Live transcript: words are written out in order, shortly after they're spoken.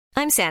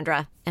I'm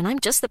Sandra, and I'm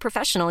just the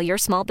professional your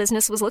small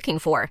business was looking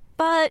for.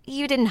 But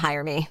you didn't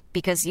hire me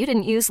because you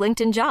didn't use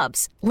LinkedIn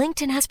Jobs.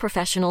 LinkedIn has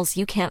professionals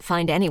you can't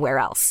find anywhere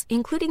else,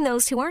 including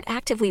those who aren't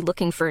actively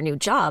looking for a new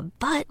job,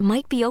 but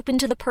might be open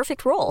to the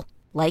perfect role,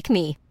 like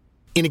me.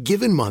 In a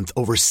given month,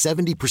 over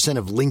 70%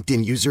 of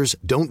LinkedIn users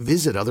don't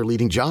visit other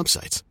leading job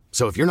sites.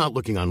 So if you're not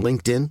looking on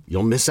LinkedIn,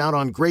 you'll miss out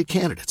on great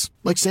candidates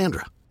like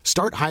Sandra.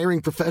 Start hiring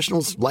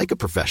professionals like a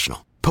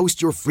professional.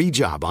 Post your free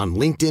job on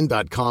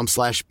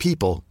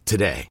linkedin.com/people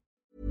today.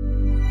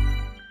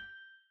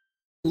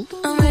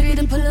 I'm ready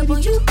to pull up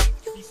on you.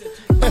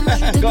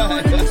 Go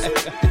ahead.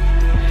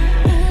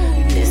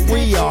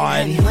 We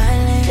on.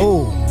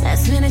 Oh.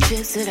 Last minute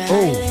trips to the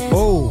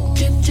Oh.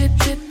 Drip, drip,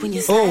 drip when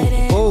you slide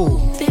it.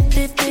 Oh. Dip,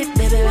 dip, dip,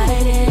 baby, ride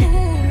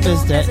it.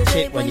 What's that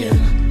shit when you...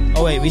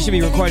 Oh, wait, we should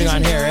be recording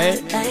on here,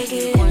 right? Like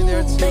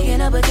it.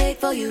 Making up a cake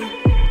for you.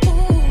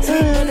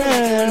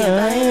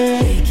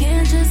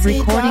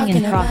 Recording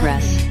in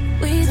progress.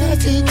 We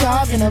just keep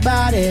talking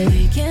about it.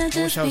 We can't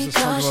I wish just I was be a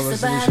Song of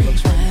cautious Resolution about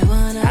looks it. like.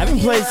 I haven't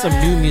played some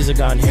new music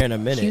on here in a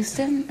minute.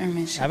 Houston or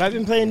Michigan? Have I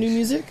been playing new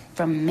music?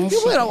 From You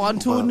Michigan. played a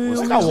 1-2 New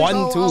York. I got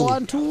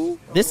 1-2.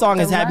 This song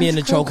has had me in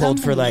the Lunch Crew chokehold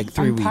for Company. like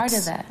 3 I'm weeks. part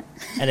of that.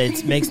 And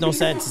it makes no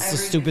sense. It's a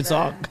stupid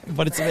song,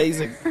 but it's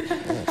amazing.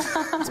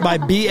 It's by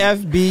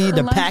BFB,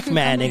 the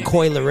Pac-Man, and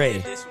Coi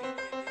Leray.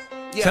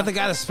 Is that the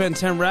guy that spent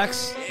 10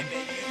 racks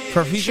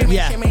per feature?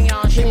 Yeah.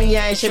 Shimmy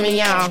yeah.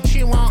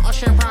 She want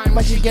Ocean Prime,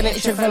 But she getting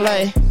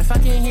Chick-fil-A. if I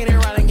can't hit it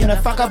right and get Gonna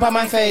the fuck up on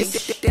my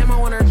face. damn, I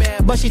want her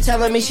bad. But she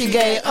telling me she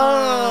gay. What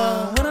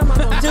am I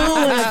gonna Do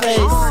in the Her face.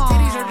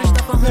 titties are just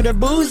up on Put her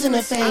boobs in the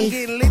I'm face.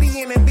 getting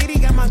litty and bitty,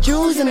 got my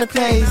Jewels in the I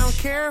place. don't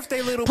care if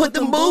they little. Put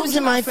them boobs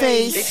in my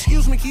face.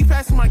 Excuse me, keep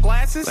passing my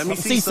glasses. Let me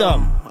See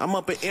some. I'm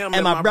up at M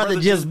And my brother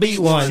just beat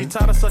one. She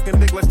tired of sucking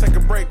dick, let's take a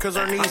break, cause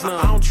her knees numb.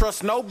 I don't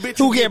trust no bitch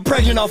Who get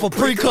pregnant off a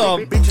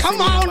pre-cum? Come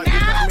on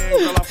now.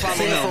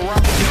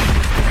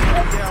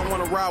 Yeah, I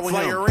wanna ride with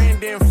him. Fly her in,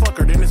 then fuck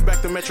her. Then it's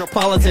back to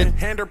Metropolitan.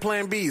 Hand her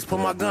plan B's. Put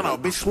my gun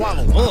out, bitch,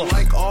 swallow. Ugh. I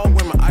like all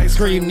women. Ice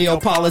Scream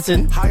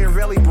Neapolitan. Higher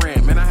Valley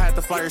brand. Man, I had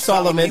to fire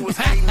Solomon. He was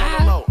hating on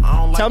the low. I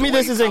don't like Tell me the way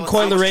this he isn't call it.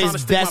 Coi I was Leray's trying to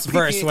stick my best pinky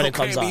verse in when it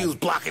cocaine, comes but on. he was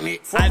blocking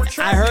it.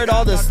 I heard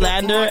all the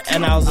slander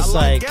and I was just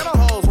like,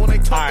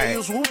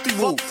 alright,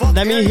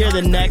 let me hear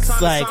the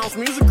next like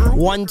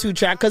 1-2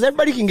 track, because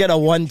everybody can get a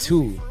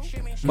 1-2,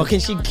 but can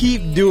she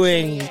keep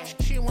doing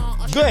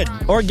good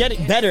or get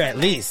it better at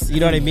least? You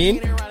know what I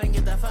mean?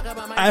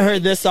 I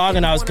heard this song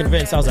and I was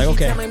convinced. I was like,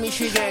 okay,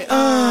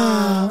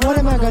 what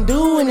am I gonna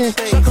do in this?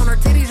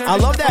 I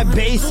love that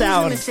bass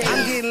sound.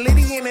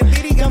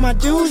 Got my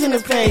dudes in the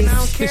face.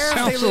 It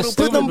sounds so Put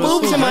stupid. them but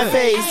boobs so in my good.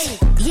 face.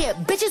 Yeah,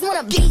 bitches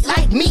wanna be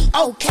like me,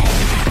 okay.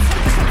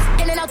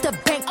 In and out the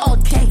bank all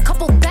day.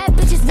 Couple bad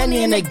bitches,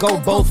 money And they go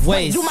both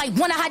ways. You might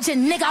wanna hide your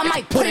nigga, I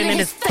might put it in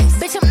his face.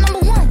 Bitch, I'm number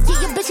one.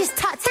 Yeah, your bitch is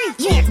top 3.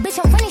 Yeah, bitch,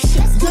 I'm running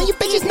shit. Yeah, your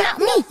bitch is not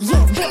me.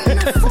 Yeah, bitch, I'm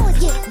not Ford.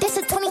 Yeah, this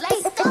a 20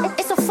 feet.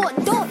 It's a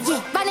 4-door.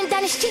 Yeah, riding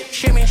down the street.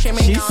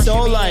 She's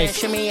so like,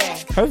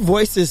 her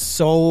voice is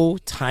so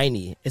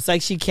tiny. It's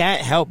like she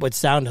can't help but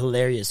sound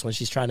hilarious when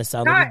she's trying to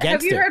sound like a God,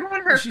 have you gangster. heard one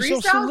of her She's so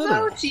freestyles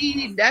little. though?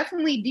 She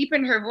definitely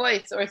deepened her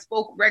voice or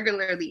spoke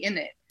regularly in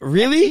it. I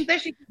Really? think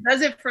that she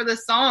does it for the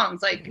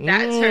songs. Like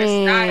that's her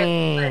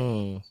style.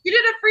 Like, she did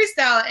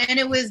a freestyle and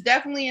it was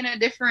definitely in a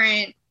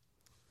different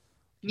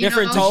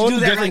Different know, tone? Do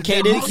that Different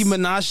like cadence? Nicki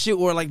Minaj shit,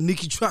 or like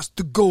Nicki tries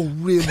to go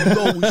real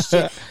low and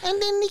shit,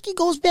 and then Nicki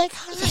goes back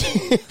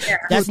high.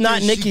 That's But not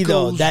then she Nicki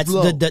though. goes That's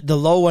low. the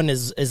low one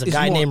is a It's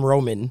guy more- named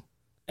Roman.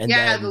 And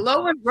Yeah, then the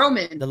low one's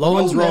Roman. the low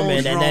one's Low Roman,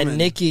 one's and then Roman.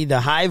 Nicki, the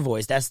high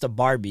voice, that's the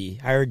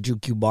Barbie. I heard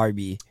Juku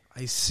Barbie.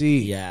 I see.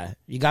 Yeah,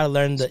 you gotta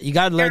learn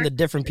the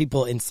different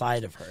people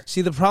inside of her.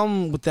 See, the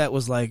problem with that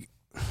was like,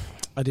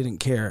 I didn't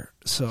care.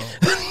 So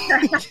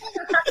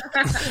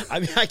I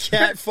mean, I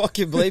can't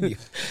fucking blame you.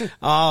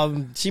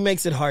 She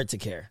makes it hard to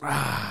care.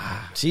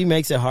 She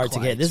makes it hard to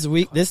care.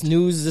 This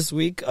news this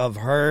week of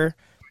her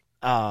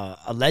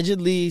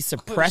allegedly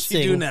suppressing.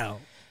 what she do now?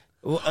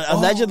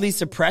 Allegedly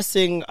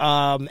suppressing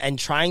and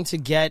trying to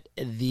get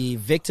the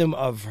victim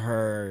of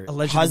her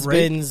Alleged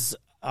husband's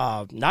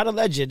not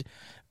alleged,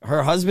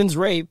 her husband's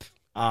rape.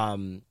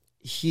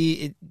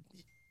 She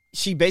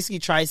basically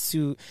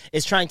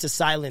is trying to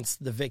silence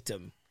the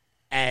victim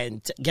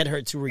and get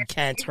her to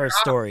recant her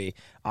story.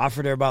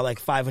 Offered her about like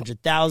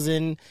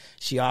 $500,000.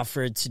 She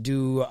offered to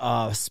do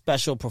a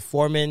special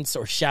performance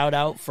or shout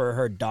out for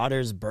her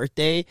daughter's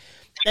birthday.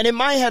 And in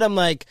my head, I'm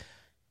like,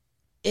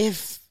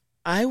 if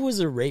I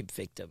was a rape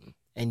victim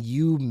and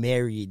you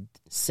married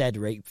said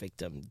rape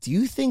victim, do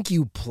you think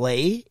you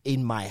play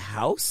in my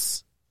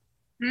house?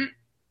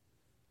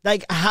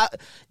 Like, how?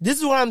 This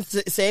is what I'm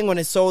saying when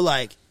it's so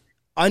like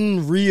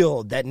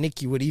unreal that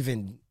Nicki would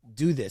even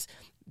do this.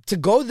 To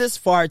go this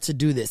far to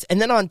do this, and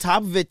then on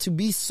top of it, to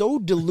be so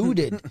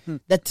deluded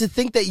that to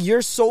think that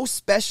you're so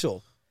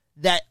special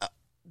that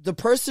the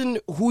person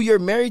who you're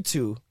married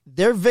to,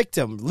 their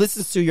victim,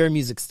 listens to your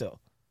music still.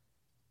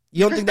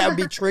 You don't think that would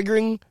be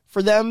triggering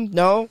for them?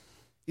 No?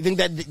 You think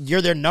that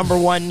you're their number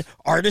one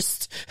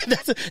artist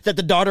that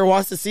the daughter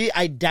wants to see?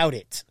 I doubt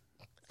it.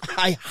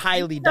 I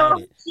highly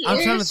doubt it.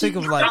 I'm trying to think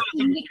of like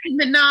Nicki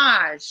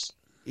Minaj.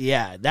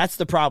 Yeah, that's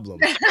the problem.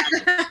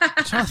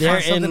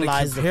 therein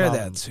lies the compare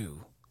problem. that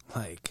to.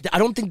 Like, I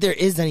don't think there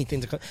is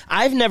anything to.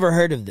 I've never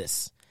heard of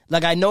this.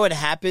 Like, I know it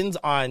happens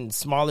on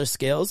smaller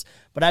scales,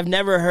 but I've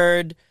never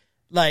heard,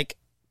 like,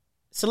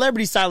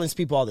 celebrities silence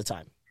people all the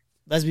time.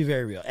 Let's be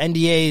very real.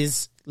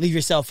 NDAs, leave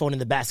your cell phone in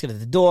the basket at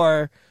the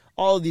door,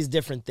 all of these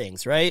different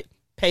things, right?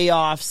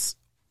 Payoffs,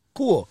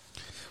 cool.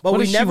 But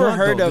we never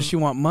heard of. Does she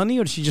want money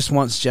or does she just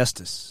wants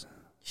justice?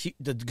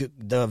 The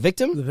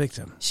victim? The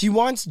victim. She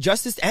wants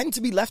justice and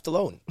to be left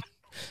alone.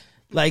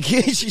 Like,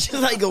 she's just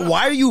like,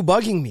 why are you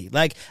bugging me?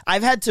 Like,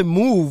 I've had to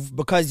move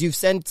because you've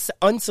sent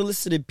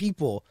unsolicited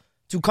people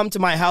to come to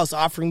my house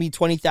offering me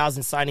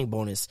 $20,000 signing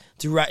bonus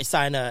to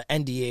sign a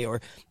NDA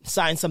or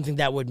sign something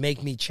that would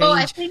make me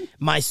change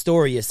my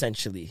story,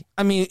 essentially.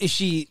 I mean, is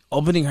she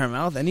opening her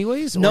mouth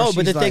anyways? No,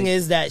 but the thing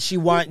is that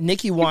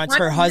Nikki wants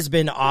her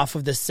husband off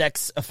of the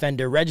sex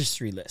offender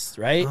registry list,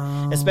 right?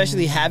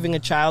 Especially having a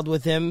child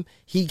with him.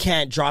 He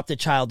can't drop the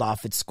child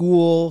off at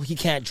school. He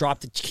can't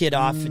drop the kid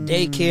off at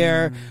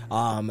daycare.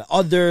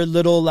 Other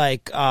little,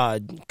 like,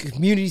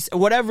 communities,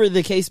 whatever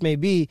the case may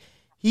be.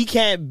 He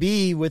can't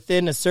be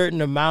within a certain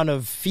amount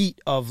of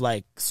feet of,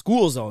 like,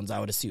 school zones,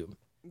 I would assume.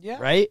 Yeah.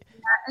 Right?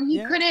 Yeah, and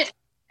he couldn't.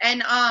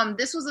 And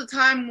this was a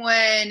time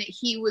when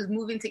he was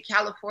moving to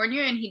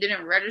California and he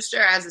didn't register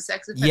as a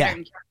sex offender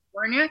in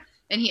California.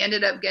 And he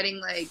ended up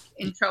getting, like,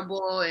 in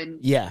trouble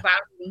and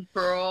violating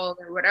parole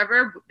or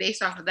whatever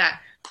based off of that.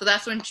 So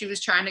that's when she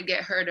was trying to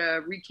get her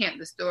to recant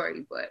the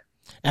story.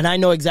 And I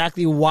know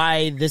exactly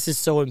why this is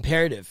so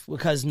imperative.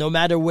 Because no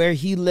matter where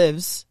he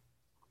lives,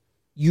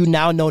 you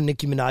now know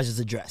Nicki Minaj's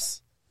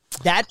address.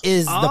 That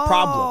is the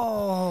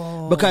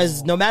problem.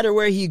 Because no matter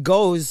where he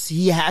goes,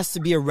 he has to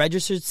be a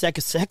registered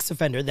sex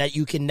offender that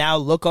you can now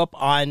look up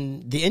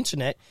on the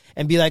internet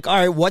and be like, all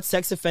right, what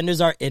sex offenders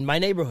are in my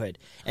neighborhood?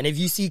 And if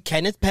you see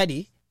Kenneth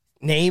Petty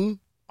name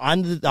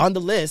on the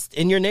list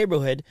in your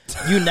neighborhood,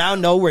 you now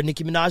know where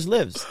Nicki Minaj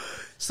lives.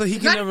 So he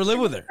can never live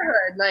with her.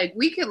 Like,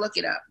 we could look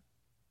it up.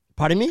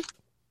 Pardon me?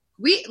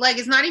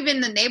 It's not even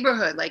the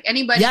neighborhood. Like,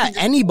 anybody. Yeah,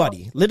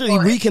 anybody. Literally,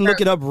 we can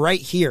look it up right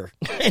here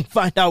and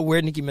find out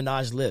where Nicki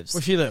Minaj lives.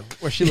 Where she live?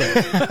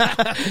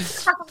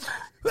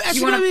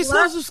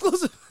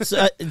 Exclusive.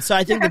 So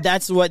I think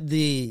that's what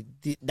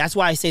that's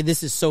why I say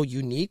this is so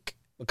unique,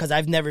 because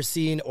I've never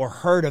seen or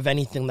heard of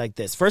anything like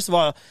this. First of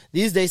all,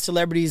 these days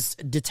celebrities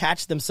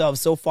detach themselves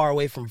so far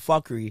away from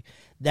fuckery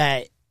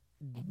that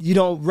you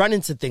don't run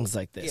into things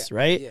like this,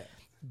 right? Yeah.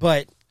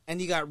 But. And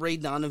you got Ray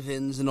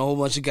Donovans and a whole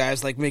bunch of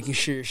guys like making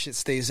sure shit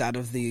stays out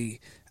of the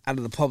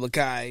public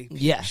eye.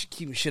 Yeah,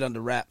 keeping shit under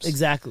wraps.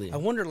 Exactly. I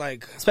wonder,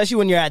 like, especially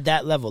when you're at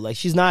that level.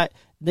 Like, Nicki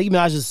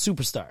Minaj is a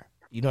superstar.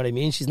 You know what I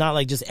mean? She's not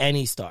like just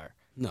any star.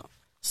 No.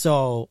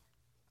 So,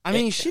 I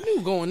mean, she knew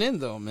going in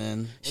though,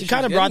 man. She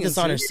kind of brought this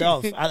on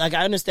herself. I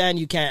understand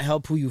you can't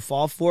help who you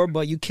fall for,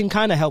 but you can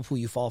kind of help who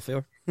you fall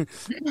for.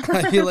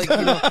 I feel like,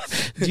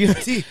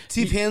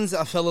 T-Pain's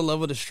I fell in love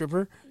with a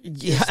stripper.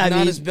 Yeah, it's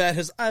not as bad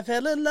as I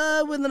fell in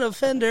love with an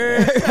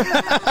offender.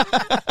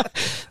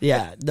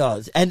 Yeah,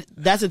 no, and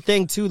that's the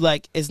thing too.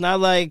 Like, it's not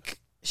like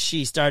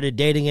she started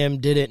dating him,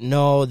 didn't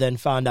know, then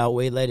found out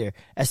way later.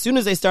 As soon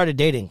as they started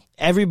dating,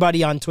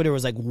 everybody on Twitter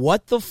was like,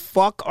 "What the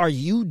fuck are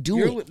you doing?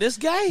 You're with this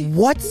guy?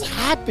 What's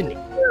happening?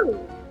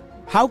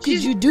 How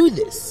could you do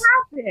this?"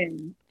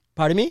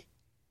 Pardon me?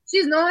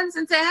 She's known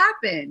since it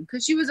happened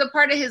because she was a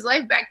part of his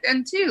life back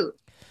then too.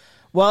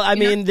 Well, I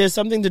mean, there's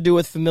something to do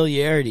with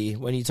familiarity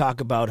when you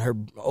talk about her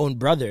own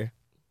brother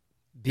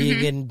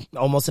being in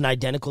almost an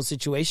identical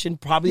situation,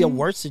 probably a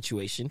worse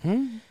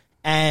situation.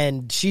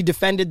 And she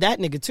defended that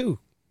nigga too.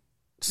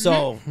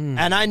 So,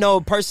 and I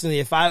know personally,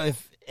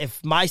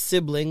 if my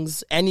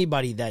siblings,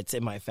 anybody that's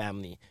in my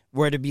family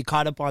were to be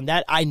caught up on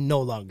that, I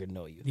no longer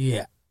know you.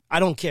 Yeah.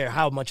 I don't care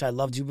how much I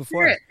loved you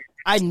before.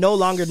 I no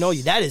longer know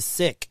you. That is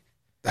sick.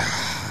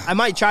 I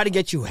might try to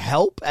get you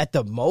help at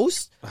the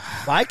most,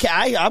 but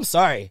I'm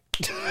sorry.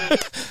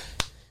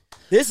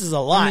 This is a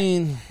lot. I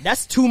mean,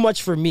 that's too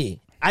much for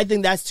me. I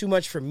think that's too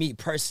much for me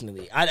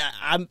personally.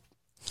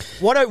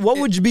 What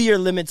would be your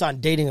limits on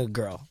dating a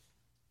girl?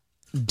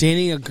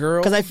 Dating a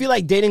girl? Because I feel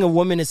like dating a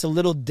woman is a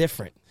little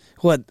different.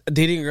 What,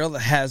 dating a girl that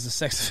has the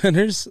sex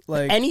offenders?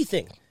 Like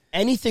anything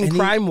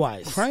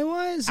crime-wise.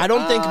 Crime-wise? I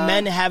don't think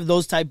men have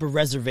those type of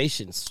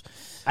reservations.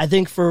 I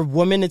think for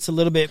women, it's a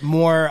little bit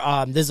more,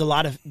 there's a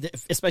lot of,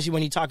 especially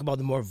when you talk about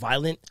the more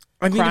violent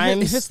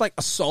crimes. If it's like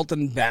assault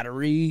and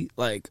battery,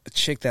 like a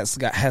chick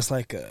has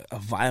like a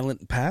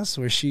violent past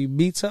where she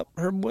beats up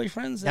her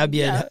boyfriends. That'd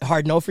be a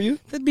hard no for you?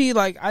 That'd be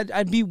like,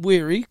 I'd be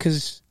weary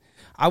because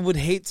I would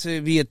hate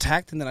to be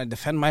attacked and then I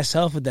defend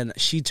myself and then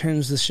she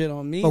turns the shit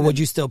on me. But would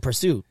you still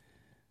pursue?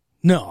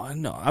 No,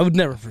 I would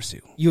never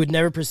pursue. You would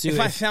never pursue? If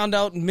I found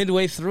out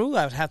midway through,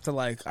 I would have to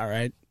like, all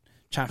right.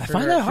 I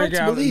find that hard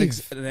to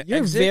believe.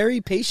 You're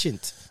very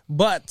patient.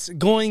 But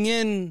going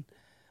in,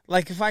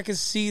 Like, if I could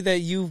see that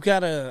you've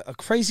got a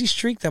crazy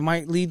streak that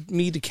might lead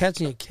me to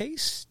catching a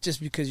case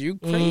just because you're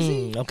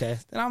crazy, okay,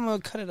 then I'm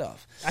going to cut it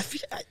off.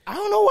 I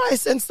don't know why I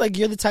sense like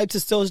you're the type to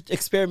still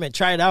experiment,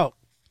 try it out.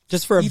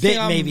 Just for a bit,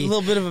 maybe. A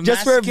little bit of a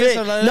just for a bit.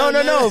 Like,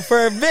 no,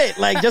 for a bit.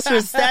 Like, just for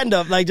stand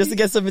up, like, just to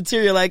get some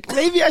material. Like,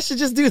 maybe I should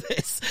just do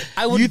this.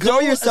 You throw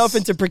yourself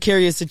into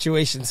precarious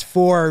situations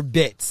for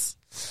bits.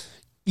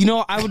 You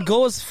know, I would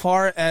go as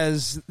far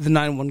as the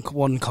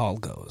 911 call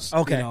goes.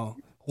 Okay. You know,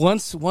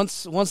 once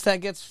that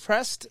gets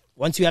pressed,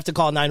 once you have to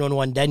call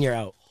 911, then you're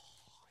out.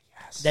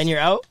 Yes. Then you're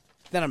out.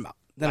 Then I'm out.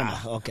 I'm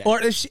out. Okay.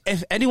 Or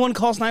if anyone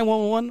calls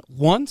 911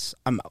 once,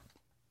 I'm out.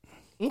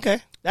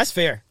 Okay, that's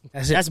fair.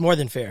 That's more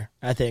than fair,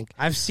 I think.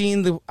 I've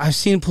seen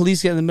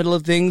police get in the middle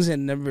of things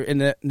and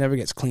it never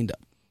gets cleaned up.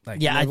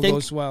 Like, yeah, it never I think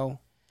goes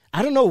well.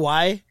 I don't know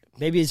why.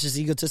 Maybe it's just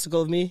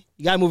egotistical of me.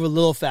 You gotta move a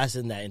little faster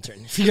than that, intern.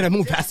 If you're gonna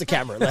move past the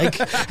camera, like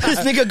this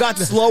nigga got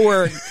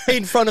slower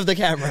in front of the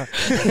camera.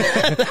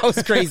 That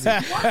was crazy.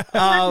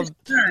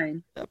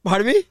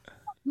 Pardon me?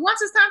 He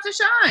wants his time to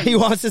shine. He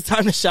wants his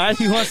time to shine.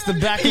 He wants the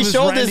back of his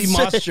Randy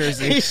Moss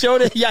jersey. He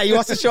showed it. Yeah, he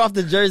wants to show off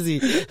the jersey.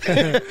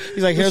 He's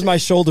like, here's my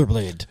shoulder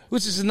blade.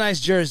 Which is a nice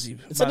jersey.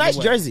 It's a nice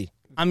jersey.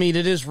 I mean,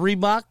 it is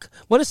Reebok,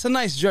 but it's a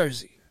nice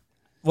jersey.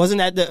 Wasn't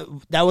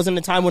that wasn't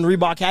the time when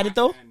Reebok had it,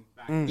 though?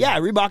 Yeah,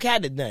 Reebok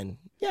had it then.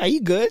 Yeah, he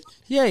good.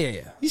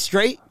 Yeah. He's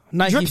straight.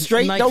 Nike, Drip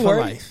straight, Nike don't worry.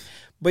 Life.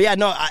 But yeah,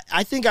 no,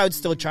 I think I would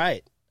still try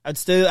it. I'd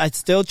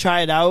still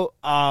try it out.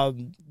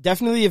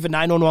 Definitely if a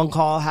 911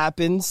 call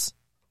happens.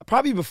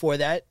 Probably before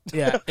that.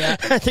 Yeah.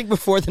 I think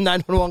before the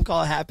 911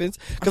 call happens.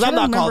 Because I'm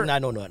not calling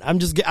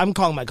 911. I'm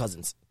calling my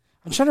cousins.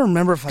 I'm trying to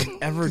remember if I've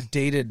ever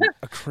dated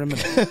a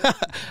criminal.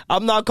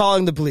 I'm not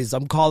calling the police.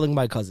 I'm calling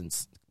my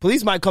cousins.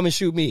 Police might come and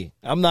shoot me.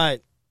 I'm not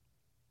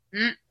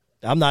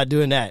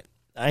doing that.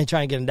 I ain't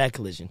trying to get in that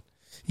collision.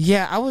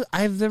 Yeah,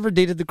 I've never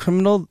dated the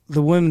criminal.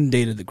 The women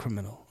dated the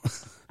criminal.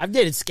 I've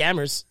dated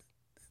scammers.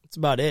 That's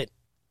about it.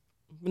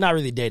 Not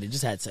really dated,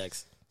 just had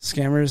sex.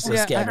 Scammers?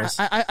 Yeah, scammers.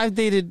 I've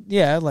dated,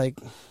 like...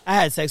 I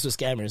had sex with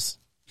scammers.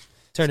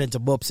 Turned into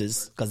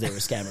boopses because they were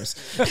scammers.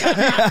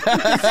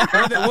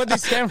 What'd they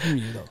scam from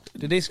you, though?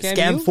 Did they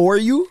scam you? For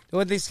you?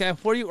 What'd they scam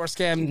for you or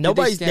scam...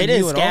 They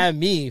didn't scam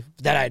me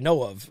that I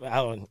know of.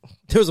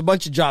 There was a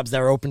bunch of jobs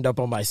that were opened up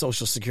on my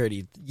Social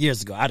Security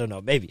years ago. I don't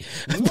know, maybe.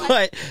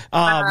 But,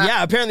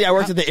 yeah, apparently I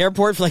worked at the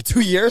airport for like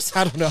 2 years.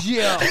 I don't know.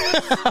 Yeah.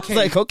 I was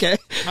like, okay.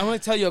 I'm going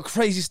to tell you a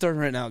crazy story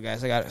right now,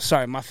 guys.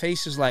 Sorry, my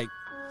face is like...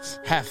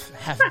 half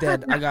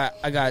dead.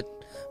 I got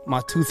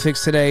my tooth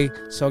fixed today,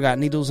 so I got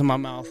needles in my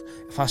mouth.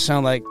 If I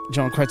sound like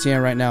John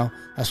Chrétien right now,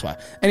 that's why.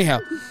 Anyhow,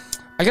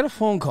 I got a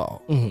phone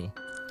call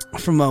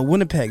from a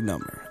Winnipeg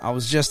number. I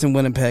was just in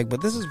Winnipeg,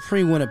 but this is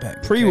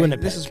pre-Winnipeg.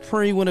 Pre-Winnipeg. This is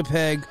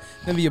pre-Winnipeg,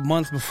 maybe a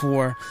month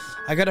before.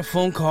 I got a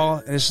phone call,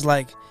 and it's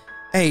like,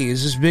 hey,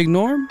 is this Big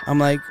Norm? I'm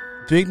like,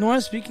 Big Norm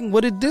speaking?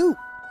 What'd it do?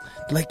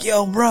 They're like,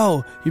 yo,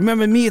 bro, you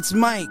remember me? It's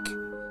Mike.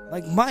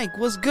 Like, Mike,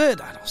 what's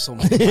good? I know so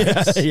many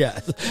Mikes. Yeah.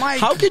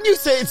 Mike. How can you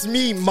say it's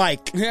me,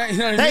 Mike? Yeah, you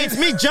know what I mean? Hey, it's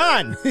me,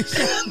 John.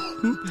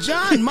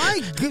 John,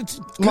 Mike. Good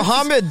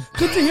Muhammad.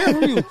 Good to hear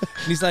from you. And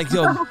he's like,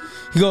 yo,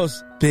 he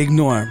goes, Big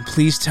Norm,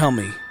 please tell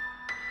me,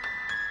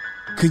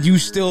 could you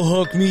still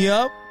hook me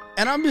up?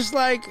 And I'm just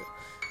like,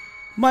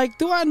 Mike,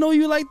 do I know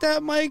you like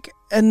that, Mike?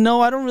 And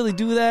no, I don't really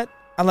do that.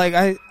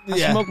 I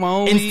smoke my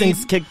own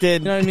instincts weed. Kicked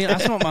in. You know what I mean? I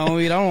smoke my own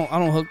weed. I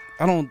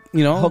don't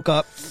hook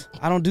up.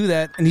 I don't do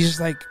that. And he's just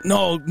like,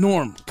 no,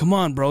 Norm, come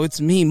on, bro.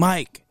 It's me,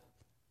 Mike,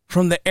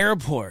 from the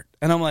airport.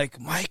 And I'm like,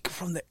 Mike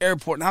from the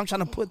airport. Now I'm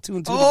trying to put two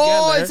and two together.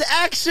 Oh, it's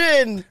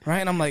action. Right?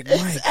 And I'm like, Mike.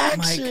 It's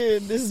action.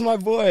 Mike. This is my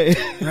boy.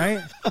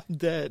 Right? I'm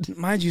dead.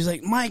 Mind you, he's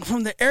like, Mike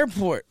from the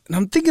airport. And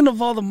I'm thinking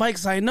of all the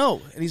Mikes I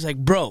know. And he's like,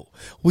 bro,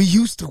 we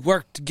used to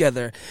work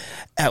together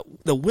at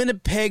the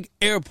Winnipeg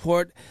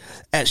airport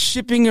at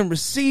shipping and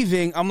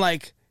receiving. I'm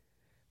like,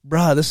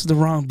 bruh, this is the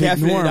wrong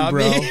Big Norm,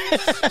 bro.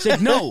 He's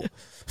like, no.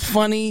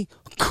 Funny,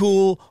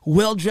 cool,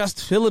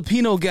 well-dressed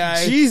Filipino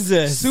guy.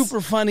 Jesus. Super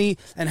funny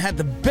and had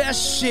the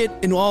best shit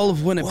in all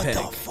of Winnipeg.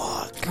 What the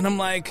fuck? And I'm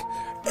like,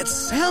 it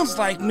sounds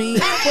like me,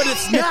 but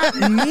it's not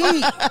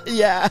me.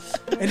 Yeah.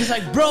 And he's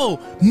like, bro,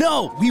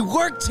 no, we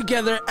worked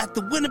together at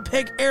the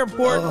Winnipeg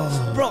airport.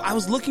 Oh. Bro, I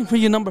was looking for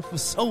your number for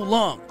so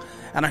long,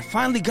 and I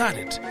finally got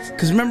it.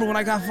 Because remember when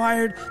I got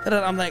fired?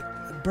 I'm like,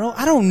 bro,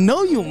 I don't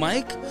know you,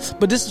 Mike,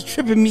 but this is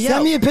tripping me out.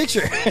 Send me a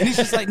picture. And he's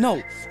just like,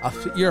 no,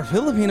 you're a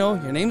Filipino,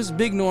 your name is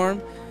Big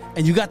Norm,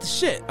 and you got the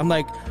shit. I'm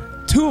like,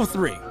 2 of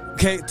 3.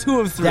 Okay,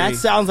 2 of 3. That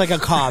sounds like a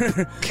cop.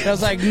 I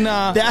was like,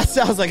 nah. That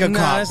sounds like a cop,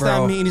 that's bro.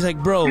 not me. And he's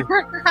like, bro.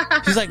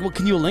 He's like, well,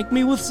 can you link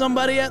me with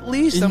somebody at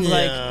least? I'm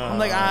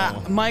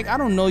like, Mike, I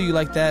don't know you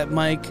like that,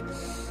 Mike.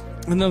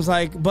 And I was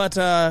like, but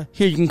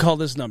here, you can call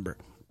this number.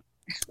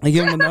 I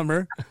give him a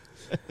number.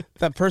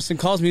 That person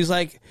calls me. He's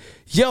like,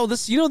 yo,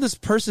 this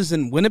person's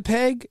in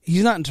Winnipeg?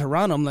 He's not in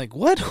Toronto. I'm like,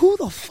 what? Who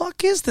the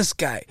fuck is this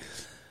guy?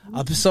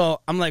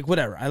 So I'm like,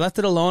 whatever. I left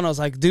it alone. I was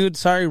like, dude,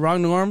 sorry,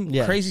 wrong norm.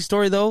 Yeah. Crazy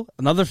story though.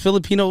 Another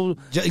Filipino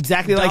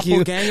exactly like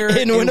you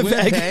in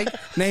Winnipeg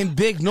named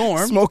Big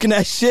Norm. Smoking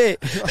that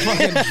shit. A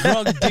fucking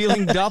drug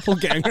dealing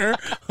doppelganger.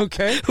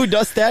 Okay. Who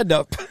does stand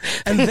up.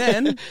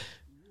 And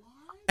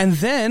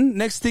then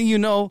next thing you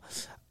know,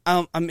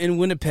 I'm in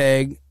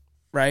Winnipeg,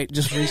 right?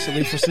 Just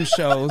recently for some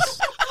shows.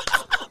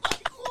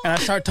 And I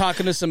start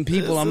talking to some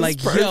people. I'm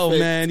like, yo,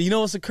 man, you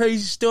know what's a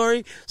crazy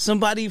story?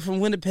 Somebody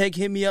from Winnipeg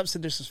hit me up,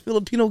 said there's this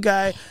Filipino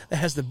guy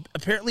that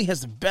apparently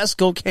has the best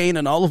cocaine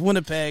in all of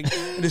Winnipeg.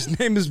 And his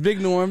name is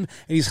Big Norm.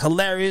 And he's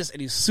hilarious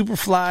and he's super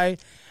fly.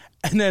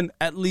 And then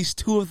at least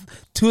two of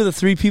the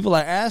three people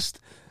I asked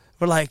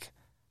were like,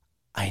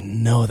 I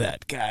know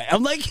that guy.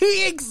 I'm like,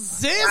 he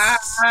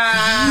exists.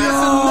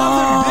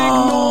 Another Big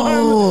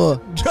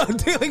Norm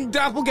drug dealing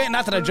doppelganger.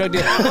 Not that I drug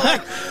deal,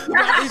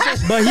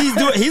 but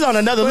he's on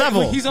another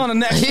level. He's on the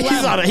next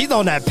level. He's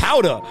on that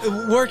powder.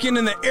 Working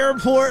in the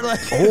airport. Like,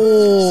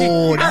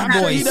 that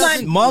boy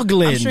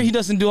smuggling. I'm sure he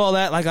doesn't do all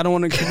that. Like, I don't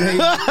want to create.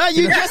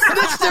 You just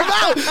snitched him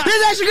out.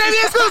 This actually going to be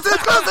exclusive.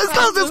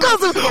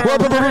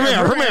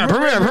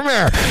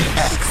 Premiere.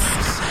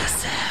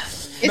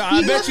 No,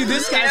 I bet you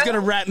this guy's going to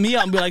rat me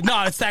up and be like,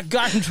 no, it's that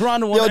guy from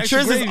Toronto. Yo,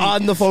 Triz is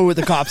on the phone with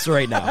the cops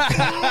right now.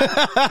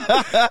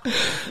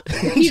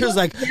 Triz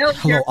like,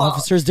 hello,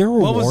 officers, there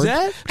reward. What was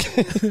that?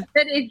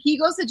 That if he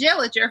goes to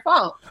jail, it's your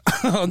fault.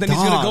 Then he's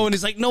going to go and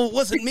he's like, no, it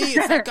wasn't me.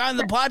 It's that guy on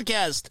the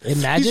podcast.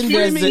 Imagine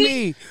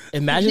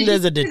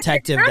there's a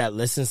detective that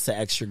listens to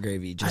Extra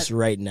Gravy just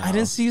right now. I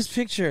didn't see his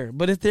picture,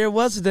 but if there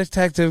was a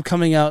detective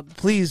coming out,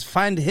 please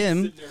find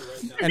him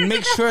and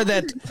make sure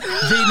that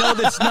they know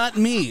that's not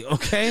me,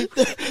 okay?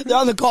 They're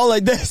on the call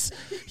like this.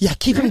 Yeah,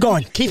 keep him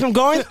going. 30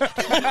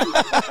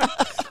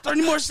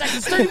 more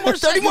seconds.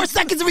 30 more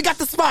seconds and we got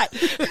the spot.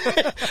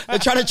 They're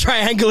trying to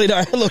triangulate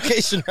our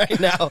location right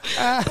now.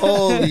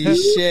 Holy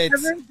shit.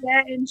 If you ever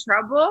get in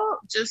trouble,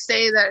 just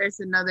say that it's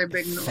another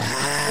Big Norm.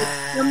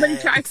 If somebody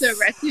tries to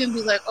arrest you and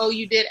be like, oh,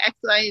 you did X,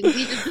 Y, and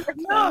Z, just be like,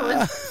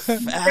 no.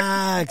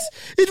 Facts.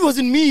 It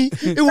wasn't me.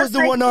 It was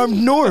the one-armed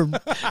Norm.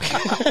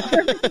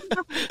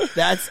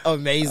 That's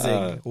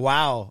amazing.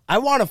 Wow. I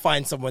want to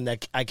find someone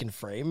that I can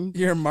frame.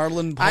 You're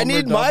Marlon Palmer. I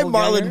need my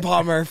Marlon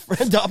Palmer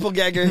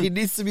doppelganger. He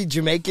needs to be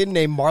Jamaican,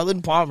 named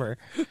Marlon Palmer,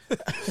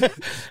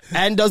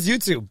 and does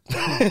YouTube.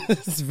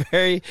 It's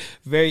very,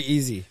 very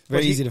easy.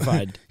 Very easy to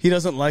find. He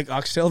doesn't like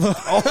oxtail though.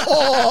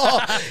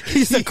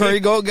 He's a curry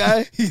goat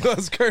guy. He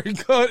loves curry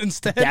goat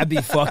instead. That'd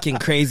be fucking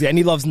crazy. And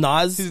he loves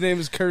Nas. His name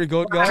is Curry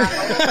Goat Guy.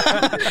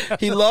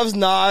 He loves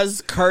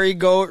Nas, curry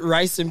goat,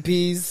 rice and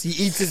peas. He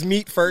eats his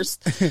meat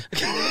first.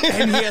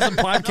 And he has a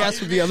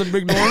podcast with the other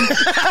Big Norm.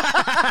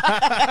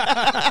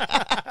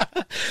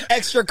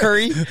 Extra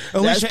curry.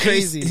 That's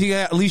crazy. He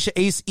got Alicia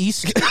Ace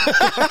East.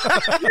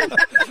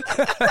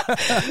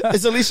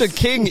 It's Alicia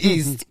King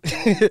East.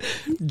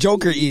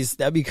 Joker East.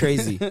 That'd be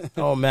crazy.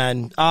 Oh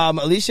man.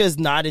 Alicia is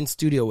not in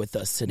studio with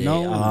us today.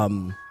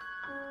 No.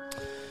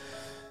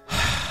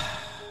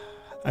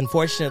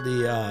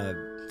 Unfortunately,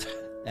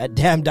 that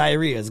damn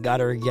diarrhea's got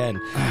her again.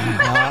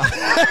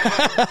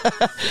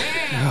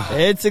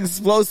 It's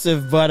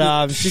explosive,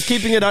 but she's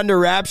keeping it under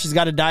wraps. She's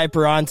got a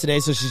diaper on today,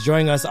 so she's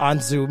joining us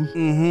on Zoom.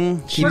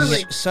 Mm-hmm.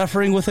 She's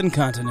suffering with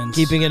incontinence.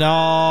 Keeping it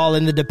all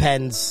in the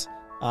depends.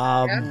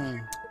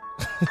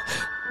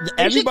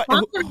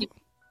 Everybody.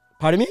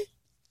 Pardon me?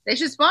 They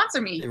should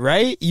sponsor me.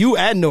 Right? You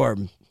and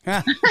Norm.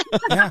 Yeah.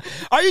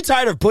 Are you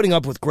tired of putting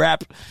up with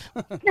crap?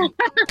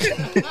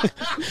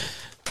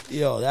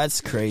 Yo,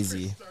 that's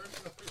crazy.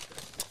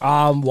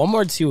 One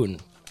more tune.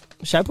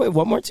 Should I play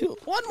one more tune?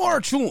 One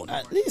more tune.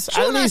 At least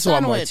one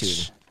more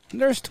tune.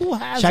 There's two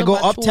halves. Should I go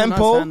up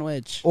tempo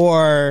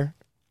or?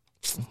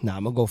 Nah,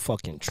 I'm gonna go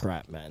fucking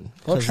trap, man.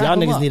 Because y'all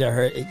niggas need to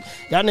hear.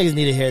 Y'all niggas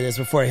need to hear this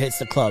before it hits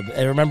the club.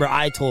 And remember,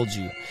 I told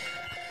you.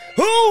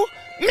 Who?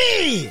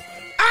 Me.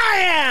 I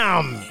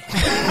am.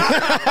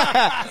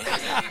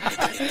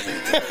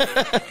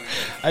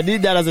 I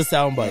need that as a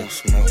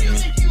soundbite.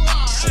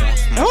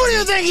 Who do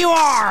you think you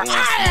are?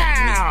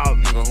 I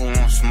am. Nigga, who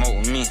wanna smoke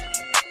with me?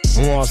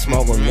 Who wanna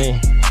smoke with me?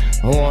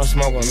 Who wanna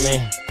smoke with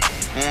me?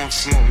 I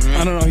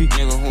don't know.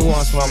 Who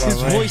wants smoke with me?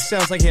 His voice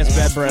sounds like he has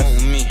bad breath.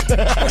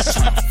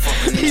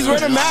 He's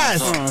wearing a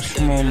mask.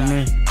 Come on,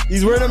 man.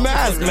 He's wearing a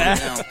mask, man.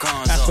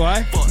 That's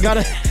why.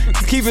 Gotta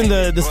keeping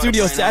the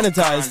studio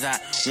sanitized.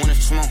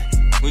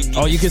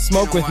 Oh, you can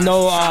smoke with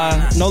no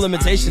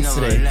limitations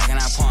today.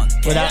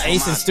 Without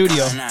Ace in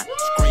studio.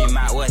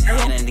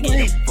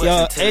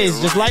 Yo,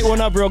 Ace, just light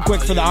one up real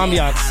quick for the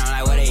ambiance.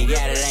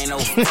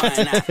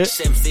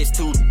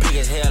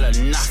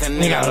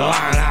 Nigga,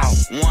 line out.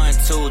 1,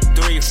 2,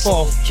 3,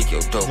 4. Kick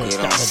your dope, get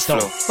on the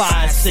floor.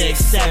 5, 6,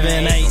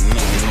 7, 8.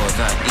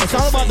 It's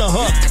all about the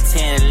hook.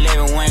 10,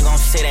 11, we ain't gon'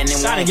 say that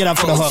nigga. Gotta get up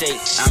for the hook.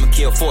 I'ma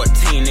kill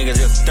 14 niggas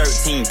if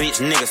 13 bitch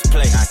niggas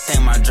play. I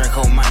think my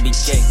Draco might be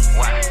gay.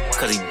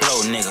 Cause he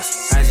blow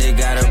niggas. I just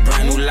got a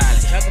brand new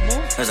lolly.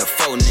 There's a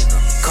faux nigga.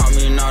 Call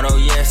me an auto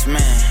yes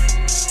man.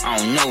 I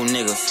don't know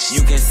niggas.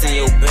 You can send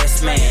your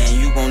best man.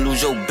 You gon'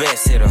 lose your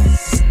best hitter.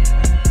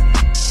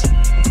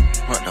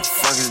 What the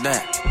fuck is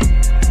that?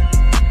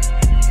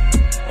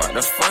 What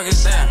the fuck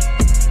is that?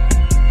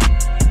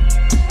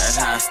 That's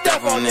how I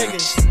step on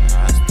niggas.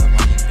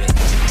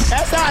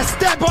 That's how I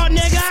step on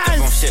niggas. Step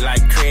on shit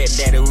like Craig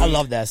Daddy. I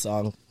love that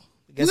song.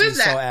 It gets me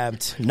so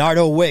amped.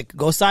 Nardo Wick.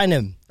 Go sign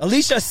him.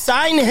 Alicia,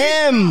 sign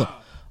him.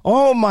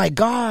 Oh my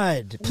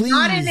God. Please.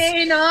 Not an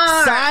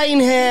A&R. Sign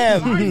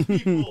him.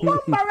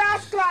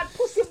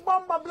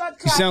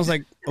 He sounds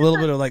like a little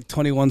bit of like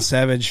 21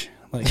 Savage.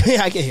 Like,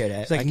 yeah, I can hear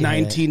that. It's like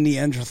 19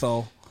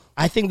 Neanderthal.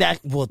 I think that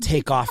will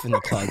take off in the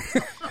club.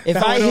 If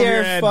I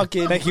hear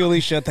fucking... Thank you,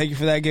 Alicia. Thank you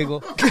for that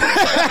giggle.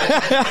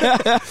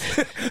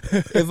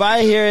 If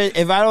I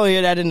don't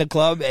hear that in the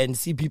club and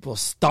see people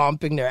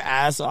stomping their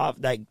ass off,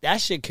 like, that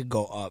shit could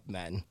go up,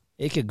 man.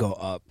 It could go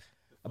up.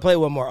 I'll play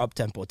one more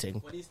up-tempo thing.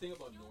 What do you think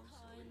about Norm?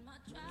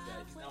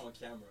 He's now on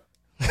camera.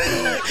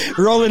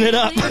 Rolling it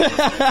up.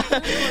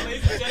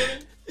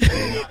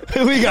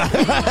 We got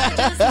it.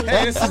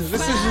 Hey, this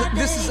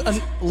is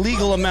a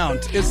legal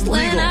amount. It's legal.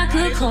 When I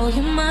could call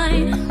you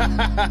mine.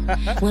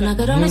 When I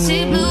could only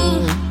see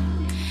blue.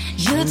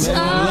 You I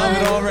love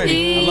it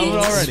already.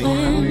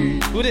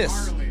 Who this?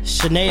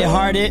 Sinead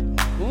Harnett.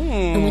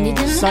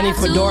 Sonny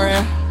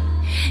Fedora.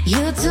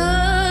 You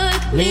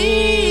took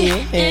me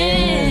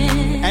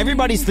in.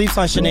 Everybody sleeps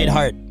on Sinead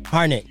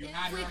Harnett.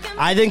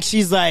 I think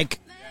she's like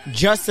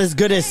just as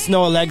good as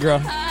Snow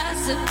Allegra.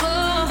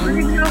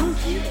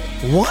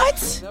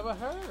 What? Never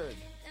heard.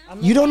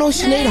 You don't know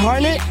Sinead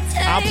Harnett?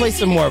 I'll play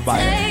some more by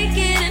her.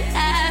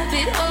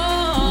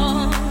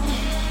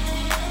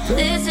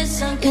 This is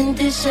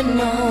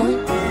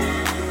unconditional.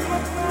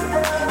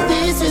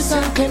 This is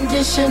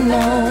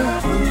unconditional.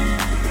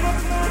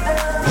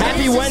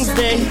 Happy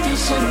Wednesday.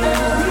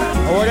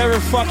 Or whatever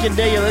fucking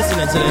day you're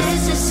listening to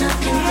this.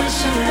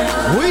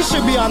 We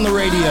should be on the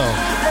radio.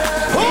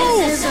 Who?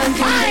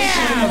 I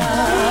am!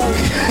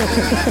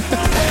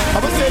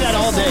 I'm gonna say that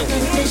all day.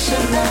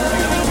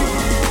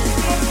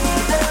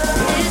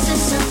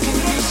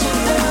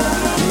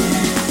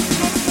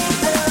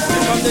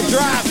 Here comes the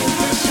drop.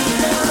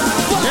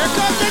 Here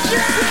comes the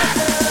drop.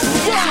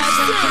 5,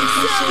 6,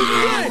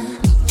 7, 8.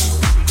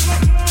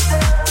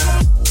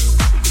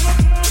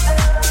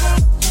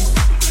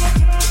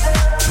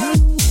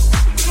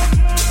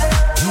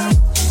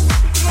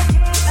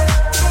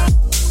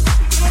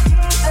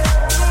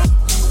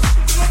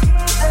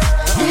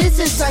 This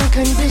is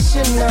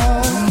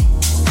unconditional.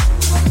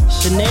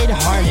 Sinead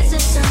Harnett.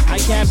 I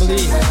can't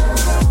believe it.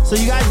 So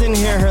you guys didn't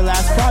hear her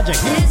last project.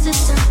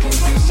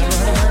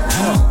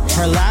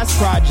 Her last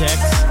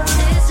project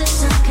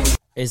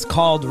is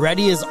called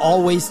Ready Is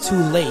Always Too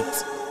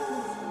Late.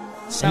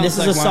 And this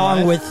is a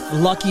song with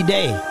Lucky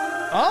Day.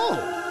 Oh,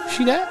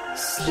 she that?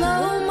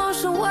 Slow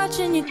motion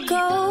watching you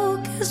go,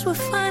 guess we're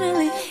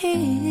finally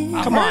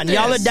here. Come on,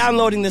 y'all are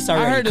downloading this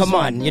already. Come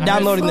on, you're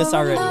downloading this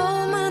already.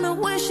 I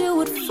wish it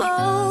would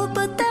fall,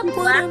 but that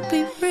wouldn't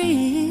be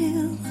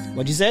real.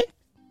 What'd you say?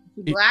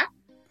 Black?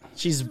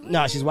 She's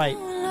white.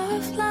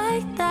 Love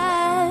like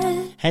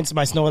that. Hence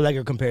my Snow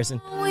Allegra comparison.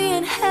 We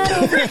ain't head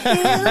over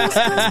heels,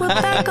 'cause we're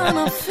back on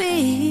our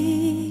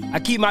feet. I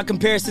keep my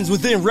comparisons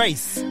within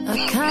race.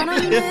 I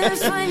kinda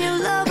miss when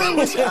you love it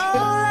was all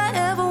I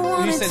ever wanted.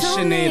 When you said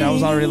Sinead, I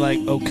was already like,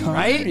 O'Connor.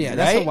 Right? Yeah,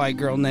 that's right? a white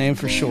girl name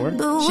for sure.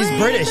 She's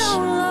British.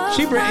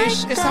 She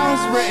British. It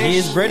sounds British. She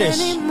is British.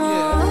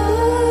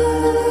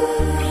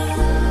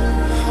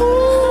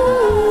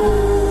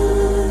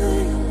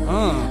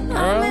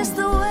 I miss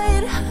the way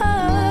it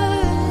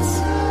hurts.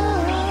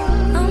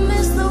 I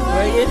miss the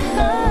way it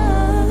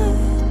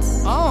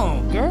hurts.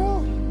 Oh,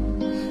 girl.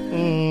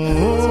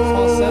 It's a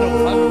falsetto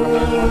if I've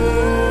ever heard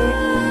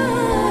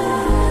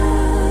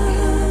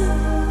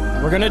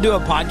one. We're gonna do a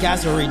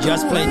podcast where we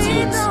just play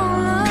tunes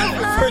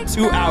for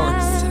 2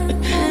 hours.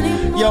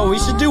 Yo, we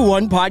should do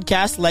one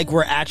podcast like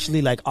we're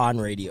actually like on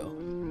radio.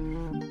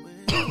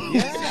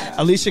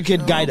 Alicia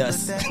could guide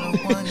us.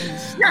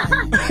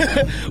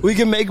 We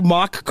can make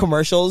mock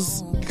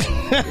commercials.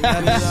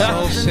 That is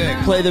so sick.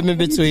 Play them in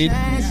between.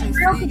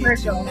 Real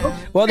commercial.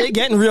 Well, they're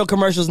getting real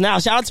commercials now.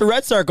 Shout out to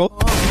Red Circle.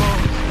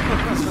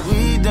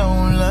 We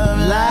don't love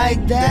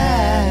Like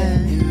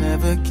that. It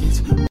never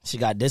gets. She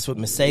got this with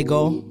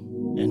Masego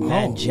and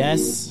Van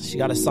Jess. She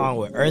got a song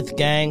with Earth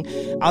Gang.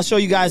 I'll show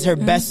you guys her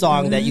best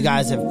song that you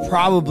guys have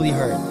probably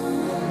heard.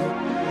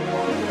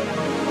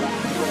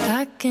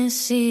 I can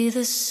see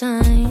the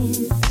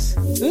signs.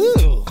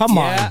 Ooh, come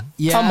on.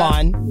 Come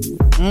on.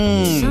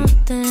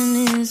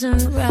 Something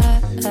isn't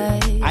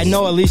right. I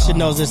know Alicia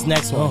knows this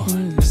next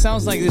one. It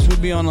sounds like this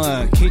would be on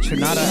a Kate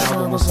Trinata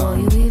album or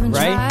something.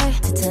 Right?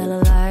 To tell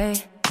a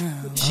lie.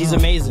 She's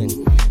amazing.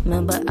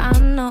 Remember, I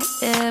know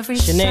every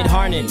Sinead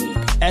Harnett.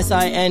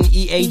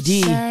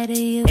 SINEAD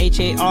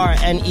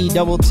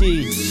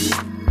HARNETT.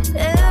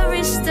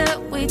 Every step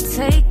we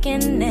take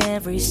in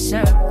every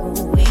circle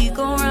we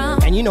go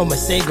round. And you know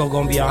Masego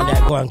gonna be on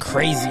that going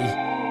crazy.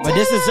 But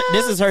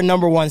this is her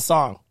number one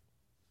song.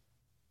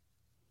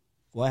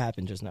 What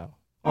happened just now?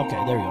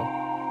 Okay, there we go.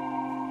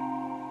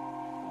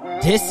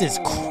 This is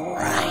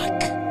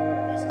crack.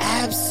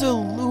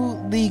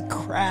 Absolutely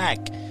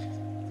crack.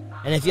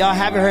 And if y'all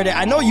haven't heard it,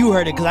 I know you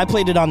heard it because I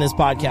played it on this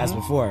podcast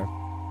before.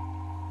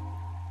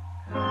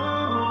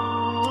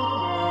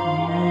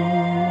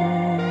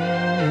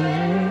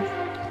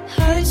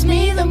 Hurts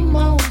me the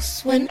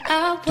most when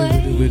I wait.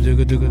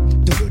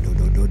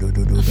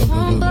 I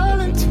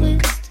fumble and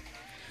twist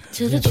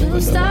till the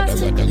truth starts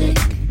to click.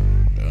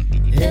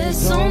 There's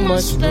so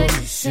much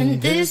space in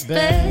this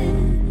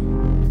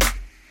bed.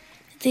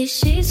 These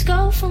sheets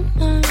go for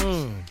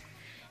mine.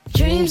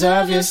 Dreams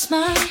of your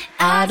smile.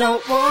 I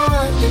don't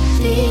want to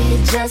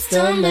be just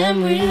a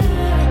memory,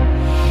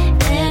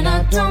 and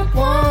I don't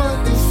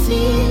want to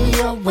feel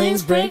your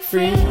wings break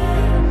free.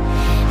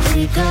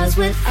 Because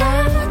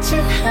without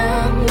you,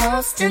 I'm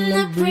lost in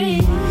the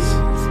breeze.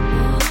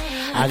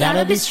 I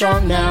gotta be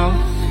strong now.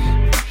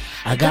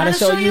 I gotta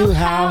show you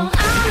how. I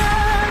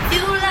love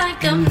you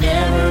like I've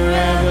never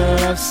ever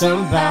loved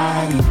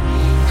somebody.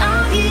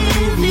 I'll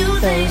give you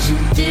things you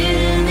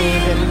didn't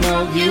even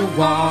know you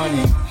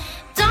wanted.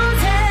 Don't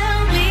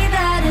tell me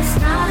that it's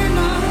not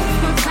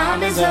enough. My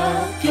time is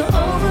up, you're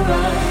over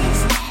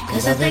us.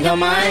 Cause I think I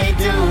might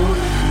do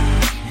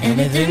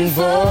anything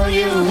for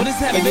you. What is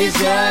that if bass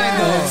line?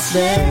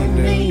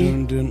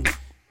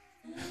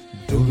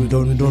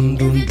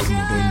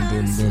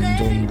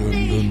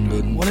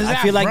 What is that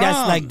I feel like from?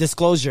 that's like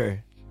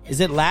Disclosure.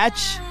 Is it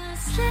Latch?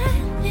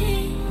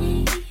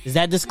 Is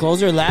that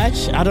Disclosure,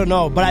 Latch? I don't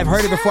know, but I've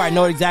heard it before. I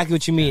know exactly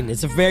what you mean.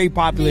 It's a very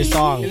popular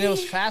song. And it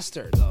was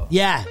faster though.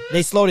 Yeah,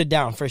 they slowed it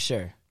down for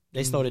sure.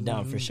 Should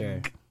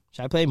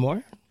I play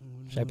more?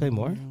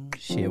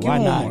 Shit, why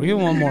not? Give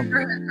one more.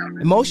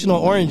 Emotional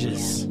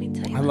Oranges.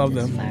 I love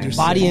them.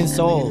 Body and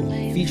Soul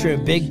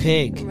featuring Big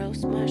Pig.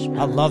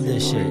 I love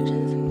this shit.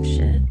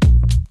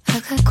 I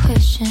got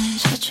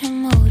questions, what's your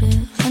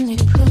motive? Let me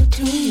prove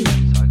to you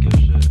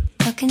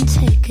I can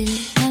take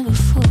it, never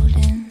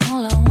folding.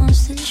 All I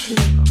want's the truth.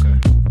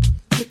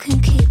 You can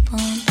keep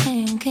on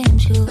playing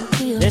games, you'll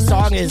realize. This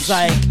song is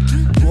like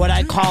what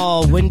I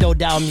call window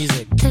down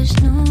music. There's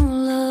no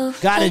love.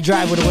 Gotta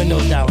drive with the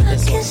windows down with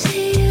this I can one.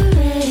 see you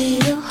ready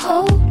to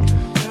hold.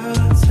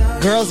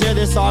 Girls hear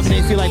this song and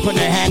they feel like putting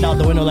their hand out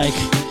the window, like,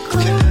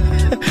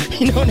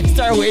 you know, when they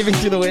start waving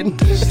through the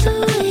wind.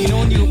 You know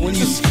when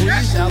you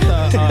squeeze out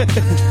the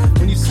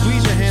when you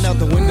squeeze your hand out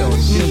the window,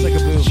 it feels like a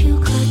boob.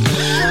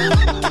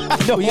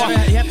 You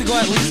have to go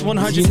at least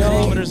 100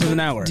 kilometers an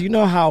hour. Do you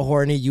know how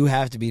horny you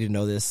have to be to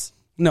know this?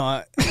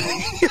 No.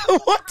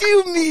 What do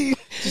you mean?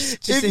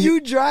 Just if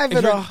you drive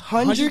at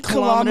 100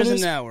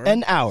 kilometers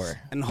an hour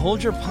and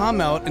hold your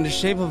palm out in the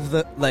shape of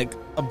a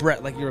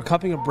breast, like you were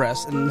cupping a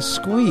breast, and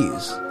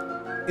squeeze,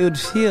 it would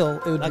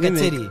like a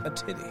titty.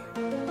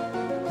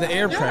 The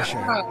air pressure.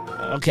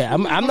 Okay,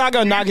 I'm not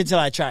gonna knock it till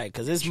I try it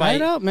because Try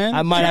it out, man.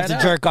 I might Try have it to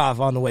out. jerk off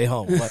on the way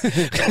home. But.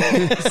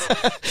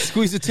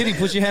 Squeeze the titty,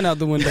 push your hand out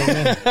the window,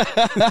 man.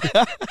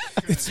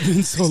 It's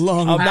been so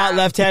long. I'm not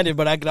left-handed,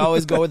 but I can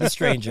always go with a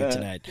stranger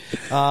tonight.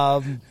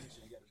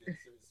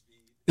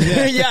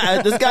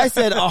 Yeah, this guy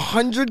said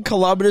 100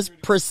 kilometers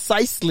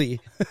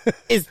precisely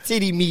is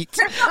titty meat.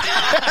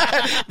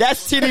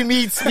 That's titty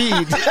meat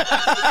speed.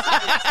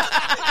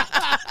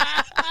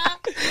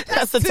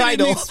 That's the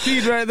title. Meat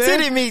speed right there.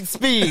 Titty meat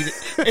speed.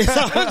 It's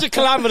 100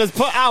 kilometers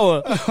per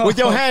hour with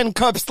your hand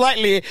cupped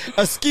slightly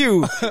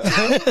askew,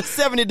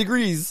 70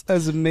 degrees.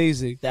 That's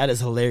amazing. That is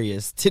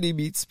hilarious. Titty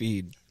meat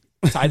speed.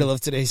 Title of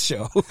today's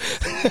show.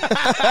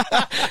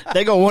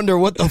 They gonna wonder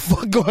what the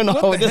fuck going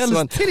on with this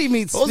one. Titty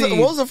meat speed.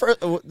 What was the first?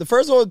 The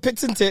first one was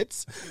Pits and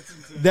Tits.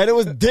 Then it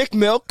was Dick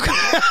Milk.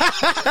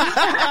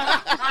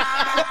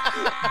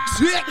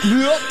 Dick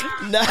milk.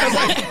 That's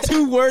like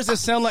two words that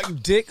sound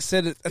like dick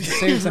said it at the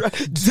same time.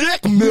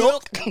 Dick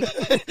Milk.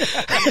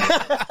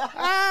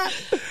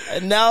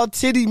 And now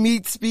Titty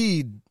Meat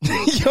Speed.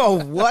 Yo,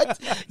 what?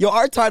 Yo,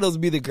 our titles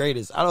be the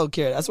greatest. I don't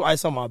care. That's why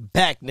it's on my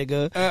back,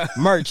 nigga.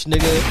 Merch,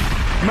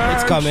 nigga.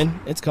 Merch.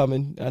 It's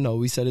coming. I know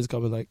we said it's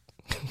coming like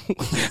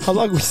how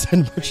long we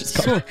said merch is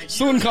coming?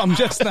 Soon come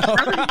just now.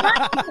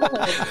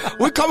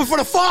 We're coming for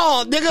the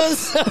fall,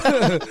 niggas.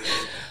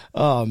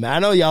 Oh man, I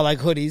know y'all like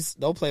hoodies.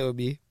 Don't play with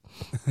me.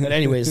 But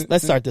anyways,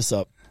 let's start this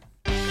up.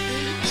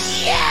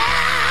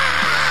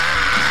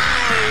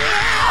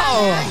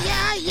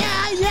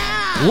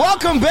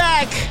 Welcome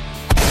back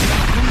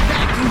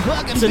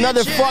to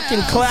another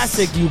fucking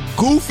classic, you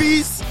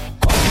goofies.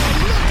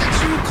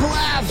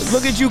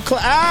 Look at you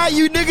claps.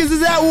 You niggas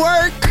is at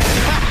work.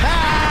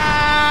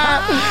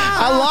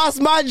 I lost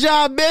my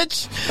job,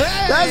 bitch.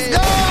 Hey. Let's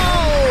go.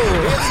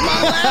 It's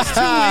my last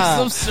 2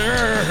 weeks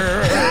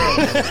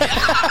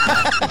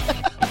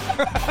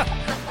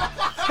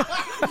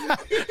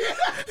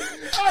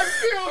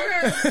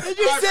of Did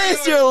you say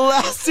it's your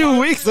last 2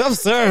 weeks of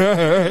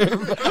serve?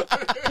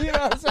 You know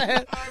what I'm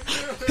saying?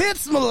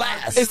 It's my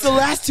last. It's the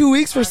last 2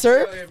 weeks for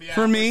serve?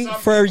 For me.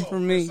 For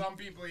me. Some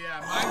people,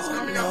 yeah. Mine's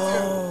coming up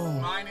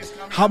too. Mine is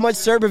coming How much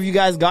serve have you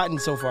guys gotten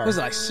so far? Was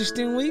it like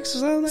 16 weeks or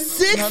something like that?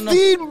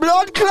 16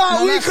 blood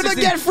clot. We couldn't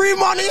get free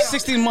money.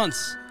 16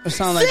 months. Or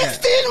something like that.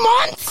 16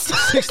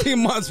 months? 16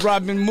 months,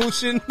 Rob been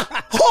mooching.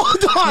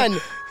 Hold on.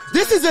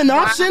 This is an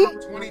option?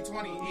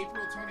 2020,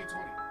 April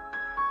 2020.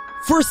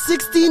 For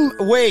 16...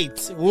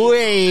 Wait.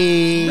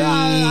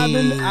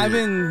 I've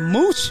been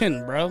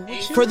mooching, bro.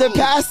 For the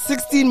past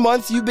 16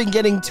 months, you've been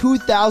getting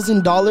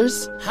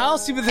 $2,000? How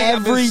else do you think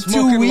every I've been 2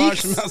 smoking weeks?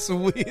 large amounts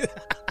of weed?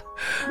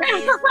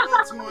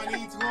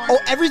 Oh,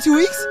 every 2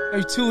 weeks?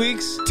 Every 2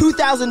 weeks?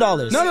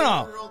 $2,000.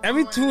 No.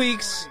 Every 2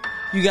 weeks,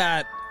 you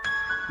got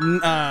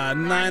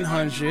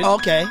 900.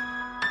 Okay.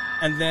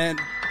 And then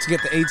to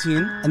get the 18,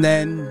 and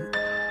then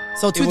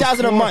so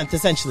 $2,000 a month,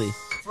 essentially.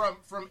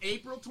 From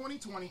April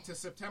 2020 to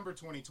September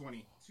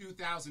 2020,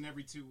 2,000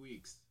 every 2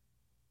 weeks.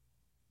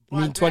 You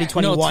mean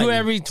 2021? No,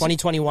 every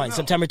 2021. No.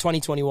 September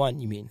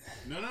 2021. You mean?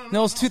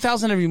 No, it's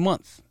 2,000 every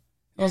month.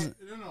 No.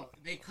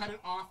 They cut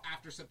it off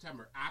after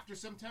September. After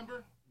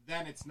September,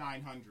 then it's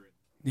 900.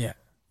 Yeah.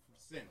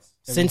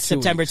 Since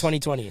September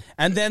 2020.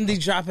 And then they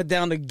drop it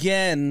down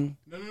again.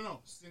 No.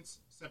 Since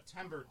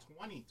September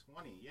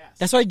 2020, yes.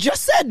 That's what I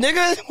just said,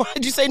 nigga. Why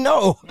did you say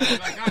no? No, I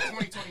got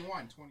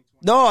 2021.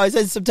 No, I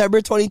said September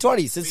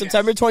 2020. Since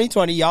September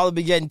 2020, y'all have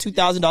been getting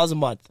 $2,000 a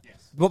month. Yes.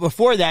 But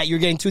before that, you're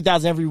getting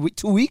 $2,000 every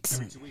 2 weeks?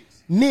 Every 2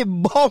 weeks. Me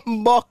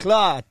bomba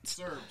clot.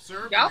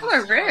 Y'all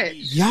are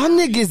rich. Y'all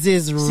niggas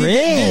is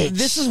rich.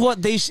 This is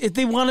what if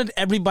they wanted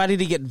everybody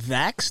to get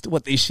vaxxed,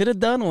 what they should have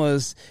done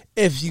was,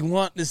 if you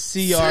want the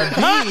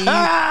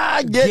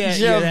CRB, get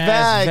your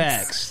ass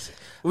vaxxed.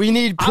 We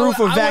need proof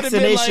of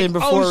vaccination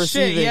before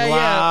receiving.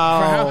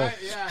 Wow.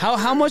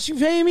 How much you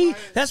pay me?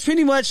 That's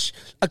pretty much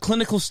a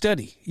clinical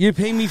study. You're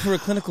paying me for a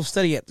clinical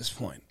study at this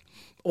point.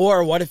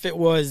 Or what if it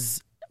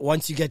was,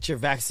 once you get your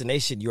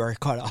vaccination, you are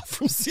cut off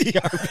from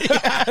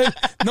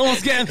CRB? No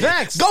one's getting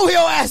vaxxed. Go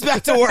your ass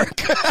back to work.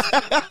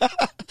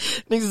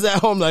 Niggas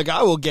at home like,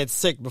 I will get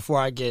sick before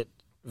I get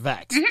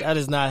vaxxed. That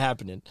is not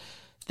happening.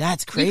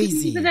 That's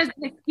crazy. You can use it as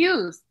an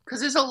excuse,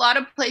 because there's a lot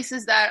of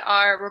places that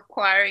are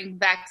requiring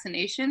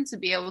vaccination to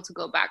be able to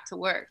go back to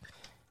work.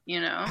 You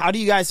know? How do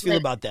you guys feel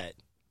about that?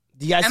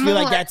 Do you guys feel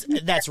like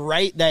that's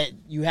right, that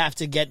you have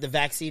to get the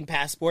vaccine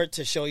passport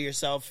to show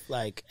yourself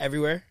like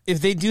everywhere?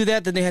 If they do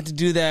that, then they have to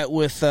do that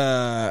with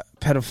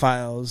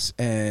pedophiles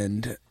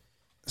and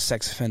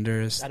sex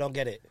offenders. I don't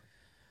get it.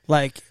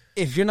 Like,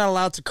 if you're not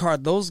allowed to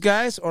card those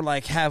guys, or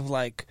like have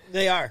like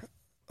they are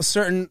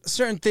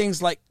certain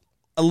things, like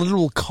a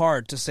literal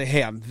card to say,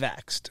 hey, I'm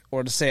vaxxed,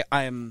 or to say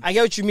I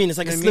get what you mean. It's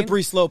like a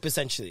slippery slope,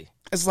 essentially.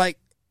 It's like,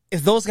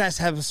 if those guys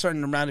have a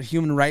certain amount of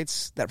human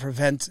rights that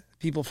prevent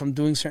people from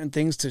doing certain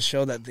things to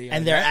show that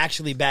they're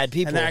actually bad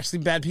people. And they're actually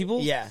bad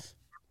people? Yeah.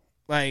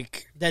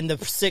 Like, then the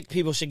sick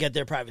people should get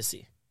their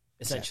privacy,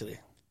 essentially.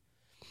 Exactly.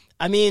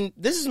 I mean,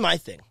 this is my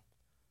thing.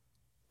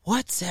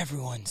 What's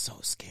everyone so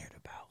scared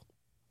about?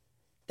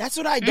 That's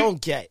what I don't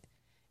get.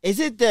 Is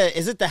it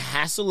the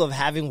hassle of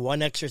having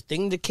one extra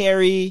thing to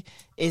carry?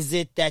 Is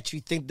it that you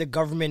think the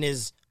government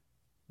is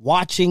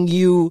watching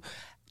you?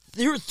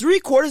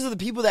 3/4 of the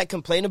people that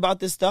complain about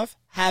this stuff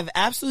have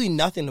absolutely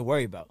nothing to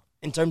worry about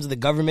in terms of the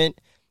government,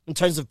 in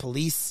terms of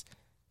police,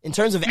 in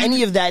terms of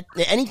any of that,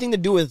 anything to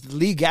do with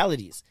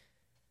legalities.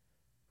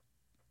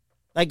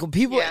 Like,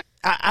 people,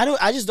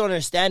 I just don't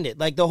understand it.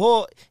 Like,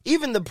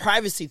 even the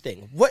privacy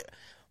thing.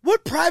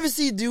 What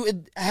privacy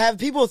have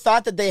people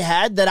thought that they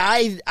had that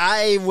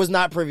I was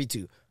not privy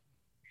to?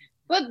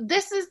 But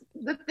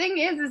the thing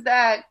is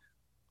that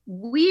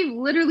we've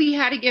literally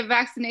had to get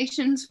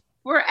vaccinations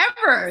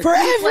forever.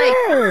 Forever. Like,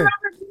 I remember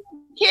being a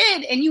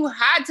kid and you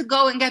had to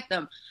go and get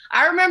them.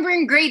 I remember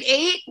in grade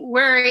 8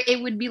 where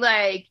it would be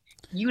like,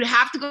 you'd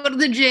have to go to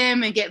the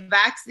gym and get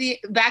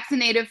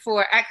vaccinated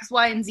for X,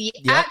 Y, and Z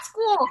at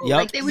school. Yep.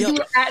 Like, they would do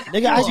it at school.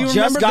 Nigga, I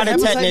just got a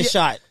tetanus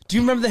shot. Do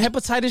you remember the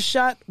hepatitis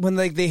shot when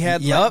they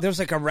had there was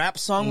like a rap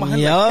song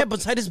behind like,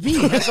 hepatitis B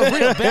has a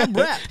real bad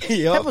rap.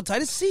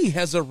 Hepatitis C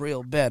has a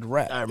real bad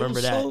rap. I remember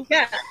that.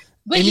 Yeah.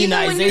 But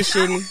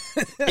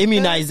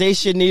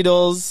immunization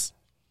needles.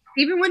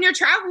 Even when you're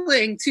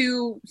traveling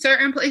to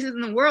certain places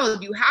in the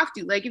world, you have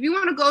to. Like, if you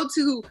want to go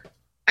to,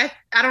 I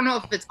don't know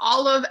if it's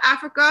all of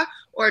Africa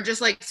or just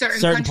like certain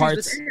countries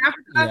parts within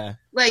Africa,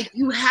 like,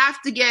 you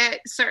have to get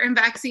certain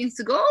vaccines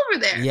to go over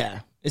there. Yeah.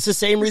 It's the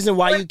same reason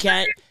why you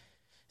can't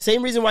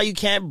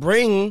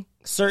bring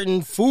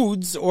certain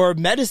foods or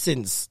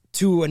medicines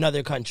to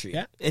another country.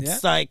 Yeah.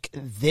 It's like,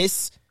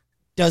 this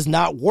does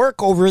not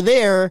work over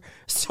there,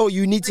 so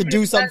you need to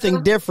do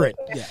something different.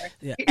 Yeah.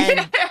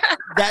 And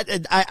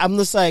I'm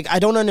just like, I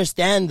don't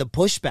understand the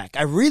pushback.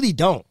 I really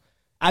don't.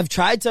 I've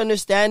tried to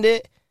understand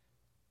it,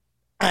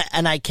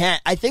 and I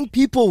can't. I think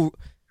people,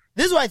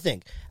 this is what I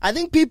think. I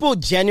think people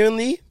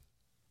genuinely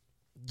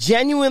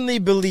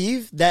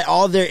believe that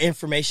all their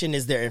information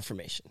is their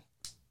information.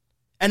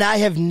 And I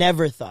have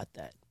never thought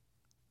that.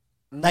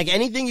 Like,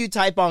 anything you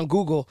type on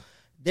Google,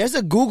 there's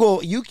a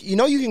Google, you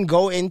can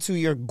go into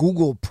your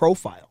Google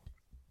profile.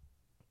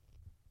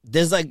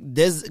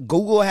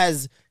 Google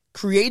has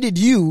created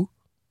you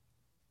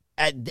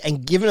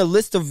and given a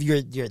list of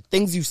your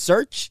things you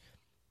search,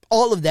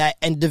 all of that,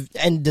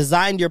 and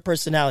designed your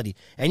personality.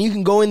 And you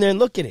can go in there and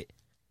look at it.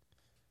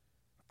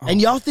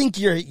 And y'all think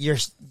you're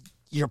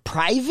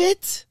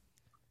private?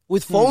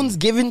 with phones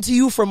given to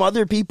you from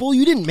other people.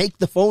 You didn't make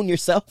the phone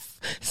yourself.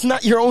 It's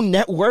not your own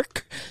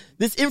network.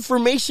 This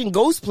information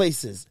goes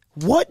places.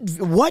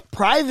 What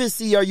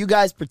privacy are you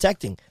guys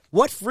protecting?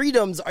 What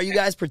freedoms are you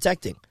guys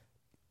protecting?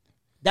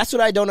 That's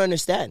what I don't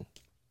understand.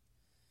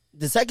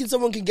 The second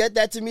someone can get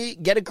that to me,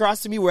 get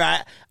across to me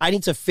where I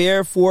need to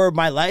fear for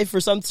my life or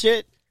some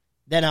shit,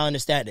 then I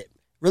understand it.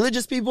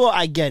 Religious people,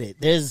 I get it.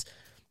 There's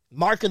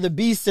mark of the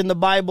beast in the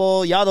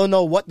Bible. Y'all don't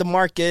know what the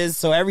mark is,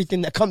 so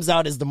everything that comes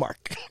out is the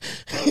mark.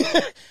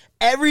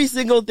 Every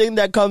single thing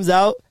that comes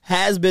out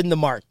has been the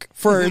mark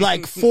for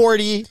like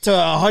 40 to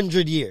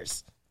 100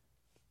 years.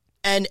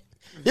 And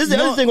this is the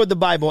other thing with the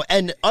Bible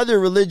and other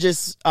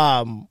religious,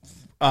 what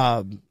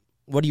are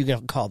you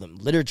going to call them?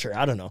 Literature,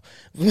 I don't know.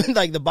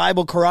 Like the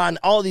Bible, Quran,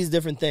 all these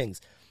different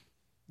things.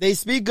 They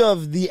speak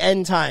of the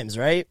end times,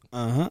 right?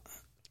 Uh-huh.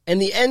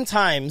 And the end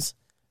times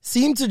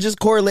seem to just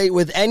correlate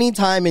with any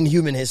time in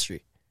human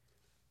history.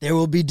 There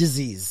will be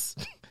disease.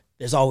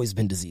 There's always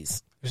been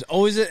disease. There's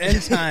always an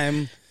end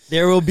time.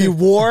 There will be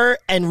war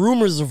and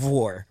rumors of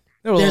war.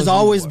 There's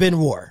always been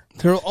war.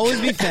 There will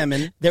always be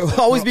famine. There will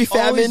always be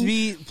famine. There will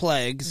always be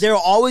plagues. There will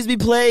always be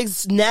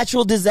plagues,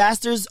 natural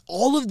disasters.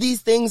 All of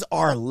these things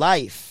are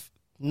life,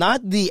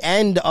 not the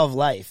end of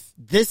life.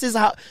 This is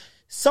how,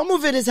 some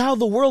of it is how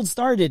the world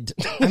started.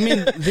 I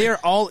mean,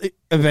 they're all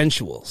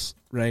eventuals,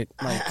 right?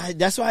 Like,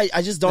 that's why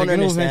I just don't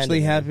understand. It'll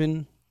eventually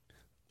happen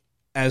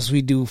as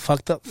we do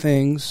fucked up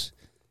things.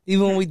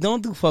 Even when we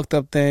don't do fucked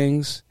up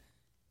things,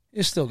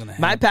 it's still going to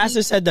happen. My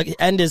pastor said the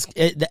end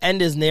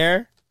is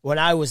near when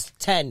I was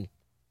 10.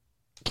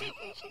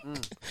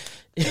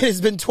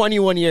 It's been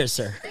 21 years,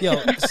 sir. Yo,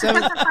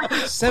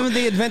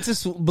 Seventh-day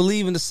Adventists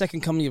believe in the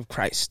second coming of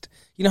Christ.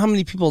 You know how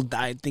many people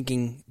died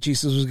thinking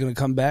Jesus was going to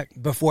come back?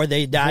 Before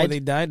they died?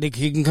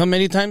 He can come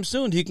anytime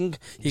soon.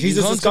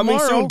 Jesus is coming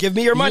soon. Give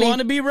me your money. You want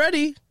to be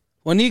ready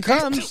when he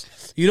comes.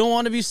 You don't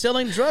want to be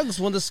selling drugs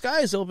when the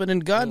sky's open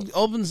and God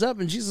opens up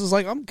and Jesus is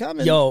like, I'm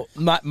coming. Yo,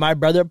 my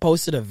brother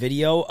posted a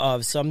video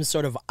of some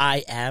sort of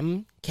I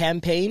Am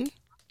campaign.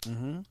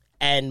 Mm-hmm.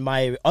 And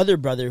my other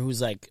brother,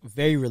 who's like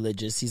very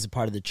religious, he's a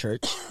part of the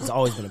church. He's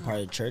always been a part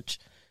of the church.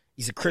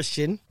 He's a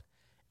Christian.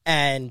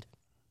 And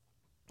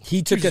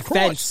he took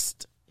offense.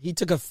 He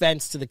took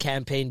offense to the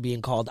campaign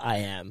being called I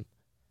Am.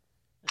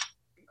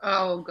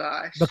 Oh,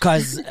 gosh.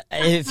 Because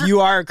if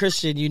you are a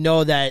Christian, you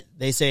know that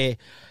they say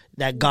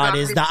that God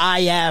is the I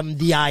Am,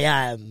 the I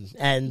Am.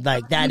 And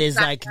like that is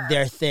like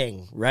their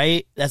thing,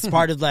 right? That's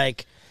part of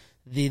like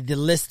the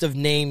list of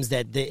names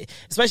that they,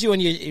 especially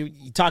when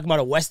you talk about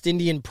a West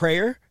Indian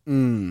prayer.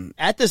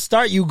 At the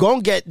start, you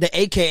gonna get the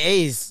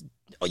AKAs.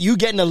 You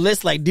getting a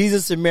list like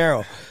Jesus and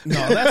Mero.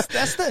 No,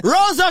 that's the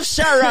Rose of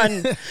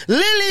Sharon,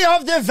 Lily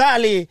of the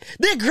Valley,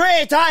 the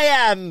Great I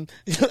Am.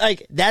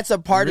 Like that's a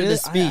part of the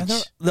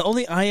speech. The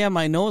only I Am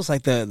I know is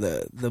like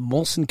the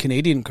Molson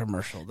Canadian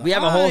commercial. We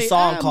have a whole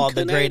song called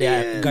The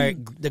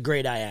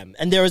Great I Am,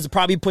 and there was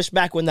probably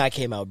pushback when that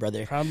came out,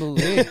 brother.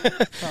 Probably.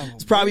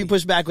 It's probably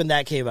pushback when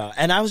that came out,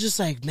 and I was just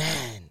like,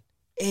 man,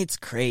 it's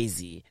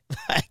crazy.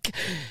 Like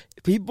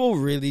people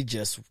really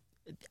just.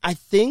 I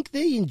think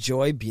they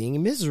enjoy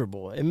being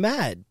miserable and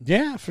mad.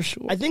 Yeah, for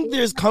sure. I think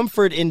there's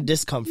comfort in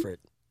discomfort.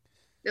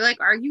 They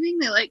like arguing.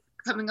 They like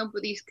coming up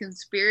with these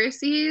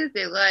conspiracies.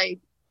 I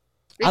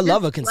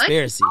love a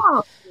conspiracy.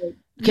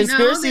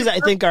 Conspiracies, I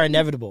think, are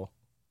inevitable.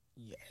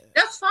 Yeah.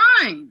 That's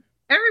fine.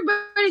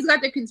 Everybody's got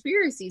their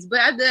conspiracies, but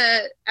at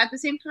the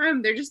same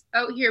time, they're just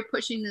out here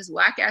pushing this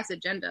whack ass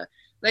agenda.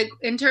 Like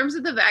in terms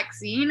of the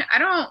vaccine,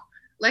 I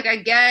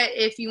get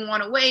if you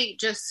want to wait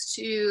just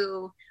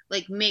to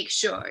like make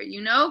sure,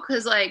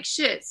 because like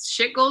shit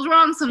goes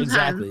wrong sometimes.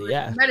 Exactly,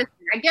 yeah. Medicine,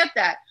 I get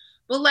that,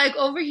 but like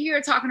over here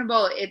talking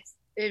about it's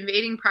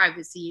invading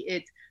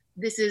privacy.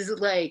 This is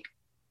like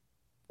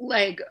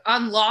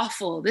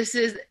unlawful. This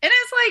is, and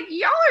it's like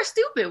y'all are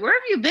stupid. Where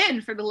have you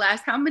been for the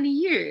last how many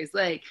years?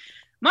 Like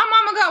my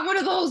mama got one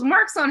of those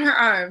marks on her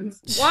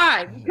arms.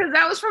 Why? Because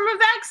that was from a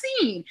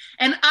vaccine.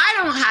 And I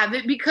don't have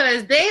it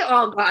because they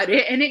all got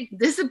it and it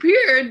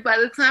disappeared by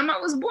the time I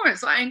was born.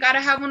 So I ain't got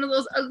to have one of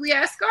those ugly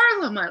ass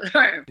scars on my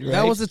arm. Right.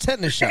 That was a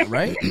tetanus shot,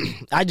 right?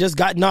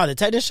 The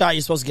tetanus shot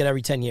you're supposed to get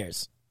every 10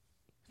 years.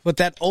 But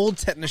that old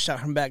tetanus shot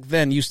from back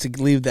then used to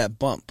leave that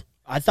bump.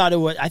 I thought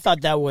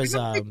that was...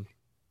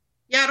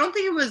 Yeah, I don't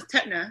think it was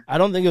tetanus. I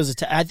don't think it was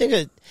I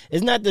think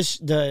isn't that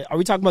the... Are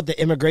we talking about the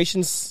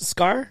immigration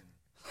scar?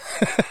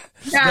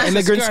 Yeah, the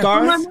immigrant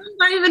scar? My mom's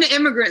not even an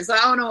immigrant, so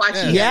I don't know why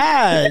she...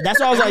 Yeah,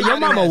 that's why I was like, your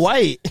mama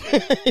white.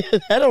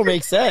 That don't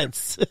make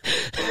sense.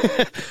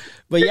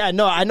 But yeah,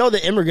 no, I know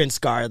the immigrant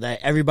scar that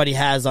everybody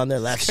has on their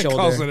left shoulder.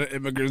 Calls it an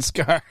immigrant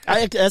scar.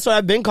 That's what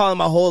I've been calling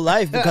my whole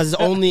life because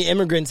only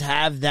immigrants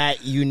have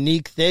that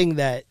unique thing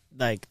that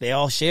like they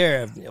all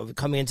share of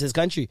coming into this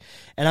country.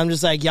 And I'm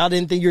just like, y'all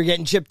didn't think you were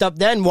getting chipped up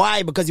then?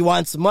 Why? Because you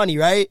want some money,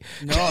 right?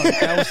 No,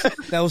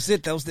 that was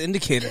it. That was the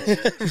indicator.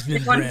 It's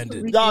been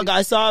branded. Dog,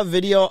 I saw a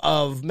video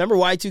of, remember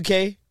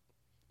Y2K?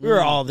 We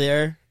were all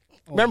there.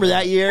 Remember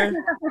that year?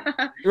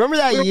 Remember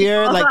that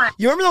year? Like,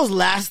 you remember those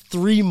last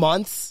 3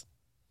 months?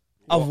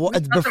 of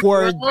what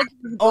before.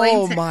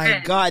 Oh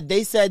my God!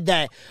 They said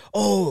that.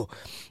 Oh,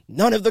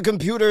 none of the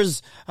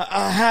computers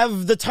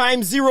have the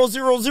time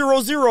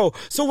 0000.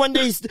 So when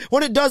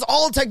it does,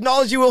 all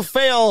technology will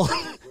fail.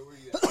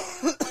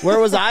 Where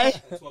was I?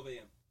 12 a.m.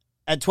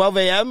 At 12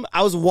 a.m.,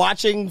 I was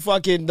watching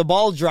fucking the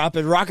ball drop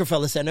at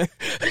Rockefeller Center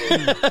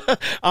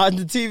on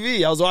the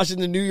TV. I was watching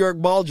the New York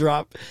ball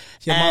drop,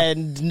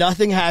 and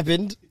nothing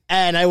happened.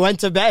 And I went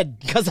to bed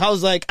because I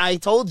was like, I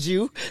told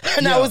you,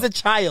 and I was a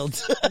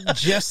child.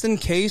 Just in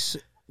case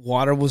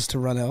water was to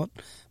run out,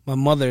 my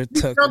mother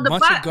took a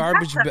bunch of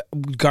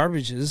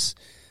garbages,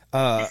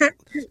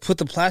 put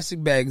the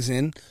plastic bags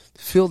in,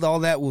 filled all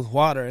that with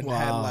water, and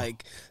had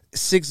like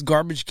 6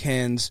 garbage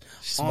cans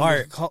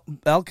on the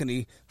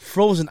balcony,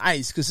 frozen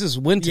ice, because this is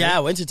winter. Yeah,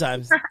 winter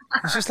time.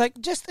 It's just like,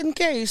 just in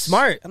case.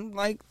 Smart. I'm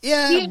like,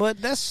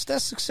 but that's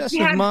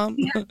excessive, Mom.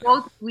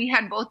 We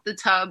had both the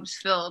tubs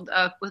filled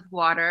up with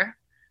water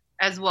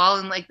as well,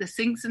 and like the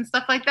sinks and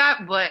stuff like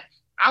that. But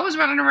I was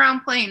running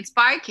around playing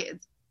Spy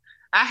Kids.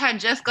 I had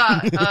just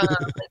got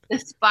the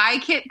Spy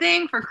Kit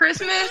thing for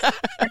Christmas. I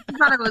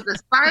thought it was a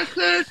Spy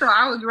Kit, so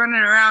I was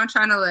running around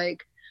trying to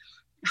like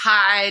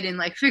hide and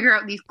like figure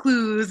out these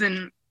clues.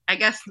 And I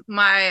guess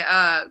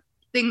my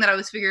thing that I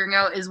was figuring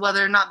out is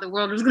whether or not the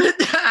world was going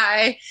to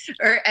die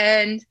or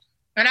end.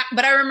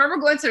 But I remember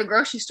going to the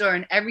grocery store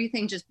and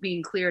everything just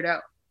being cleared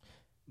out.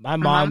 My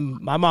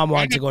mom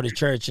wanted to go to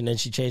church, and then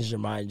she changed her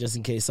mind just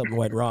in case something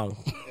went wrong.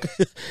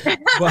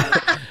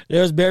 But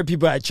there was bare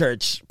people at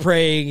church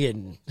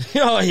praying,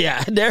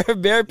 and there were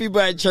bare people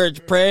at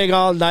church praying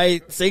all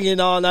night, singing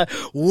all night,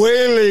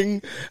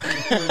 wailing.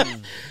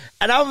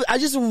 And I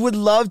just would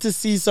love to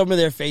see some of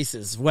their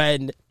faces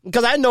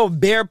because I know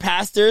bare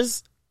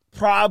pastors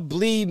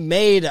probably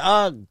made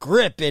a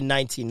grip in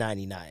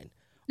 1999.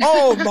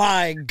 Oh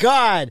my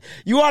God!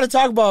 You want to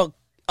talk about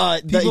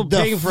people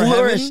paying for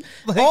heaven?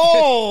 Like,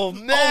 oh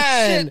man!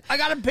 Oh, shit. I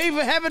gotta pay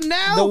for heaven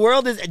now. The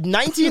world is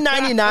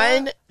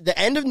 1999. The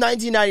end of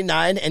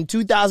 1999 and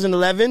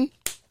 2011,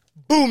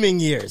 booming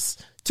years.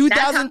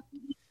 2000.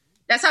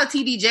 That's how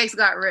TD Jakes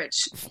got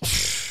rich.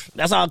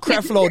 That's how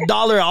Creflo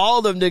Dollar,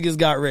 all them niggas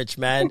got rich,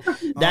 man.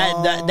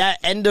 That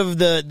end of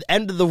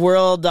the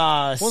world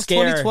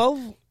scare.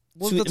 2012?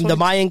 The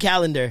Mayan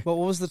calendar. But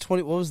what was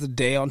the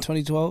day on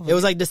 2012? It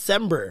was like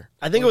December.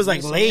 I think it was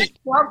like late.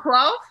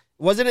 12?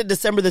 Wasn't it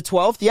December the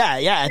 12th? Yeah.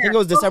 I think it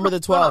was December the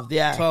 12th.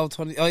 Yeah. 12,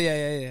 20. Oh,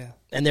 yeah.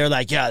 And they're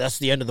like, yeah, that's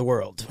the end of the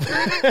world.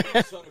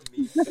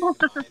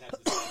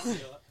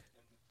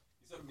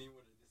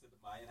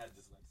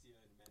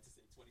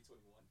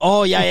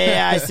 Oh,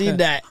 yeah. I seen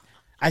that.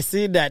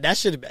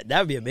 That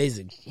would be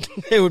amazing.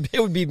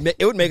 It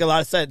would make a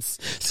lot of sense,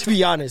 to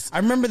be honest. I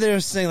remember they were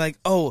saying like,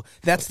 oh,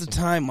 that's the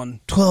time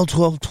on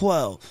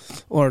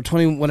 12/12/12 or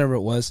 20, whatever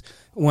it was,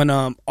 when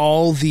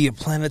all the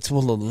planets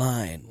will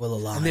align.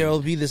 And there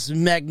will be this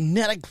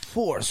magnetic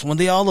force when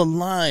they all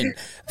align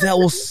that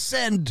will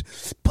send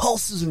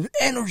pulses of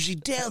energy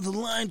down the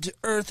line to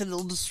Earth, and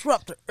it'll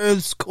disrupt the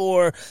Earth's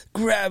core,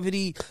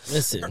 gravity.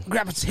 Listen,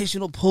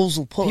 gravitational pulls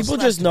will pull. People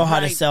just know how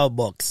to sell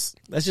books.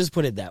 Let's just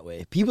put it that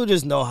way. People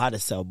just know how to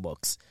sell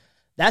books.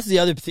 That's the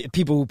other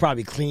people who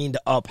probably cleaned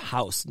up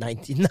house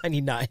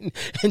 1999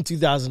 and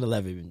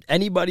 2011.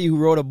 Anybody who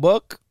wrote a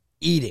book,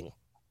 eating.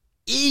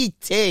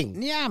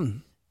 Yeah.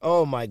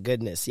 Oh my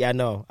goodness. Yeah,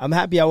 no. I'm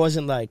happy I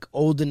wasn't like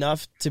old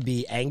enough to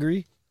be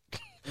angry.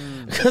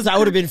 Because I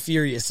would have been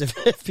furious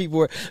if people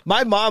were.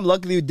 My mom,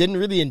 luckily, didn't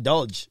really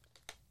indulge.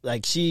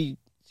 Like, she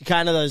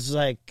kind of was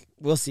like,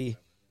 we'll see.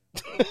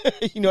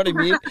 You know what I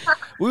mean?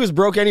 We was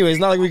broke anyway. It's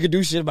not like we could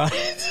do shit about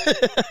it.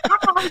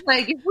 I was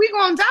like, if we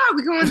gonna die,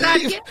 we gonna die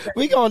together.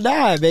 We gonna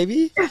die,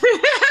 baby.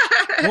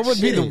 What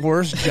would be the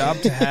worst job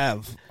to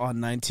have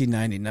on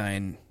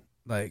 1999,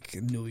 like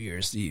New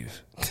Year's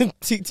Eve?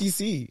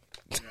 TTC.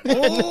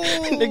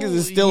 Niggas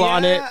is still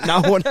on it,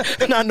 not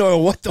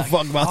knowing what the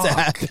fuck about to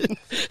happen.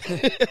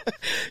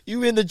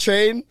 You in the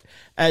train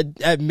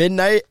at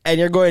midnight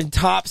and you're going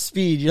top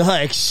speed. You're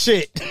like,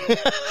 shit.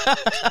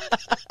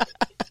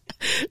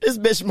 This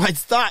bitch might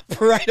stop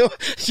right,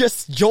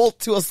 just jolt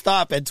to a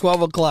stop at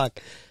 12 o'clock.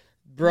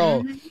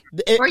 Bro.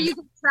 Or you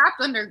get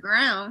trapped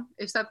underground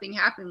if something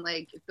happened,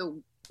 like if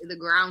the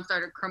ground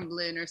started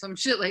crumbling or some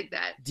shit like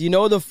that. Do you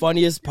know the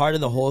funniest part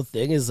of the whole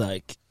thing is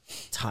like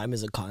time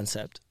is a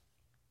concept?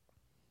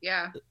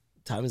 Yeah.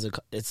 Time is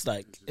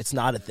it's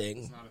not a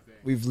thing.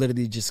 We've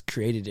literally just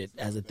created it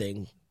as a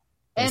thing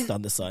based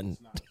on the sun.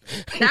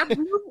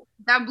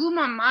 That blew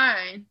my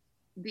mind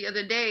the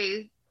other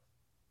day.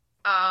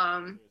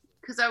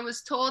 Because I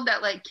was told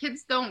that like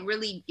kids don't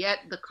really get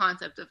the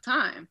concept of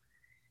time.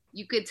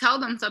 You could tell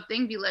them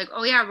something, be like,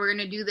 oh yeah, we're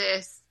going to do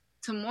this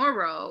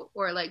tomorrow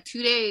or like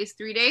 2 days,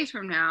 3 days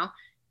from now,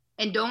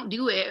 and don't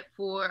do it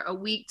for a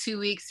week, 2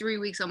 weeks, 3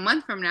 weeks, a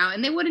month from now.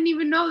 And they wouldn't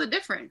even know the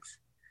difference.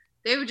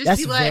 They would just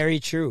be like, that's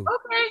very true.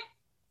 Okay.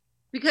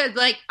 Because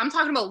like, I'm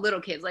talking about little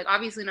kids, like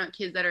obviously not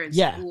kids that are in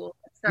school.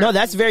 No,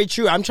 that's very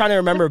true. I'm trying to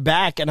remember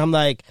back and I'm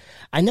like,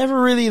 I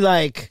never really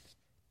like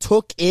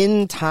took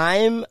in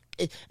time.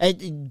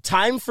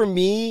 Time for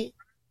me,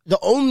 the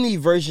only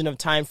version of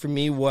time for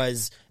me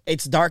was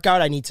it's dark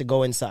out, I need to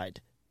go inside.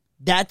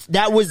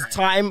 That was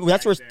time.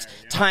 That's where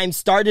time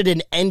started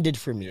and ended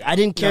for me. I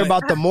didn't care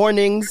about the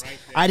mornings.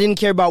 I didn't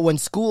care about when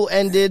school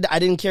ended. I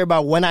didn't care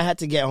about when I had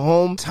to get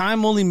home.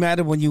 Time only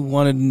mattered when you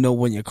wanted to know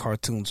when your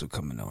cartoons were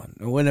coming on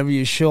or whenever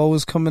your show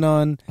was coming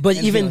on. But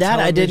even that,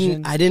 I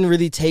didn't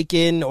really take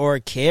in or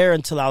care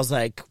until I was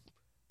like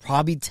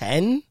probably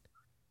 10.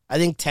 I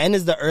think 10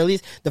 is the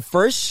earliest. The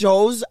first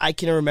shows I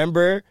can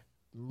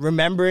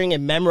remembering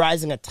and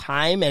memorizing a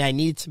time, and I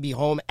needed to be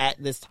home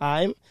at this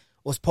time,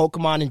 was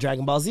Pokemon and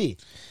Dragon Ball Z.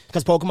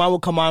 Because Pokemon will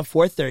come on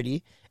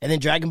 4:30, and then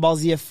Dragon Ball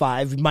Z at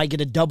 5. You might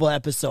get a double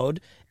episode,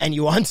 and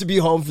you want to be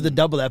home for the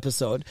double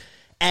episode.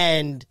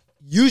 And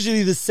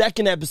usually the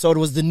second episode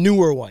was the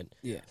newer one.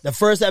 Yeah. The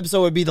first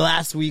episode would be the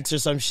last week's or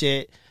some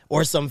shit,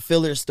 or some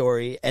filler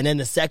story, and then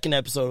the second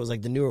episode was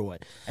like the newer one.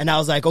 And I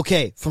was like,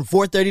 okay, from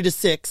 4:30 to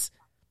 6,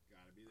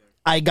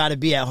 I gotta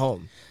be at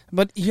home.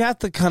 But you have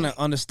to kind of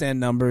understand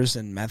numbers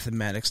and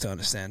mathematics to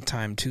understand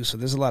time, too. So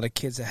there's a lot of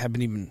kids that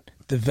haven't even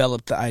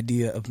developed the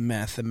idea of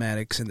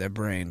mathematics in their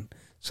brain.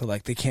 So,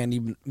 like, they can't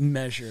even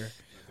measure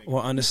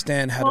or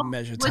understand how to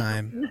measure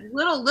time.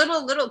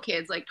 Little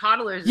kids, like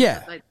toddlers and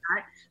stuff like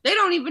that, they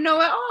don't even know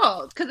at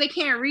all because they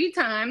can't read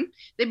time.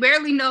 They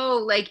barely know,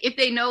 like, if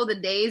they know the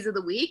days of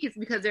the week, it's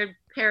because their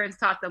parents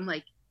taught them,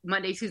 like,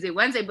 Monday, Tuesday,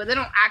 Wednesday, but they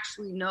don't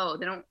actually know.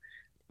 They don't.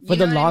 For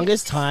the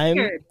longest time...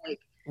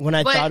 When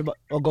I thought about...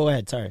 Oh, go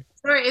ahead. Sorry.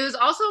 It was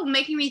also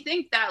making me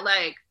think that,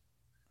 like,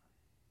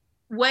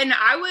 when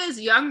I was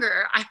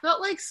younger, I felt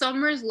like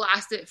summers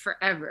lasted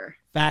forever.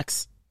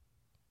 Facts.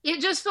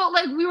 It just felt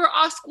like we were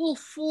off school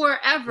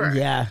forever.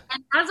 Yeah.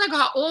 And as I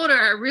got older,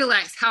 I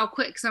realized how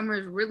quick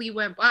summers really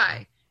went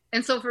by.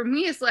 And so for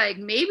me, it's like,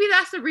 maybe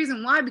that's the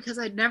reason why, because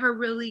I never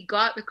really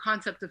got the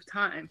concept of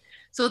time.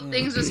 So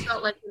things just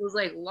felt like it was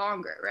like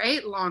longer,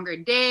 right? Longer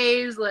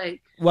days,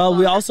 like. Well,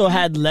 we also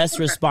had less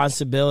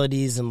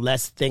responsibilities and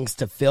less things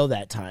to fill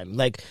that time.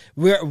 Like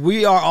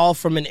we are all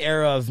from an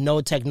era of no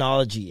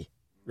technology,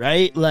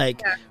 right?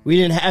 Like we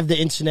didn't have the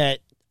internet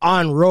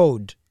on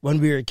road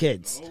when we were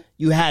kids.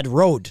 You had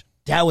road.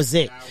 That was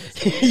it.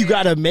 You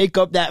got to make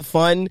up that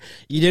fun.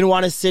 You didn't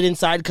want to sit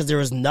inside because there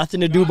was nothing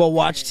to do but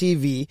watch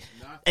TV.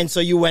 And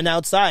so you went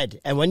outside.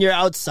 And when you're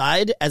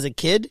outside as a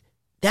kid,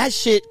 that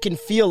shit can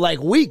feel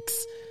like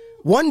weeks.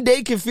 One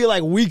day can feel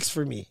like weeks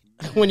for me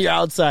when you're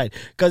outside.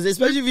 Because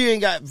especially if you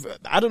ain't got,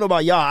 I don't know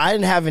about y'all, I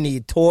didn't have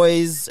any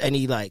toys,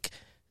 any like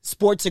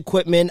sports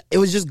equipment. It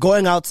was just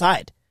going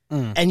outside.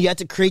 And you had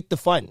to create the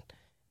fun.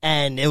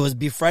 And it was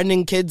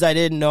befriending kids I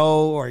didn't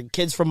know or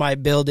kids from my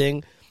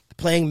building,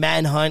 playing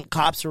manhunt,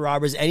 cops or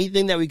robbers,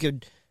 anything that we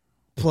could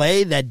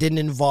play that didn't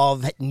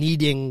involve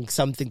needing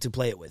something to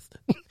play it with.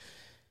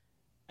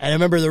 And I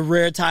remember the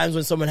rare times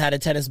when someone had a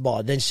tennis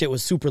ball. Then shit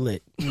was super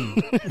lit.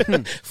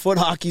 Foot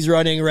hockey's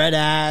running, red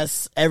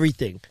ass,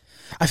 everything.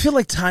 I feel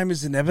like time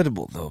is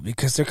inevitable, though,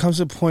 because there comes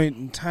a point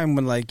in time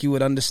when, like, you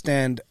would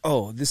understand,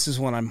 oh, this is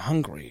when I'm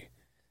hungry.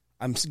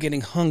 I'm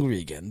getting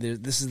hungry again.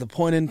 This is the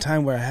point in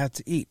time where I have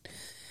to eat.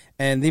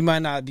 And they might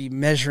not be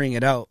measuring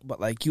it out, but,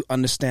 like, you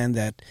understand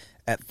that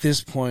at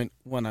this point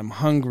when I'm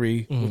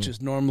hungry, which is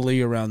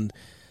normally around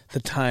the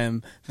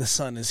time the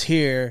sun is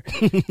here,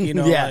 you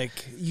know, like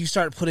you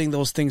start putting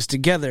those things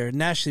together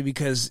naturally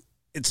because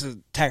it's a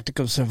tactic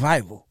of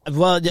survival.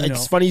 Well,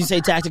 it's funny you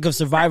say tactic of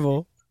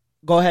survival.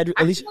 Go ahead,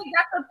 Alicia. I feel like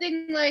that's the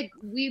thing, like,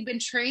 we've been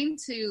trained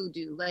to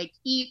do, like,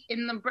 eat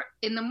in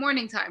the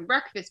morning time,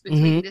 breakfast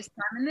between this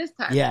time and this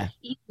time. Yeah.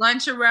 Eat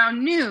lunch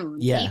around noon.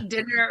 Yeah. Eat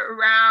dinner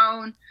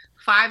around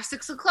 5,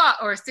 6 o'clock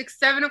or 6,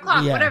 7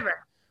 o'clock,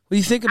 whatever. What do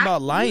you think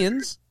about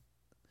lions?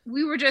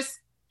 We were just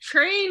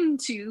trained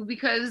to,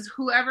 because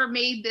whoever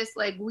made this,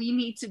 like, we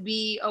need to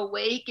be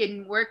awake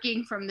and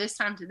working from this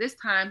time to this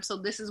time, so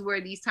this is where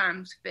these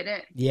times fit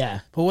in. Yeah.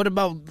 But what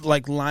about,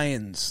 like,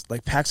 lions?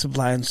 Like, packs of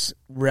lions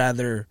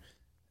rather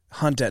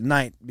hunt at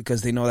night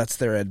because they know that's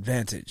their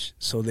advantage.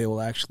 So they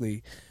will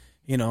actually,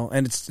 you know,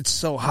 and it's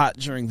so hot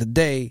during the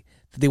day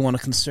that they want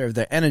to conserve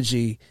their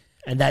energy.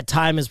 And that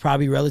time is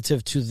probably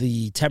relative to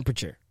the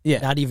temperature. Yeah.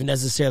 Not even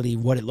necessarily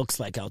what it looks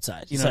like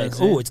outside. You It's know like, what I'm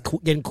saying? oh, it's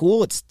getting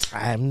cool. It's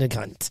time to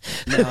hunt.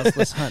 Now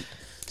let's hunt.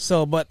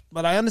 So, but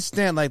I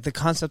understand, like, the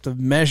concept of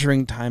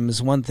measuring time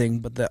is one thing,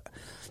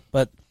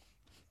 but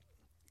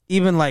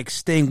even, like,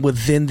 staying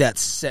within that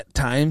set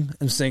time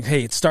and saying,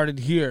 hey, it started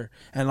here,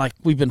 and, like,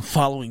 we've been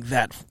following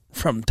that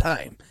from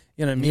time.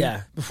 You know what I mean?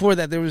 Yeah. Before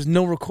that, there was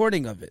no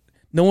recording of it.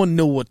 No one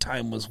knew what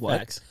time was what.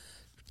 Facts.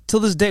 Till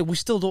this day, we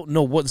still don't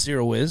know what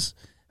zero is.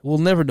 We'll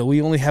never know.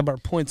 We only have our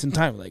points in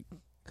time, like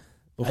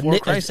before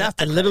Christ,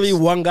 after And literally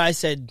Christ. one guy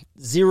said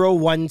 0,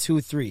 1,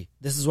 2, 3.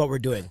 This is what we're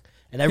doing.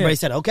 And everybody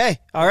said, okay,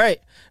 all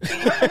right.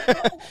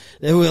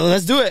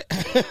 Let's do it.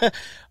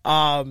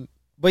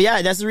 But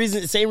yeah, that's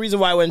the same reason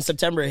why when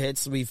September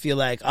hits, we feel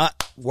like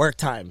work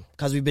time,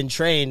 because we've been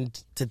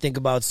trained to think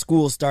about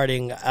school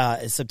starting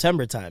at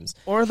September times.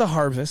 Or the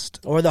harvest.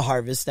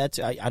 That's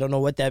I don't know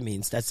what that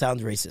means. That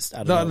sounds racist.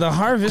 I don't know. The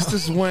harvest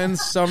is when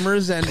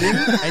summer's ending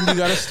and you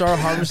got to start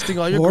harvesting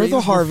all your or grains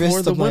the harvest.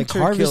 before the I'm like, winter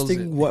harvesting.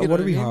 kills it. What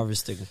are we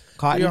harvesting?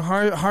 Cotton. You're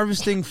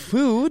harvesting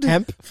food,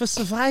 hemp for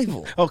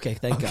survival. Okay,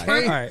 thank God. All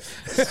right,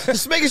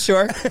 just making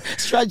sure.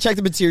 Just try to check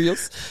the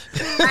materials.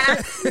 I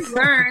actually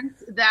learned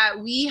that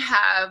we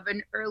have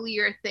an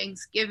earlier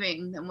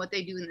Thanksgiving than what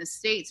they do in the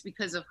States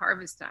because of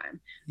harvest time.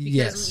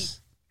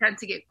 Because we tend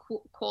to get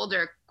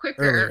colder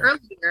quicker,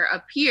 earlier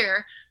up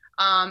here.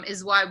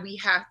 Is why we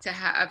have to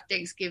have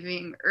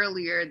Thanksgiving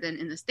earlier than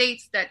in the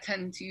States that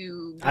tend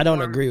to. I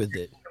don't agree with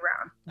it.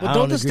 Around. But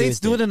don't the States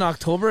do it in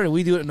October and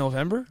we do it in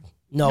November?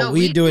 No,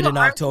 we do it in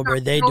October.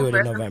 They do it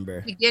in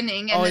November.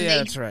 Beginning, and then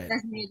they do it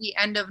near the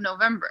end of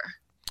November.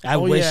 I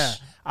wish. Yeah.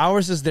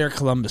 Ours is their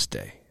Columbus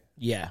Day.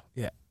 Yeah.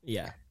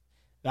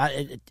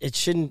 It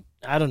shouldn't.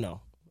 I don't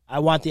know. I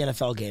want the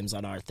NFL games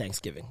on our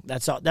Thanksgiving.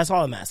 That's all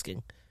I'm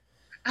asking.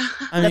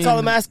 That's all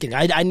I'm asking.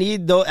 I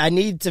need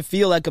to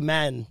feel like a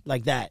man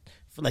like that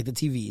for like the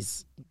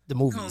TVs, the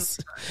movies.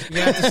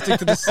 You have to stick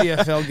to the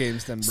CFL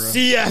games then, bro.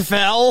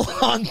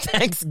 CFL on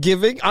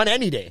Thanksgiving on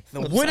any day.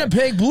 The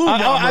Winnipeg Blue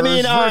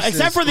Bombers.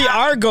 Except for the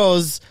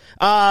Argos.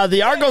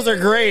 The Argos are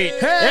great.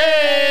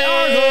 Hey,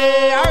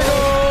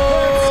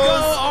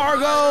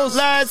 Argos!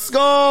 Let's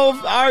go,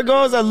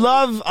 Argos! I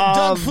love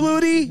Doug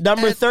Flutie,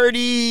 number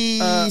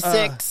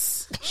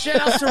 36. Shout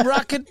out to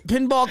Rocket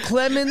Pinball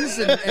Clemens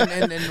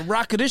and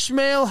Rocket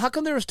Ishmael. How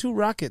come there was 2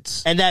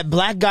 Rockets? And that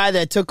black guy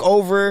that took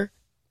over,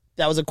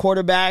 that was a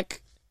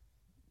quarterback,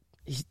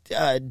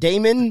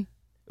 Damon.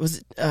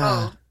 Was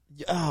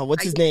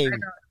what's his name?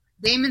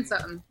 Damon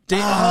something.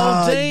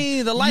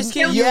 Dane, the light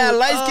skin. Yeah,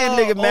 light skin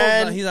nigga,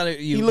 man.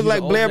 He looked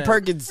like Blair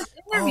Perkins.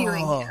 Him.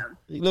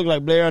 He looked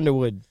like Blair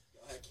Underwood.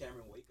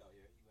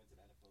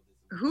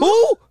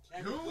 Who?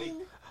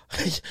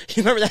 You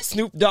remember that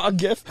Snoop Dogg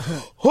gif?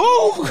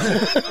 Who?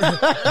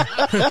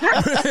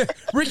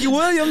 Ricky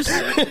Williams.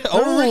 Ricky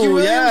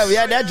Williams. Yeah, we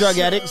had that drug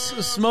addict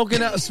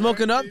smoking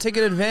up,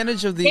 taking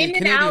advantage of the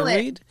Canadian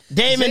weed.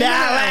 Damon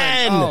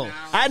Allen. Oh.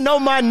 I know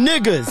my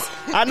niggas.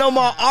 I know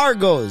my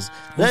Argos.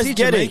 Let's get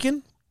Jamaican?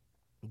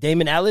 it.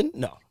 Damon Allen?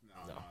 No,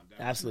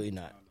 absolutely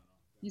not.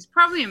 He's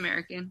probably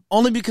American.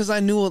 Only because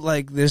I knew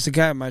there's a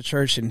guy at my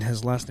church and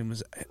his last name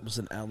was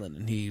an Allen,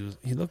 and he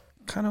looked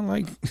kind of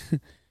like.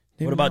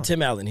 What about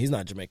Tim Allen? He's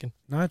not Jamaican.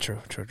 Not true.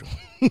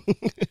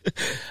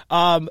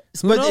 But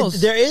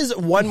there is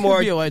one more.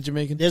 Be a white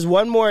Jamaican. There's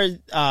one more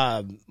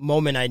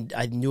moment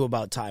I knew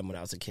about time when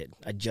I was a kid.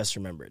 I just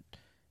remembered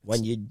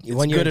when you're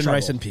good in and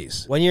rice and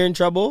peas. When you're in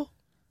trouble,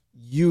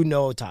 you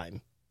know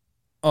time.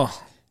 Oh,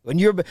 when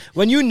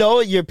you know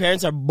your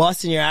parents are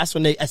busting your ass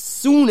as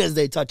soon as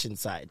they touch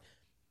inside,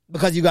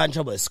 because you got in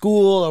trouble at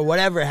school or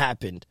whatever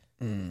happened.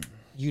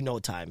 You know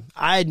time.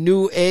 I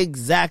knew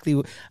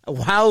exactly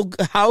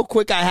how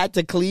quick I had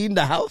to clean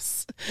the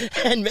house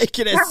and make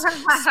it as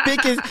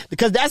spick as,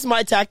 because that's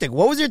my tactic.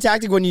 What was your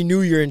tactic when you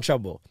knew you're in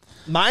trouble?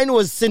 Mine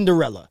was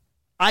Cinderella.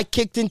 I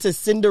kicked into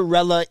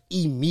Cinderella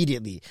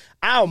immediately.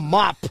 I'll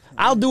mop.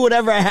 I'll do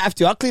whatever I have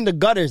to. I'll clean the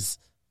gutters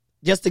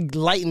just to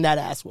lighten that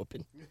ass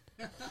whooping.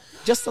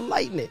 Just to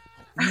lighten it.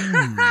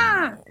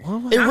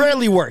 It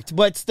rarely worked,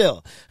 but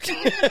still.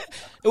 It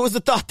was the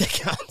thought that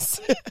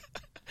counts.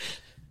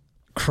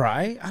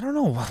 Cry? I don't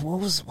know. What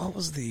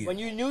was the... When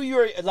you knew you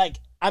were, like,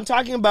 I'm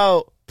talking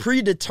about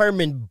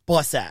predetermined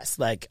bus ass.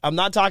 Like, I'm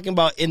not talking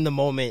about in the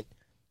moment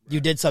you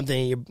did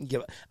something.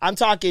 I'm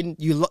talking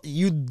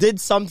you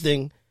did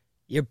something.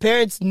 Your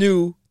parents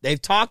knew.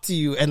 They've talked to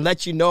you and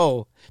let you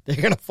know they're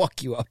going to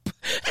fuck you up.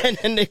 And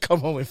then they come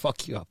home and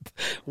fuck you up.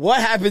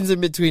 What happens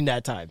in between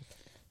that time?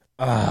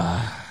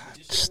 I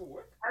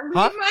leave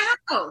my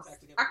house.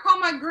 I call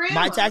my grandma.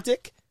 My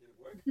tactic?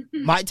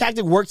 My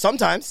tactic worked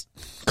sometimes.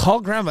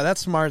 Call grandma.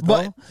 That's smart,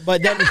 though.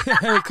 But then,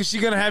 because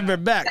she's gonna have your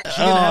back. Back.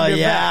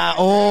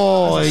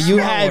 Oh, you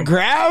had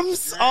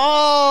grams.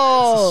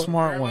 Oh, that's a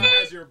smart one.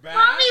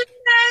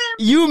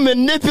 You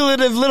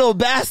manipulative little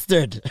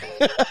bastard.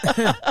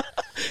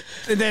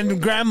 And then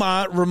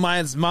grandma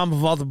reminds mom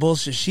of all the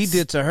bullshit she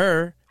did to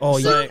her. Oh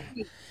yeah.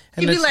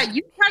 He'd be like,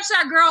 "You touch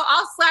that girl,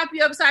 I'll slap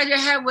you upside your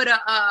head with a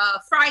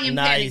frying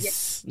pan again."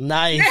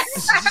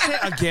 Nice.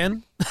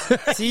 Again?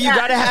 See, you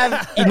gotta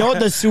have. You know what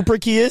the super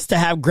key is? To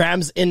have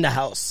grams in the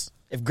house.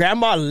 If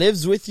grandma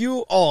lives with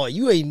you,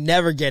 you ain't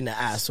never getting an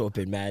ass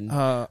whooping, man.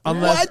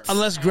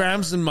 Unless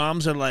grams and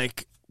moms are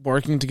like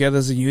working together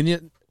as a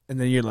unit, and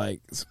then you're like,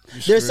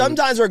 there's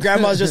sometimes where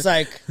grandma's just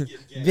like,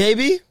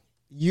 "Baby,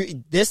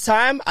 this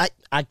time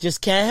I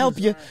just can't help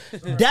you."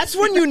 That's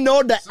when you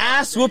know the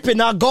ass whooping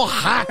not go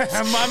hot.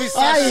 Mommy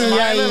starts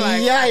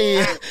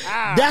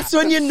That's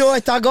when you know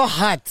it go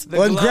hot.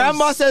 When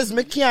grandma says,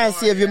 "Me can't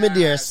save you, my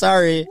dear.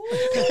 Sorry.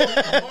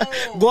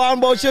 Go on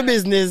about your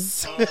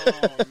business."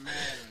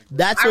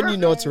 That's when you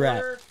know it's a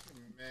wrap.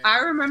 I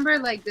remember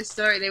like this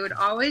story. They would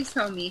always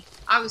tell me,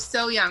 I was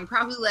so young,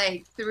 probably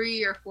like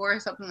 3 or 4 or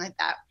something like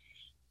that.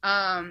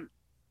 my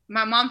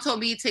mom told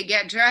me to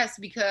get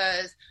dressed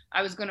because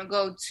I was going to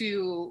go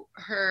to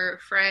her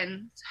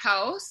friend's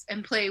house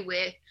and play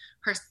with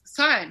her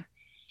son.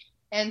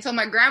 And so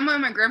my grandma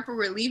and my grandpa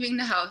were leaving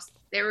the house.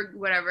 They were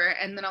whatever.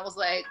 And then I was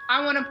like,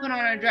 I want to put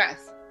on a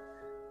dress.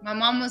 My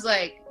mom was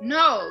like,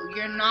 no,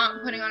 you're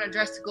not putting on a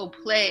dress to go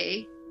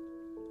play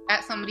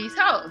at somebody's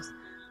house.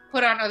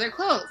 Put on other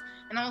clothes.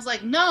 And I was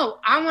like, no,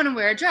 I want to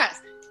wear a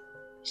dress.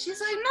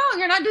 She's like, no,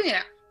 you're not doing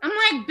it. I'm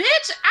like,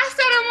 bitch, I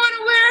said I want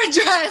to wear a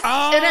dress.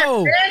 Oh,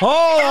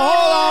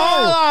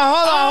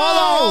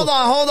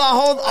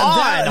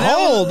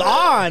 hold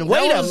on.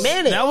 Wait a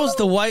minute. That was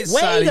the white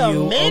side of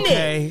you. Wait a minute.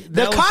 Okay.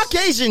 The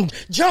Caucasian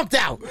jumped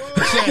out.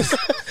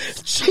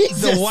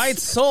 Jesus. The white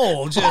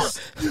soul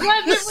just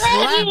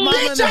slapped mom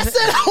Bitch, I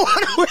said I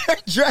want to wear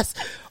a dress.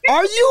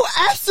 Are you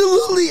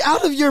absolutely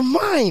out of your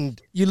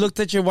mind? You looked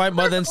at your white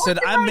mother and said,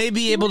 I may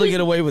be able to get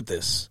away with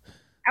this.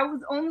 I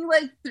was only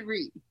like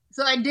 3.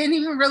 So I didn't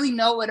even really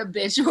know what a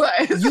bitch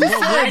was. You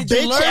said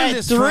bitch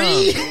at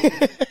 3?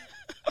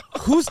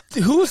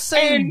 Who's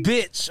saying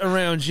bitch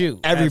around you?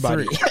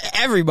 Everybody.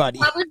 Everybody.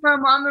 Probably my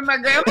mom and my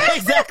grandma.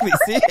 Exactly.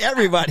 See?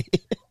 Everybody.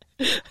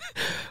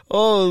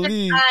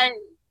 Holy.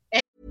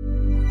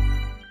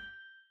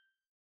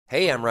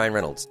 Hey, I'm Ryan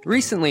Reynolds.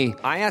 Recently,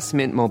 I asked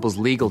Mint Mobile's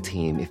legal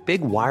team if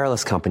big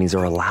wireless companies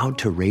are allowed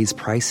to raise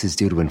prices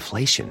due to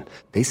inflation.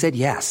 They said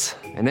yes.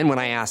 And then when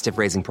I asked if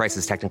raising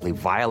prices technically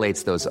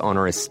violates those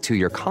onerous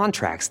 2-year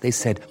contracts, they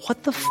said,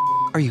 what the f***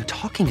 are you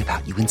talking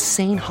about, you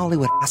insane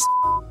Hollywood ass f-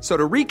 So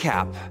to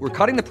recap, we're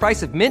cutting the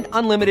price of Mint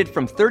Unlimited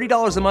from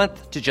 $30 a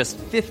month to just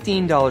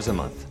 $15 a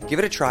month. Give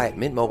it a try at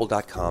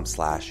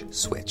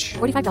mintmobile.com/switch.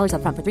 $45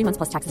 up front for 3 months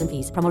plus taxes and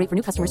fees. Promo rate for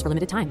new customers for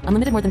limited time.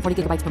 Unlimited more than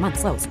 40 gigabytes per month.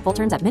 Slows full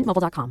terms at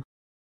mintmobile.com.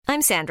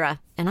 I'm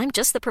Sandra, and I'm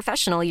just the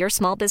professional your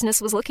small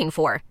business was looking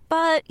for.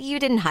 But you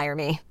didn't hire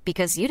me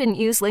because you didn't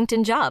use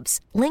LinkedIn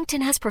Jobs.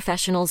 LinkedIn has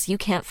professionals you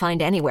can't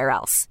find anywhere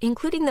else,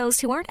 including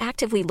those who aren't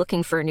actively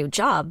looking for a new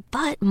job,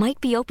 but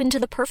might be open to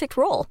the perfect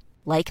role,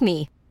 like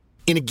me.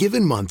 In a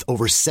given month,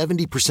 over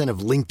 70% of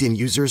LinkedIn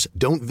users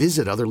don't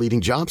visit other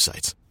leading job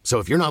sites. So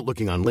if you're not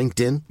looking on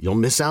LinkedIn, you'll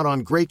miss out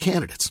on great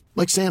candidates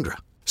like Sandra.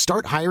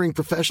 Start hiring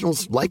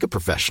professionals like a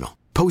professional.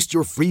 Post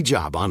your free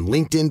job on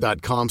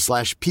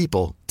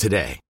linkedin.com/people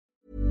today.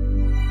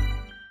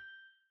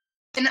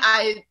 And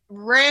I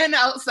ran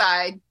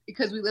outside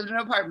because we lived in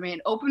an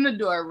apartment, opened the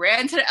door,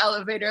 ran to the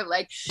elevator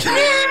like, yay! And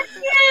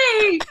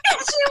she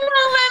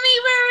won't let me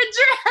wear a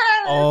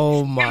dress.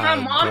 Oh my God.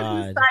 And my mom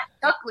just started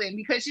chuckling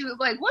because she was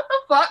like, what the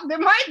fuck?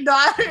 Did my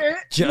daughter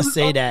just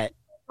say that?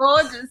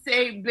 Just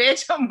say,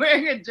 bitch, I'm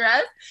wearing a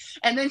dress.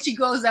 And then she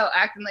goes out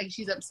acting like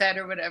she's upset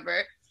or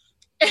whatever.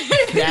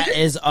 That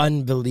is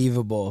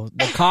unbelievable.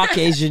 The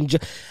Caucasian.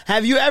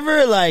 Have you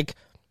ever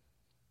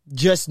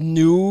just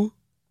knew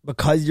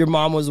because your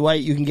mom was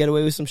white you can get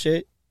away with some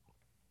shit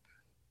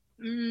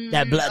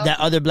that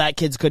other black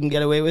kids couldn't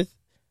get away with?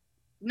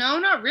 No,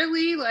 not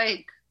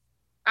really.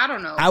 I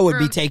don't know. I would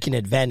be taking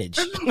advantage.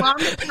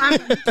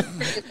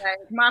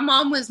 My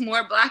mom was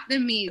more black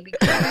than me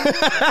because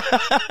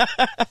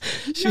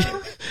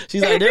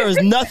she's like, there was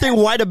nothing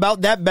white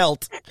about that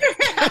belt.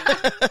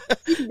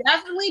 She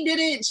definitely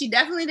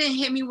didn't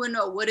hit me with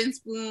no wooden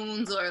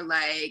spoons or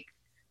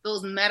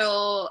those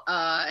metal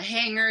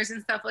hangers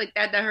and stuff like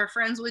that her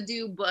friends would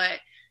do, but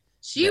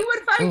she would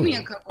fight me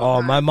a couple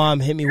times. My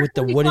mom hit me with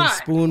the wooden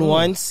spoon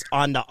once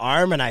on the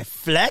arm and I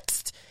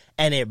flexed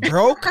and it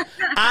broke.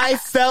 I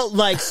felt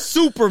like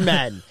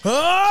Superman.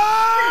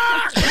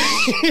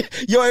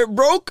 Yo, it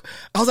broke.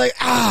 I was like,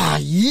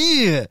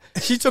 yeah.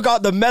 She took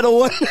out the metal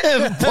one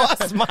and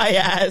bust my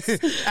ass.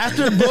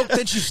 After it broke,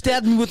 then she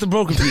stabbed me with the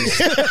broken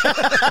piece.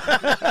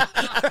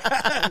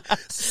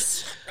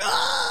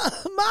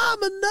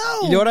 Mama, no.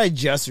 You know what I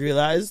just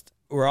realized?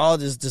 We're all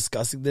just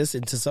discussing this,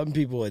 and to some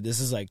people, this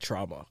is like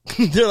trauma.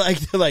 they're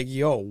like,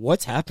 yo,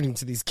 what's happening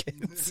to these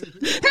kids?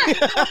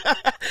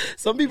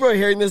 Some people are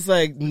hearing this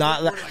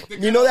not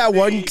you know that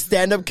one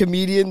stand-up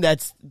comedian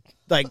that's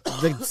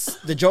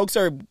the jokes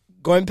are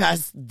going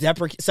past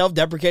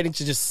self-deprecating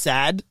to just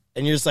sad,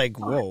 and you're just like,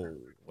 whoa,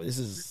 this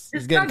is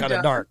getting kind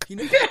of dark.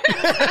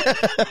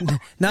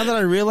 Now that I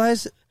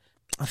realize,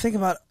 I think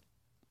about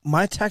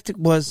my tactic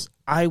was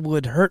I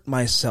would hurt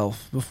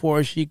myself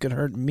before she could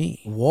hurt me.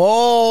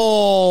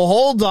 Whoa,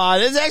 hold on.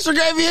 It's extra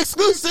gravy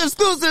exclusive.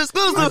 Premiere.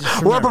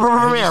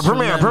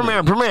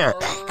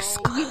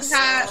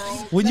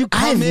 When you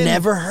come I've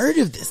never heard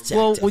of this tactic.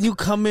 Well, when you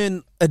come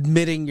in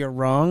admitting your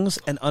wrongs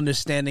and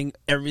understanding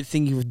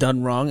everything you've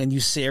done wrong, and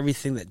you say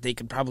everything that they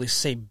could probably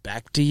say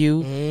back to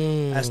you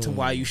as to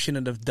why you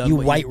shouldn't have done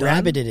what white you've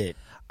done, rabbited it.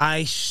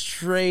 I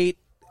straight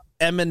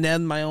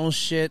Eminem my own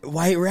shit.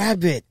 White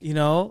Rabbit. You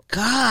know?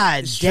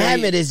 God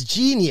damn it, it's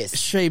genius.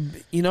 Straight,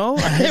 you know?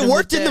 It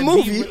worked in the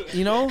movie.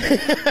 You know?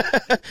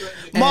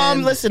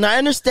 Mom, listen, I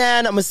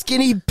understand. I'm a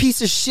skinny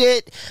piece of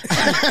shit.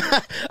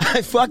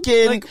 I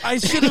fucking... Like, I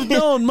should have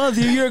known,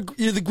 mother. You're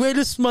the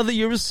greatest mother.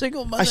 You're a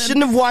single mother. I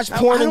shouldn't have watched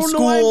porn in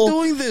school. I don't know why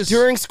I'm doing this.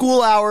 During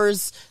school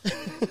hours.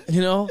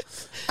 You know?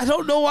 I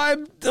don't know why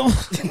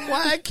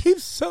I keep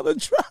selling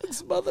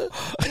drugs, mother.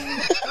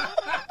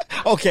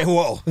 Okay,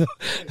 whoa.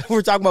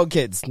 We're talking about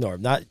kids,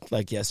 Norm, not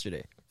like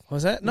yesterday.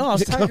 Was that? No, I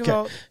was talking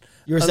about...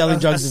 You were selling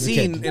drugs a as a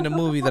scene kid. in a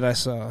movie that I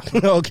saw.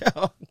 Okay,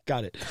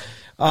 got it.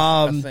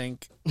 I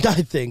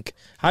think.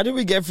 How did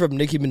we get from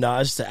Nicki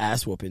Minaj to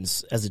ass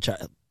whoopings as a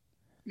child?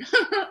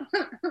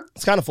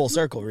 It's kind of full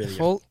circle, really.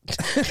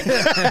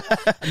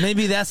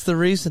 Maybe that's the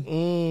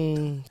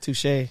reason.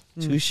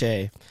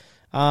 Touche.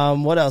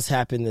 What else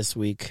happened this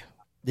week?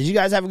 Did you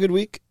guys have a good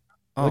week?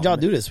 What'd y'all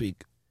do this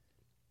week?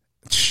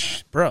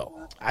 Bro.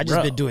 I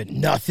just been doing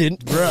nothing.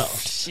 Bro.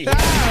 Shit.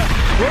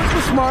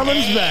 Worthless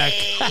Marlon's back.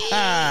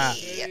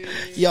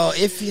 Yo,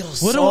 it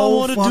feels what so do I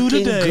want to fucking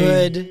do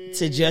today? good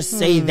to just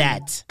say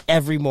that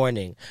every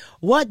morning.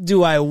 What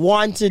do I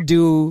want to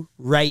do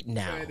right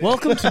now?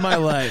 Welcome to my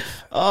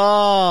life.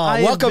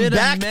 Welcome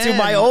back to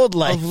my old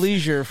life. Of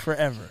leisure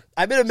forever.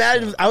 I've been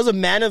I was a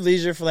man of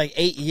leisure for like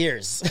 8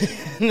 years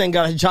and then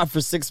got a job for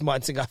 6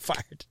 months and got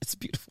fired. It's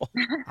beautiful.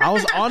 I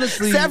was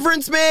honestly...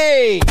 Severance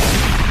me!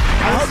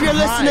 I hope you're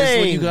listening.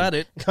 When you got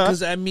it.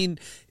 Because, I mean,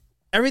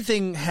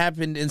 everything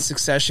happened in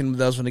succession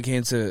with us when it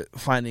came to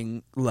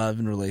finding love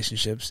and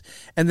relationships.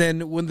 And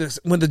then when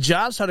the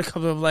job started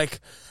coming, I'm like,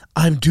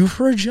 I'm due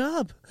for a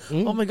job.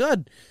 Oh, my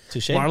God.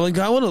 Touche. Marlon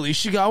got one.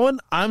 Alicia got one.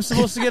 I'm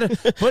supposed to get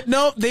it. But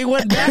no, they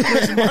went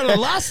backwards. Marlon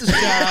lost his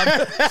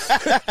job.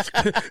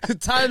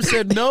 Time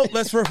said, no,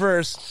 let's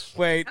reverse.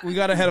 Wait, we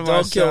got ahead of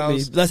ourselves. Don't kill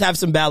me. Let's have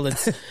some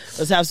balance.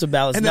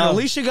 And then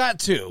Alicia got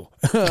 2.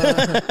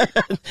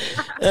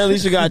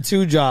 Alicia got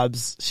 2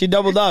 jobs. She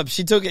doubled up.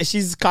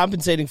 She's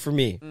compensating for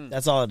me.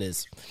 That's all it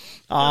is.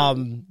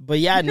 But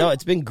yeah, no,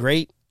 it's been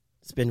great.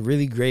 It's been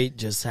really great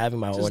just having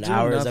my own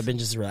hours. Nothing. I've been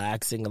just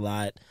relaxing a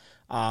lot.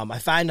 I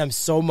find I'm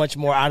so much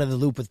more out of the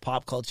loop with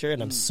pop culture,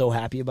 and I'm so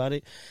happy about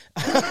it.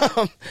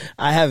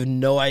 I have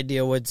no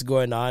idea what's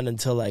going on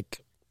until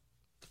like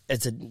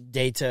it's a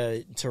day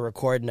to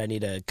record, and I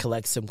need to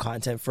collect some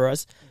content for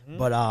us.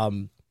 But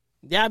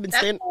yeah, I've been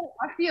staying.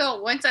 I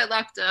feel once I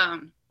left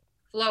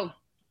Flow.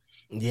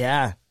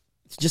 Yeah,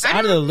 it's just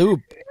out of the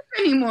loop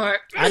anymore.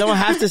 I don't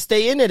have to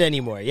stay in it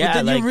anymore. Yeah,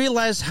 but then you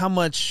realize how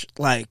much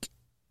like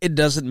it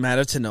doesn't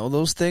matter to know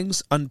those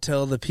things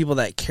until the people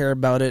that care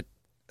about it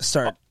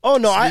start. Oh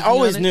no, I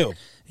always knew.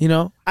 You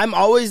know, I'm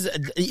always,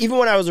 even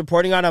when I was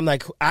reporting on it, I'm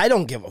like, I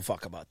don't give a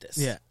fuck about this.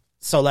 Yeah.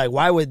 So like,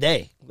 why would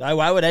they?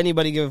 Why would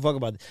anybody give a fuck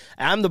about it?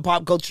 I'm the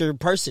pop culture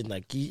person.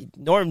 Like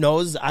Norm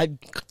knows, I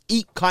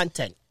eat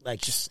content.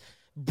 Like just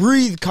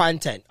breathe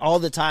content all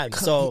the time.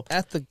 So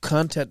at the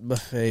content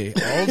buffet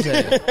all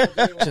day,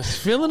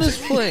 just filling his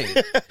plate.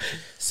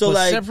 So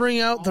like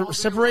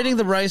separating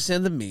the rice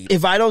and the meat.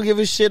 If I don't give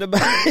a shit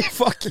about it,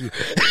 fuck you.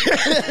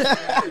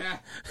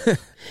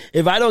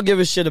 If I don't give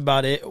a shit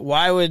about it,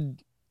 why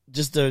would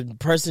just a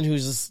person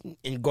who's just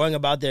going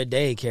about their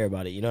day care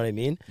about it? You know what I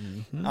mean?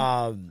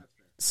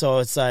 So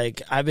it's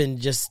like I've been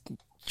just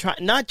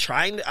I'm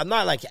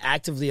not like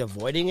actively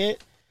avoiding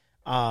it.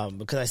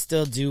 Because I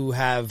still do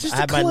have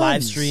my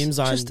live streams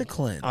on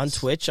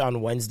Twitch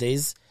on Wednesday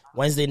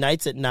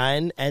nights at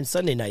 9 and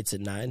Sunday nights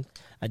at 9.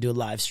 I do a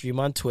live stream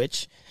on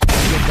Twitch.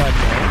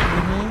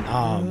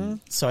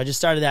 So I just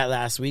started that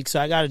last week, so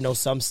I got to know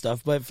some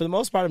stuff. But for the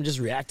most part, I'm just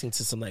reacting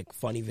to some like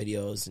funny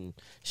videos and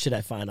shit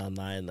I find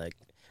online. Like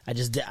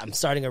I'm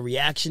starting a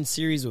reaction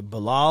series with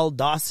Bilal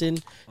Dawson.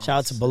 Shout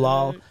out to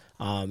Bilal.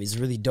 He's a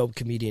really dope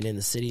comedian in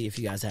the city. If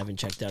you guys haven't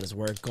checked out his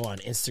work, go on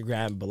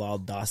Instagram, Bilal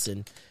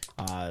Dawson.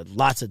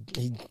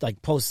 He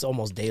like posts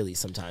almost daily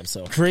sometimes.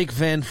 So Drake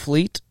Van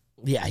Fleet.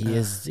 Yeah, he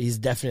is. He's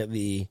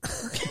definitely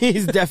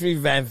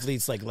Van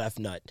Fleet's like left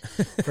nut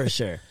for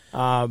sure.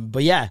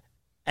 But yeah,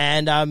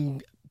 and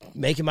I'm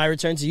making my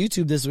return to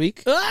YouTube this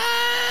week. You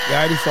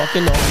already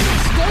fucking know.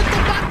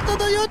 Back to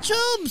the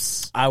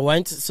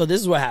YouTubes. So this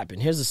is what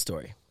happened. Here's the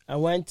story. I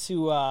went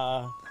to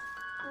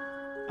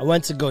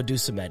go do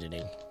some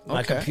editing.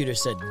 My computer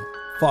said,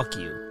 "Fuck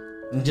you."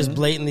 Just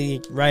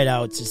blatantly right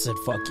out just said,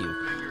 "Fuck you."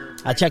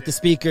 I checked the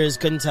speakers,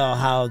 couldn't tell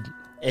how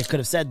it could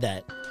have said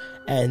that.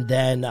 And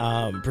then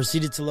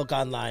proceeded to look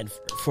online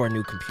for a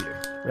new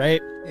computer,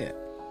 right? Yeah.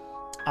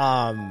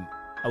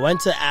 I went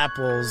to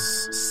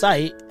Apple's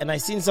site, and I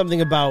seen something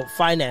about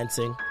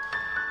financing.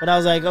 But I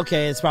was like,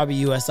 okay, it's probably a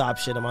U.S.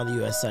 option. I'm on the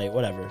U.S. site,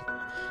 whatever.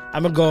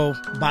 I'm going to go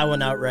buy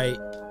one outright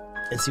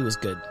and see what's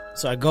good.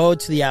 So I go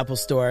to the Apple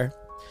store,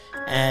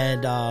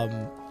 and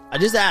I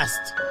just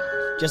asked,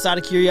 just out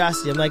of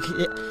curiosity, I'm like,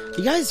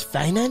 you guys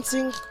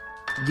financing?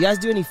 Do you guys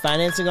do any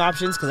financing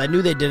options? Because I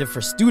knew they did it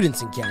for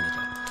students in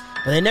Canada.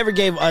 But they never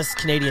gave us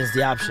Canadians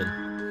the option.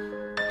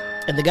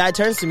 And the guy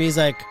turns to me, he's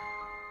like,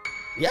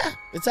 yeah,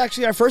 it's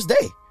actually our first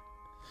day.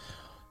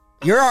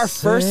 You're our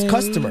first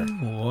customer.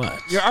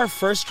 What? You're our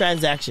first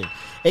transaction.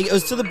 It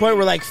was to the point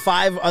where like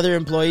 5 other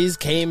employees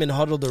came and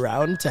huddled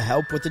around to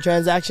help with the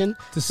transaction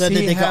so that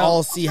they could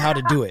all see how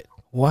to do it.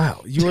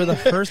 Wow, you were the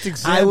first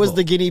example. I was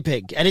the guinea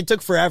pig, and it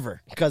took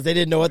forever because they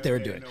didn't know what they were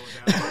doing.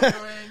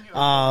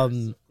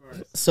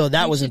 So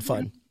that wasn't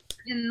fun.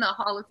 In the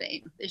Hall of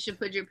Fame, they should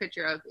put your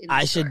picture up.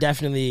 I should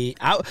definitely.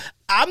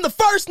 I'm the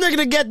first nigga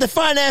to get the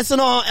financing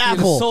on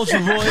Apple. The soldier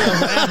boy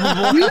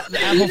of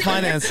Apple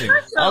financing.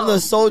 I'm the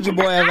soldier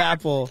boy of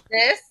Apple.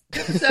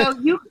 So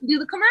you can do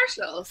the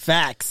commercials.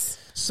 Facts.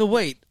 So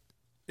wait,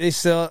 they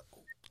sell.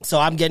 So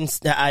I'm getting.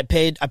 I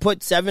put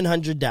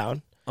 $700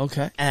 down.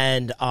 Okay,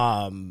 and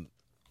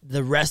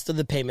the rest of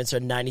the payments are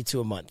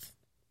 $92 a month.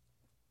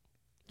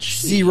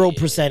 0%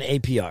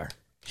 APR.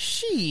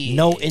 Shit.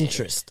 No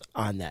interest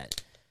on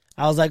that.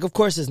 I was like, of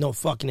course there's no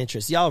fucking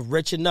interest. Y'all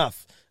rich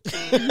enough.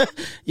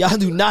 Y'all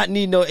do not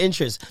need no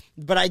interest.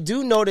 But I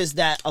do notice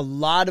that a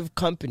lot of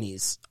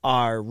companies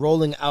are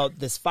rolling out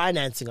this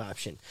financing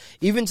option.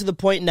 Even to the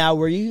point now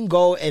where you can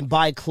go and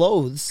buy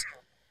clothes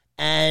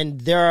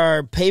and there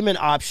are payment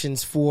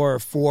options for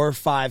 4,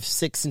 5,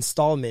 6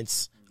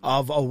 installments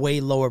of a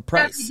way lower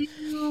price.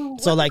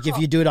 So like if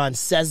you do it on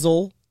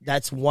Sezzle,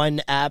 that's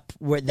one app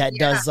that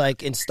does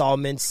like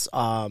installments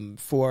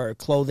for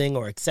clothing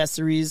or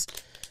accessories.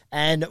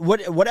 And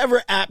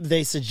whatever app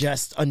they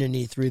suggest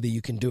underneath, really,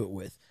 you can do it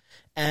with.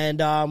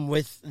 And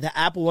with the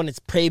Apple one, it's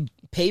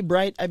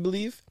PayBright, I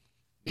believe.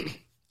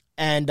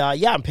 And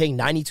I'm paying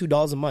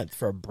 $92 a month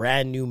for a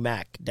brand new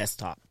Mac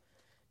desktop.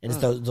 And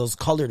it's those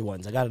colored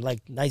ones. I got a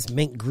like nice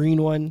mint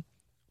green one.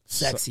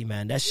 Sexy,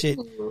 man. That shit.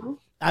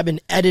 I've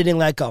been editing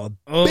like a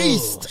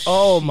beast.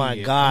 Oh my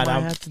God. I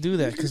have to do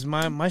that because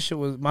my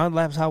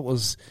laptop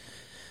was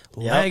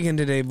lagging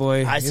today,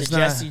 boy. I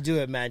suggest you do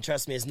it, man.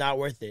 Trust me, it's not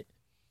worth it.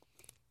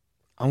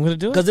 I'm gonna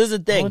do it because there's a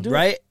thing,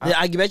 right?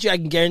 I bet you I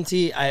can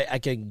guarantee I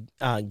can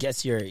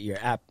guess your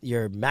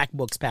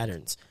MacBook's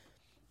patterns.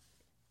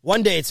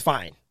 One day it's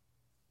fine.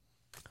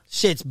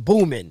 Shit's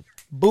booming.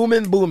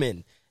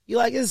 You're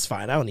like, this is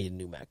fine. I don't need a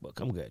new MacBook.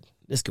 I'm good.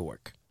 This could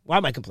work. Why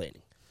am I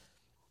complaining?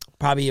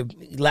 Probably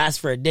lasts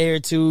for a day or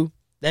two,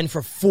 then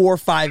for 4 or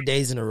 5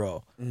 days in a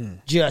row.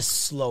 Just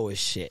slow as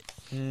shit.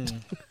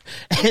 And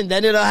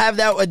then it'll have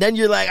that. Then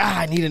you're like,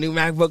 I need a new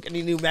MacBook. I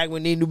need a new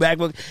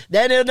MacBook.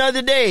 Then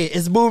another day,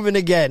 it's moving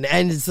again,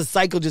 and the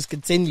cycle just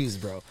continues,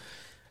 bro.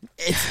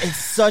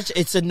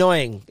 It's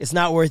annoying. It's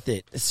not worth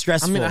it. It's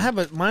stressful. I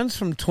mean, mine's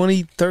from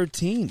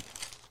 2013.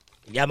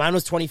 Yeah, mine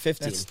was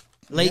 2015.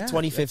 Late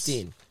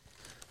 2015.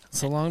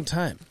 It's a long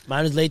time.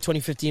 Mine was late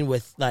 2015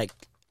 with like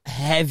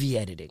heavy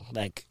editing,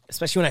 like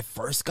especially when I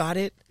first got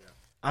it.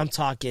 I'm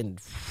talking,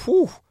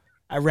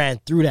 I ran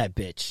through that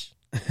bitch.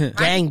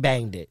 Gang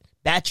banged it.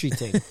 Battery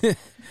thing.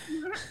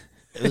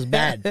 It was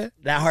bad.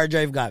 That hard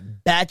drive got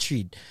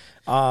batteried.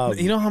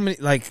 You know how many,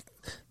 like,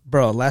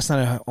 bro, last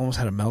night I almost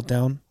had a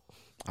meltdown.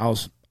 I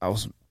was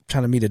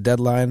trying to meet a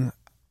deadline,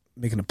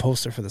 making a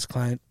poster for this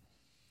client.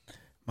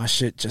 My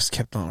shit just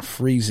kept on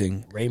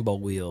freezing. Rainbow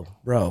wheel.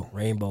 Bro.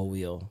 Rainbow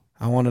wheel.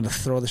 I wanted to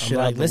throw the shit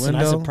out the listen,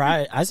 window.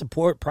 I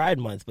support Pride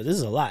Month, but this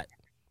is a lot.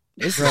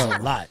 This is a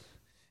lot.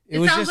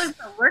 It sounds like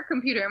a work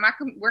computer. My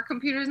work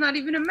computer is not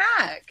even a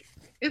Mac.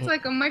 It's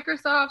like a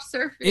Microsoft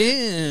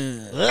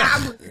Surface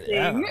tablet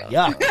thing.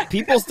 Yeah,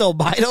 people still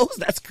buy those?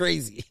 That's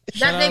crazy.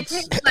 That they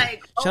paid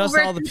like shout out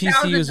to all the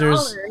PC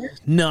users.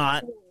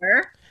 Not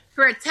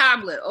for a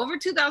tablet. Over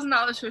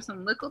 $2,000 for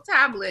some little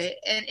tablet,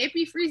 and it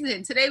be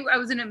freezing. Today I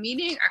was in a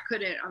meeting. I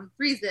couldn't. I'm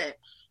freezing.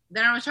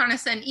 Then I was trying to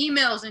send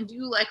emails and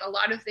do like a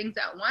lot of things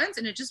at once,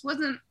 and it just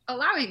wasn't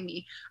allowing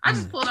me. I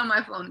just pulled on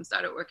my phone and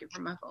started working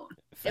from my phone.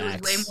 Facts.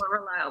 It was way more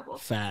reliable.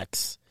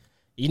 Facts.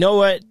 You know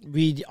what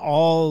we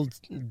all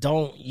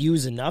don't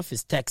use enough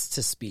is text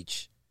to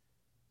speech,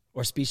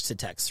 or speech to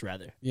text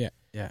rather. Yeah.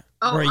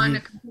 Oh, on the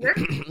computer?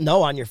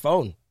 No, on your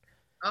phone.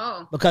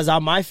 Oh. Because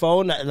on my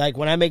phone, like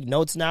when I make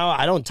notes now,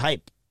 I don't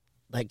type.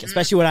 Like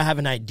especially when I have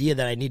an idea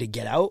that I need to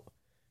get out,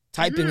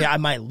 typing it, I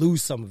might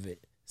lose some of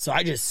it. So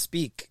I just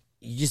speak.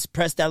 You just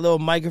press that little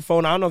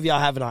microphone. I don't know if y'all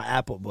have it on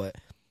Apple, but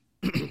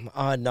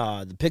on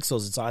the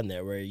Pixels, it's on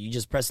there where you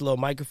just press a little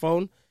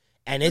microphone.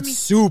 And it's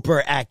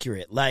super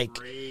accurate, like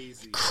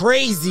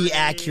crazy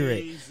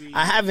accurate.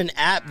 I have an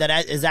app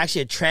that is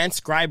actually a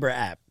transcriber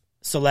app.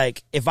 So,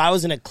 like, if I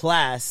was in a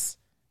class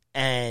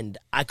and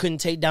I couldn't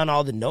take down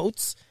all the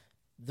notes,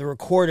 the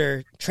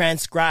recorder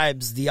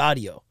transcribes the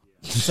audio.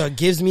 So it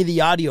gives me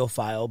the audio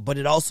file, but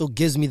it also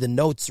gives me the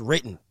notes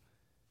written.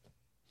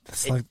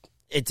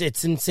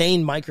 It's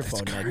insane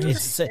microphone. Like,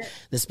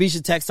 the speech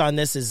to text on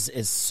this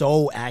is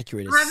so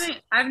accurate.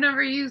 I've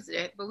never used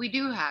it, but we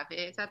do have it.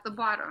 It's at the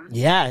bottom.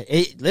 Yeah.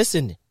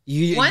 Listen.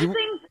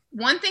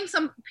 One thing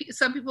some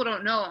people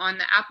don't know, on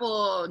the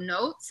Apple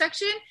Notes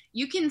section,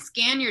 you can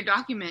scan your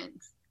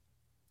documents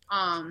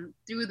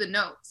through the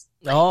notes.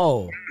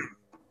 Oh.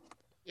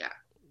 Yeah.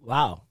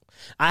 Wow.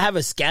 I have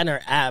a scanner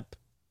app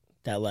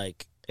that,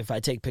 like, if I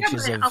take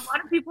pictures a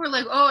lot of people are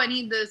like, oh, I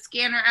need the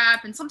scanner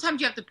app. And sometimes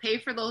you have to pay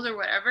for those or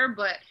whatever.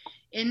 But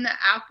in the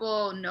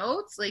Apple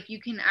Notes, like you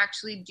can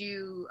actually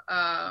do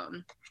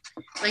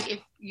like if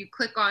you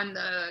click on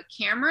the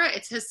camera,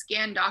 it says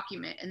scan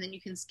document, and then you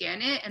can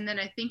scan it, and then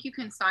I think you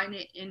can sign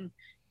it in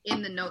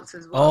the notes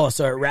as well. Oh,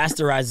 so it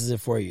rasterizes it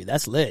for you.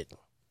 That's lit.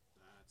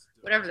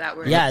 Whatever that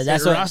word is.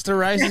 That's what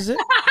rasterizes it.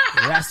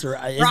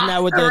 Isn't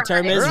that what the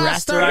term is?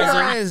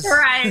 Rasterize.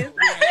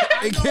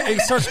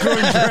 It starts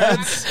growing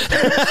dreads.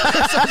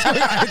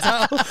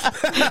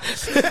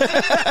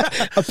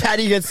 A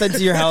patty gets sent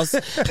to your house.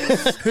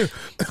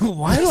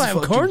 Why do I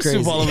have corn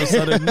soup all of a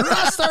sudden?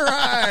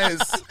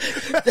 Rasterize.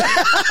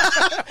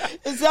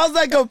 It sounds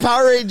like a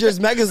Power Rangers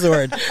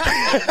Megazord.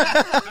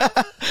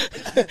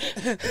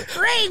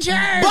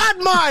 Rangers!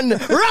 Batman!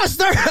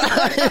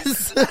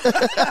 Rasterize!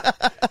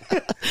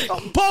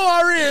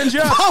 Power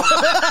Ranger!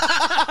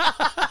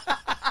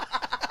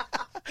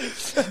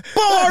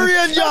 Power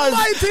Rangers!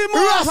 Mighty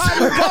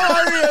Morphin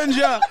Power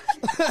Ranger!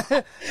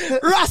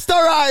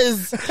 Rasterize!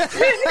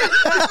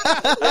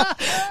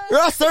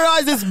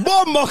 Rasterize is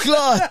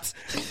Bomboclot!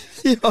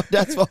 Yo,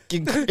 that's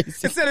fucking crazy.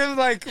 Instead of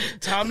like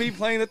Tommy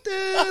playing the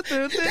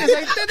it's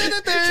like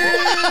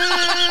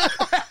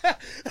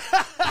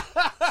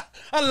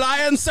a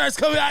lion starts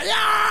coming out,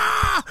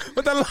 yeah,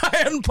 with the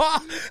lion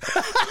paw.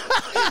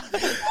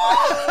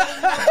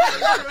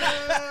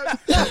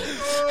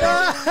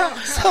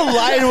 It's a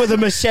lion with a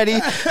machete.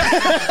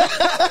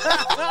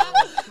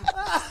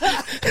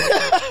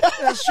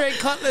 A straight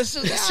cutlass.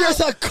 It's just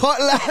a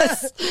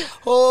cutlass.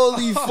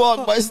 Holy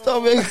fuck, my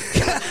stomach.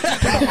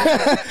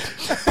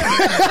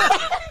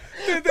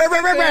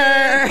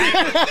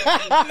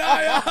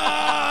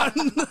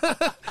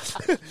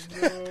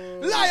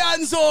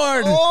 Lion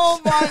sword. Oh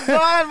my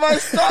god, my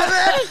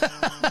stomach.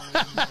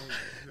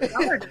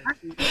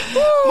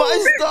 My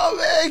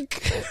stomach.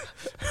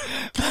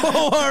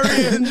 Power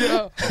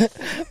Ranger.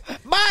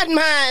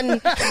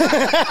 Batman.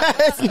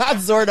 It's not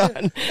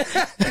Zordon.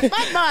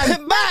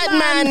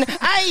 Batman.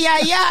 Ay,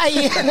 ay, ay.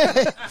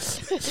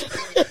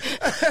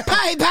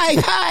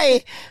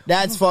 Pie.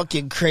 That's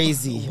fucking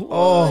crazy.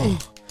 Oh.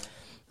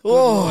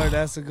 Oh, Lord,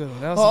 that's a good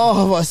one.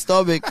 My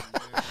stomach.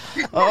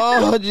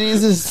 Oh,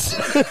 Jesus.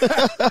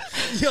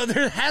 Yo,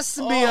 there has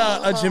to be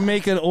a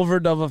Jamaican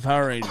overdub of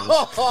Power Rangers.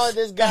 Oh,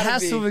 there's gotta be. It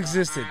has to have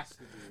existed.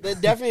 They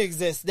definitely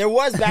exist. There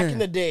was back in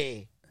the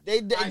day.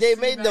 They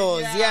made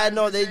those. Yeah,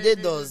 no, they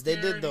did those. They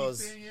did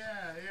those. It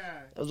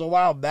was a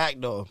while back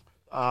though.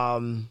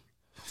 Man,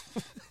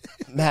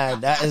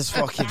 that is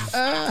fucking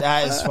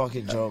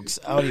jokes.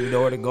 I don't even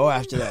know where to go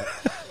after that.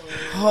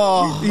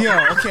 Oh, yo,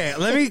 okay.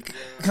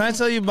 Can I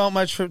tell you about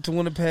my trip to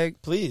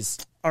Winnipeg? Please.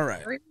 All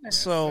right.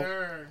 So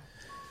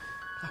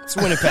it's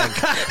Winnipeg.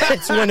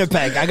 It's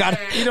Winnipeg.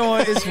 You know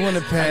what? It's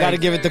Winnipeg. I gotta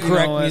give it the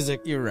correct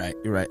music. You're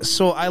right.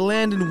 So I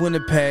land in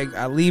Winnipeg.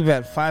 I leave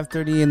at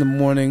 5:30 in the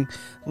morning.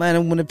 Land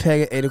in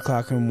Winnipeg at 8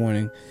 o'clock in the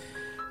morning.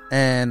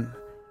 And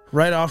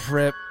right off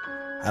rip,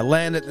 I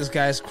land at this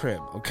guy's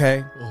crib.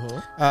 Okay.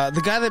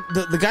 The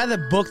guy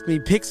that booked me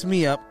picks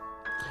me up.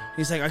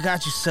 He's like, I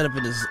got you set up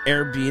in this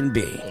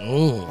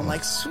Airbnb. I'm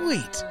like,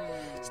 sweet.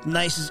 It's the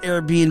nicest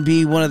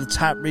Airbnb, one of the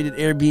top rated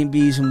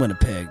Airbnbs in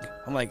Winnipeg.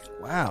 I'm like,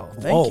 wow,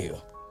 thank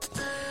you.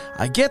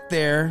 I get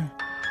there.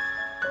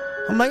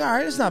 I'm like, all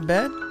right, it's not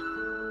bad.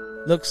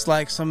 Looks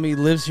like somebody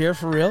lives here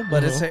for real,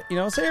 but it's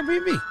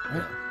Airbnb.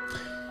 Right?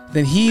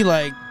 Then he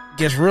like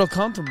gets real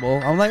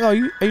comfortable. I'm like, oh,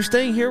 are you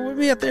staying here with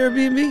me at the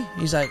Airbnb?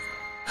 He's like,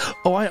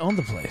 oh, I own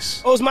the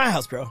place. Oh, it's my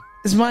house, bro.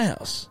 It's my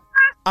house.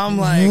 I'm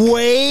like,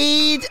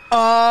 wait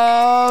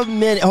a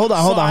minute. Hold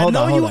on. I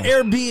know you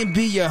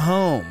Airbnb your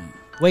home.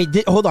 Wait,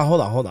 hold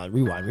on.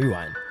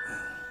 Rewind.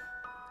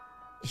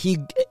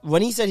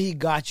 When he said he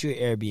got you an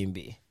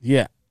Airbnb,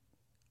 yeah,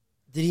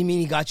 did he mean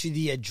he got you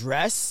the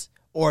address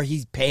or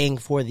he's paying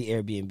for the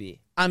Airbnb?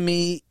 I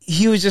mean,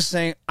 he was just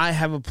saying, I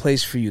have a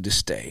place for you to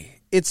stay.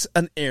 It's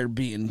an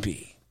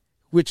Airbnb.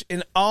 Which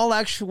in all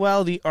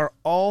actuality are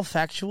all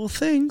factual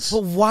things.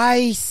 But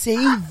why say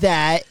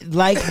that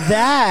like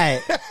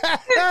that?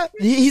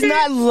 He's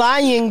not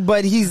lying,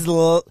 but he's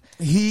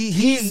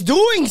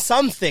doing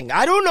something.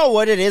 I don't know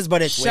what it is,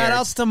 but it's shout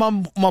outs to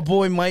my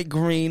boy Mike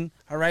Green.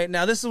 All right,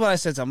 now this is what I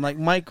said to him. I'm like,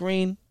 Mike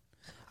Green,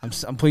 I'm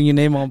putting your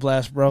name on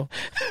blast, bro.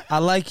 I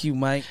like you,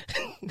 Mike.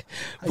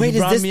 Wait,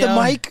 is this the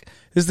Mike?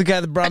 This is the guy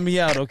that brought me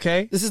out,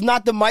 okay? This is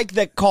not the Mike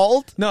that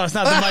called? No, it's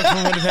not the Mike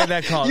from Winnipeg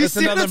that called. It's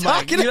another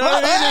Mike. You know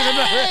what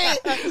I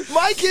mean?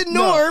 Mike and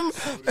Norm.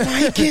 No.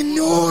 Mike and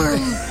Norm.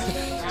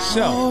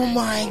 So, oh,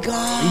 my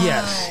God.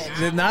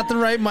 Yes. Not the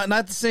right Mike,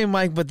 not the same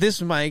Mike, but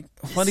this Mike,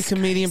 funny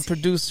comedian,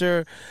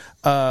 producer,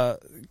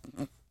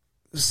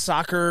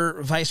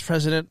 soccer vice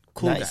president,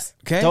 cool guy.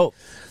 Okay? Dope.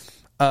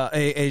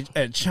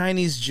 A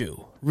Chinese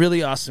Jew.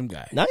 Really awesome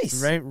guy.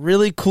 Nice. Right?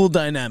 Really cool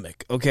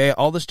dynamic. Okay?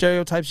 All the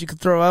stereotypes you could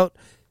throw out,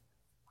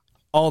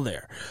 all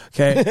there.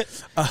 Okay?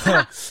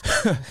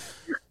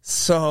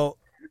 So,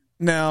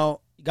 now...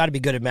 You got to be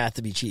good at math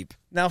to be cheap.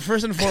 Now,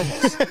 first and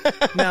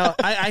foremost, now,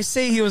 I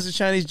say he was a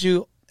Chinese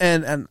Jew,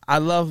 and I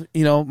love,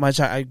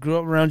 I grew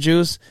up around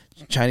Jews.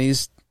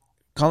 Chinese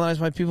colonized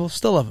my people,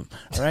 still love them.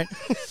 All right?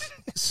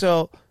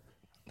 So,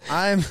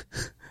 I'm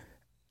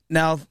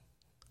Now,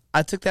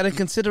 I took that in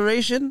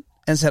consideration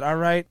and said, all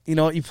right, you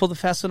know what? You pulled the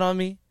fast one on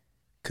me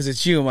because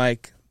it's you,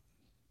 Mike.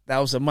 That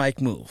was a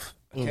Mike move,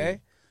 okay?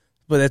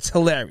 But it's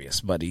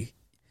hilarious, buddy.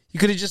 You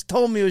could have just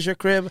told me it was your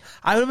crib.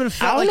 I would have been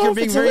felt like you're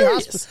being very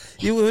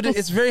hospitable.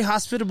 It's very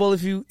hospitable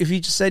if you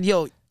just said,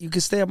 "Yo, you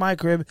could stay at my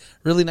crib.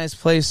 Really nice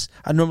place.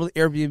 I normally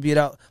Airbnb it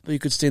out, but you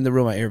could stay in the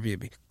room at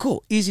Airbnb.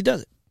 Cool, easy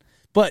does it."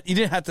 But you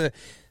didn't have to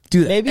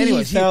do that. Maybe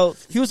anyways,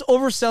 he was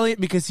overselling it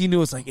because he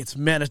knew it's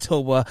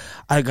Manitoba.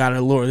 I gotta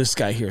lure this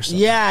guy here.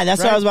 Yeah,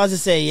 that's what I was about to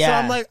say. Yeah, so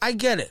I'm like, I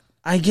get it.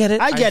 I get it.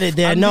 I get it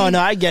there.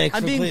 I get it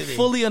completely. I'm being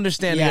fully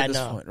understanding at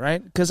this point,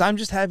 right? Because I'm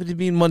just happy to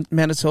be in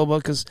Manitoba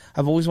because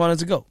I've always wanted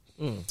to go.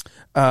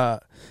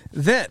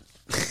 Then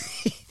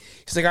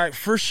he's like, all right,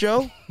 first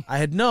show I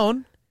had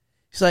known.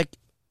 He's like,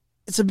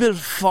 it's a bit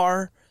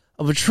far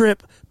of a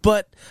trip,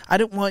 but I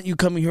didn't want you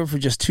coming here for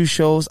just 2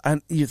 shows.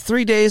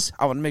 3 days.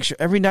 I want to make sure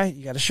every night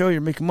you got a show.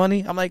 You're making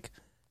money. I'm like,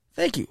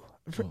 thank you.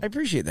 I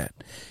appreciate that.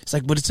 It's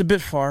like, but it's a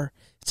bit far.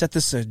 It's at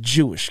this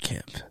Jewish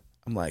camp.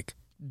 I'm like,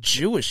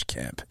 Jewish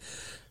camp.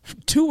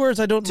 2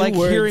 words I don't like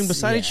hearing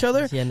beside each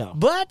other. Yeah, no.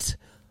 But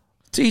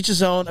to each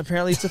his own.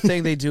 Apparently, it's a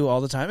thing they do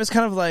all the time. It's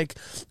kind of like,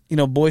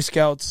 Boy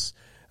Scouts,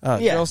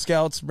 Girl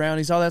Scouts,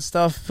 brownies, all that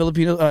stuff.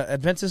 Filipino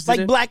Adventists,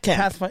 like black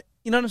camp.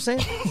 You know what I'm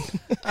saying?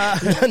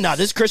 No,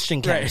 there's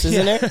Christian camps,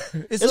 isn't there?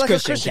 It's like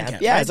Christian a Christian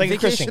camp. Yeah, right? it's like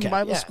Vacation a Christian camp.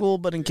 Bible school,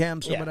 but in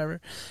camps or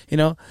whatever.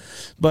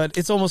 But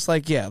it's almost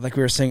like like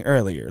we were saying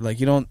earlier. Like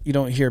you don't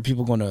hear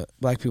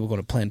black people go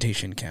to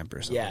plantation camp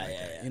or something.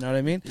 Yeah. You know what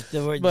I mean?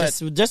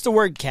 Just the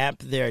word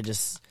camp there,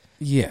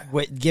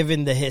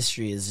 given the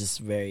history, is just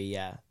very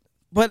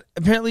But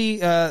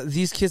apparently,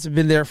 these kids have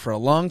been there for a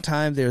long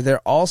time. They're there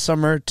all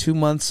summer, 2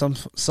 months,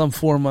 some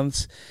 4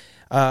 months.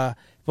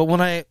 But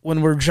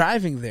when we're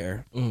driving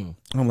there, I'm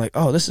like,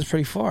 oh, this is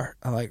pretty far.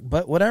 I'm like,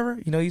 but whatever.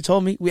 You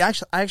told me. I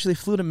actually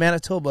flew to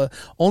Manitoba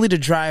only to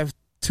drive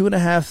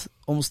 2.5,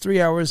 almost 3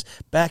 hours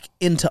back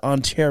into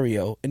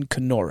Ontario in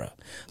Kenora.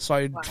 So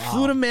I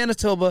flew to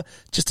Manitoba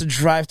just to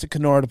drive to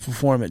Kenora to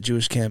perform at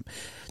Jewish camp.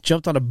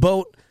 Jumped on a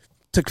boat.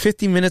 Took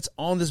 50 minutes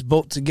on this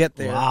boat to get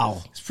there.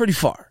 Wow. It's pretty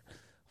far.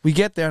 We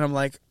get there, and I'm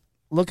like,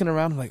 looking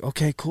around. I'm like,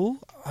 okay, cool.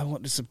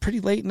 It's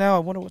pretty late now. I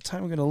wonder what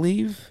time we're going to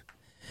leave.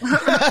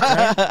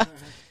 Right?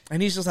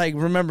 And he's just like,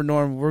 remember,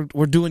 Norm,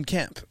 we're doing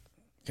camp.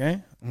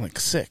 Okay? I'm like,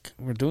 sick.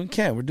 We're doing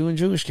camp. We're doing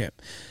Jewish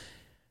camp.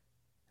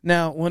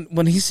 Now,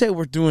 when he said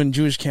we're doing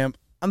Jewish camp,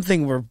 I'm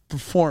thinking we're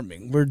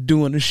performing. We're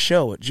doing a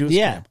show at Jewish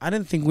camp. I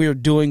didn't think we were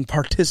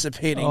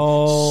participating,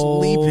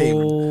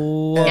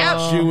 sleeping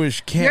at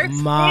Jewish camp.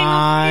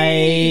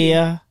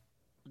 My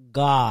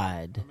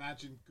God.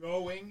 Imagine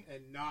going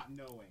and not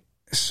knowing.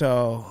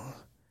 So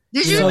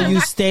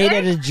you stayed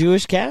at a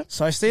Jewish camp?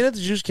 So I stayed at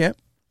the Jewish camp.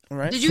 All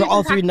right. Did you for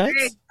all 3 nights?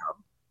 Bag,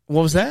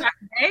 what was that?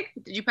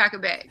 Did you pack a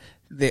bag?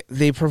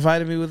 They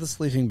provided me with a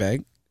sleeping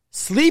bag.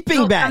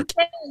 Sleeping bag?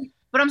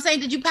 But I'm saying,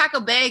 did you pack a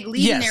bag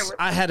leaving there? Yes,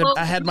 I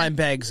had my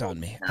bags on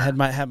me. I had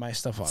my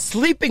stuff on me.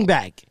 Sleeping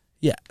bag?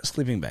 Yeah,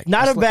 sleeping bag.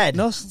 Not a bed?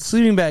 No,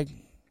 sleeping bag.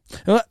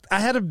 I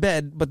had a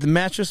bed, but the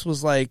mattress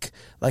was like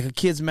a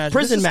kid's mattress.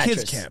 Prison mattress.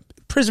 Kids camp.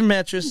 Prison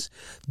mattress,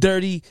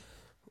 dirty,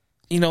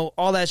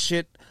 all that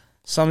shit.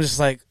 So I'm just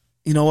like,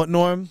 you know what,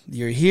 Norm?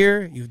 You're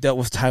here. You've dealt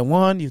with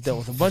Taiwan. You've dealt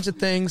with a bunch of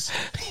things.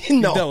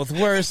 You've dealt with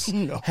worse.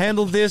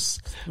 Handle this.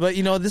 But,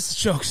 this is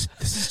jokes.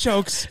 This is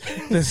jokes.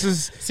 This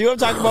is... See what I'm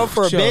talking about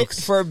for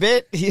jokes. For a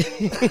bit?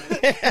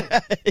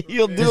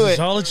 You'll do it. It's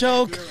all a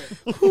joke.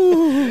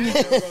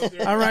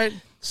 All right.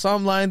 So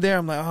I'm lying there.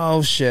 I'm like,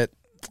 oh, shit.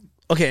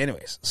 Okay,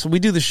 anyways. So we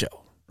do the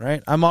show,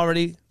 right? I'm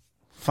already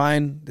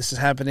fine. This is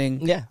happening.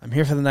 Yeah. I'm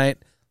here for the night.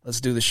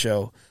 Let's do the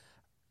show.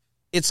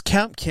 It's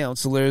camp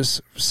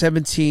counselors,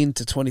 17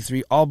 to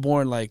 23, all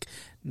born like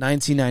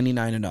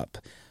 1999 and up.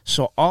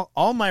 So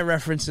all my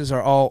references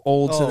are all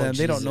old to them. Jesus.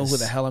 They don't know who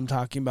the hell I'm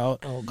talking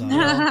about. Oh God!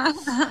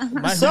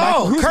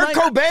 Kurt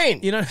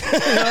Cobain.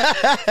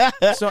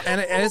 So and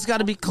it's got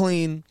to be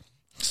clean.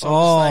 So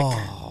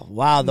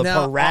wow! The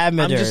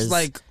parameters. I'm just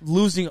like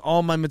losing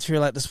all my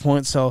material at this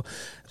point. So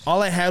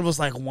all I had was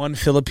like one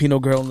Filipino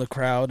girl in the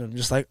crowd, and I'm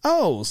just like,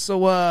 oh,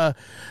 so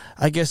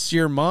I guess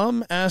your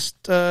mom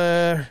asked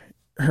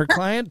her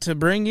client to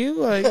bring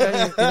you,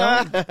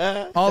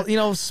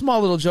 all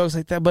small little jokes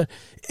like that, but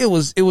it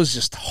was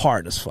just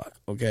hard as fuck.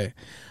 Okay,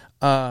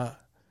 God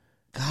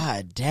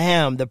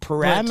damn, the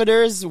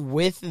parameters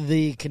with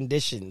the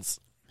conditions.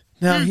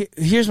 Now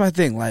here's my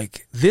thing: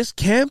 like this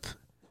camp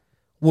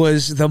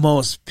was the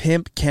most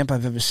pimp camp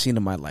I've ever seen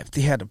in my life.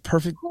 They had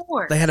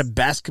they had a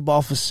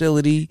basketball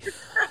facility.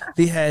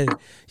 They had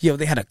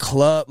a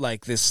club,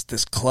 like this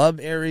club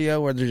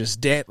area where they're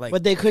just dead. Like,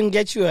 but they couldn't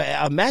get you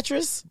a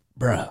mattress,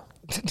 bruh.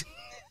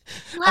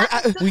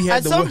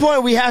 At some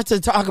point, we have to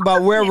talk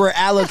about where we're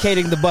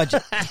allocating the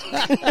budget.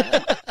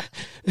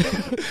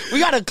 We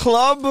got a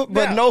club,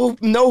 but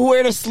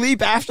nowhere to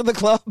sleep after the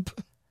club.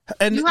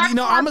 And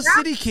I'm a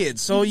city kid,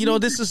 so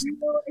this is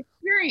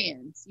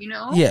experience.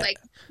 Yeah. Like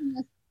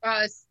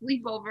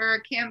sleepover,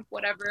 camp,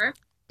 whatever.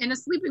 in a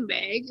sleeping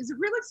bag is a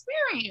real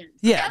experience.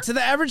 Yeah, to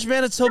the average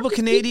Manitoba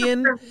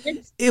Canadian,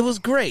 it was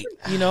great,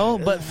 you know.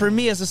 But for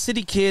me, as a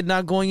city kid,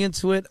 not going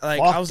into it,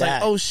 like I was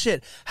like, oh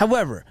shit.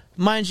 However,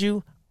 mind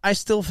you, I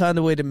still found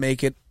a way to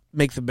make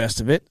the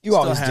best of it. You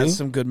always had do.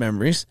 some good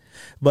memories,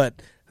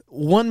 but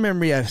one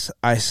memory I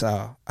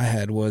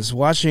had was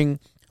watching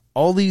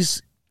all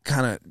these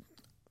kind of.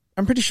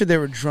 I'm pretty sure they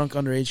were drunk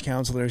underage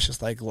counselors,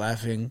 just like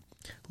laughing,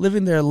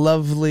 living their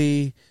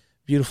lovely,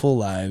 beautiful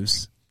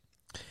lives.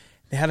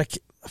 They had a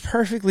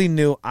perfectly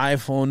new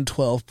iPhone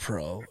 12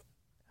 Pro,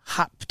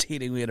 hot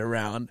potatoing it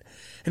around.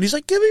 And he's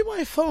like, give me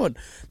my phone.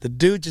 The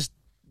dude just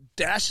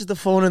dashes the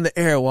phone in the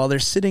air while they're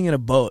sitting in a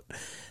boat.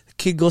 The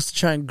kid goes to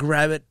try and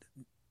grab it,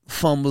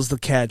 fumbles the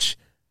catch,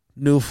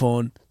 new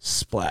phone,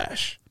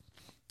 splash.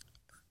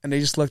 And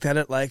they just looked at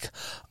it like,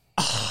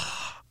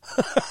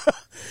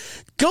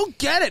 go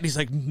get it. And he's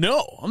like,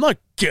 no, I'm not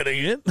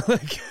getting it.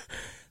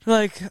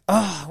 like,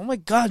 oh my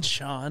God,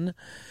 Sean.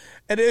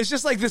 And it was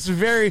just like this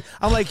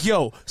I'm like,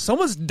 yo,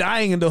 someone's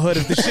dying in the hood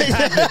if this shit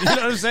happened. You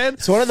know what I'm saying?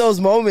 It's one of those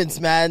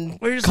moments, man.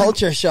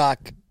 Culture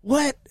shock.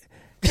 What?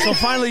 So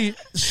finally,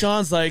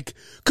 Sean's like,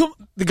 come.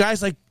 The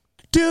guy's like,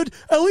 dude,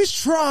 at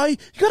least try. You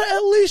gotta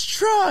at least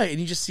try. And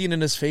you just see it in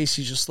his face.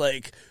 He's just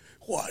like,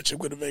 watch, I'm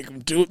gonna make him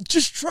do it.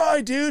 Just try,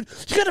 dude.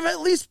 You gotta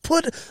at least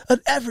put an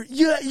effort.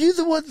 You're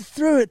the one that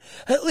threw it.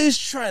 At least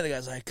try. The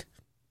guy's like,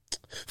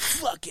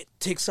 fuck it.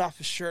 Takes off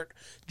his shirt,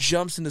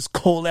 jumps in this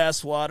cold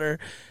ass water,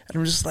 and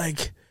I'm just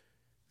like,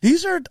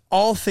 these are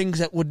all things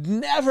that would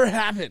never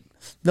happen.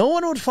 No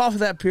one would fall for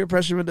that peer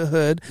pressure in the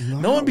hood.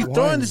 No one would be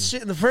throwing this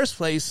shit in the first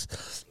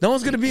place. No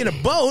one's gonna be in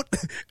a boat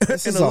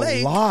This in is a a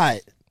lake. lot.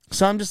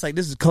 So I'm just like,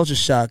 this is culture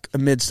shock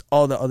amidst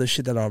all the other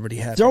shit that already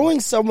happened.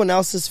 Throwing someone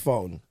else's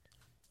phone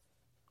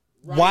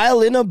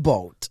while in a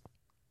boat,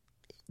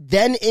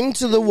 then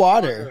into the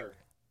water,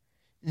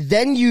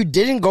 then you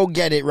didn't go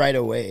get it right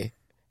away,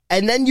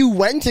 and then you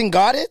went and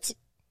got it?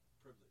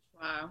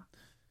 Wow.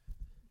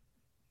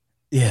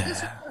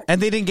 Yeah.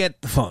 And they didn't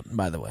get the phone,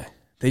 by the way.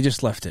 They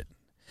just left it.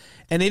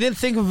 And they didn't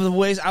think of the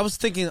ways. I was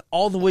thinking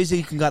all the ways that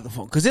you can get the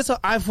phone. Because it's an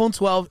iPhone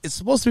 12. It's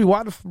supposed to be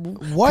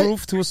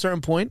waterproof to a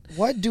certain point.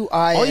 What do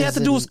I... All you have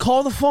to do is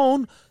call the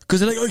phone.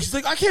 Because he's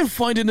like, I can't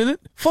find it in it.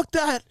 Fuck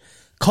that.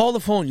 Call the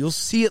phone. You'll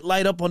see it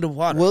light up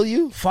underwater. Will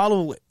you?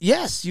 Follow it.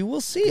 Yes, you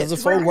will see it. Does the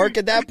phone work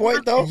at that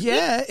point, though?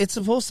 Yeah, it's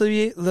supposed to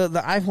be... The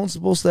iPhone's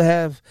supposed to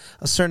have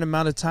a certain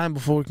amount of time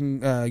before it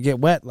can get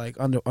wet, like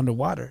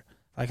underwater.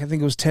 Like, I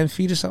think it was 10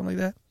 feet or something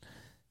like that.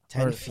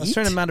 10 feet? A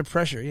certain amount of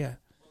pressure, yeah.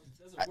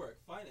 It doesn't work.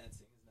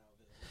 Financing is now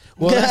available.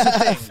 Well, that's the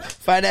thing.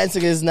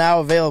 Financing is now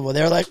available.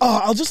 They're like,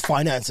 oh, I'll just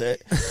finance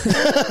it.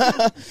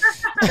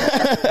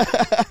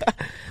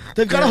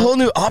 They've got a whole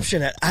new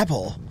option at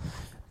Apple.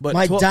 But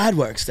my dad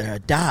works there.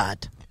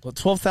 Dad. Well,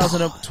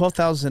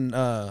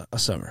 $12,000 a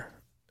summer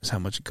is how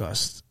much it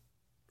costs.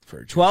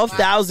 For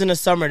 $12,000 a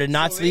summer to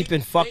not sleep in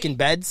fucking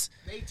beds.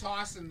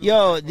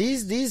 Yo,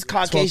 these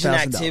Caucasian $12,000.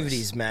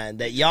 activities, man,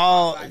 that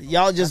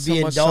y'all just be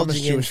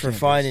indulging in for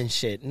fun and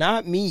shit.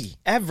 Not me,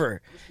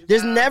 ever.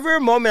 There's never a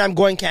moment I'm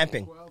going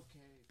camping.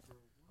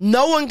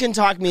 No one can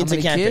talk me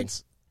into camping.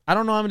 Kids? I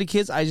don't know how many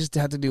kids. I just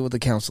had to deal with the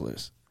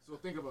counselors. So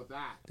think about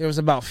that. There was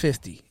about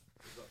 50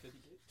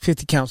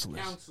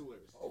 counselors.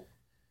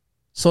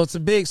 So it's a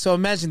big. So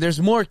imagine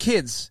there's more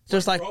kids.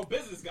 There's like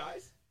business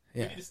guys.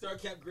 Yeah. We need to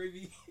start Camp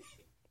Gravy.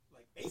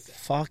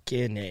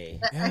 Fucking A.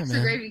 The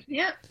extra gravy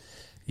camp.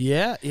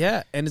 Yeah,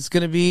 and it's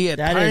gonna be at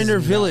That Pioneer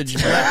is Village,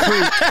 Black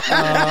Creek.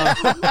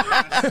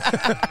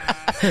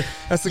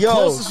 That's the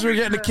closest we're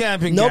getting to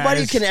camping.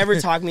 Nobody guys. can ever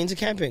talk me into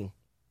camping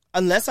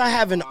unless I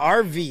have an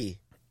RV.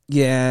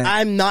 Yeah,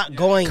 I'm not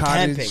going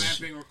Cottage. camping.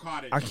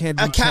 I can't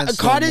do A tents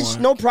cottage,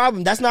 no more. no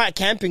problem. That's not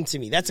camping to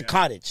me. That's a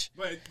cottage.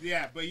 But you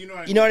know what I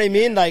mean? You know what I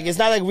mean? Like, it's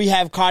not like we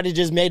have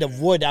cottages made of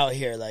wood out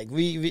here. Like,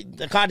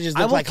 the cottages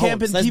I look will like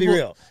camp homes. in Let's be people-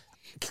 real.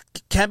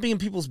 Camping in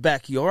people's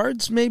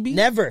backyards, maybe.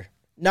 Never.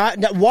 Not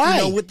why?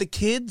 You know, with the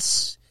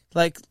kids,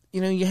 like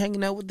you're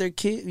hanging out with their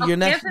kids, your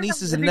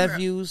nieces and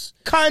nephews.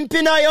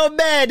 Camping on your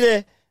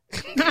bed.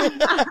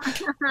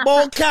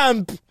 More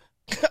camp.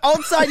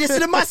 Outside, you see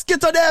the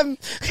mosquito them.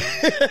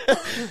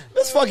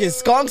 There's fucking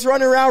skunks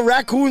running around,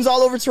 raccoons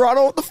all over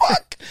Toronto. What the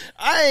fuck?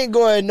 I ain't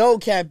going no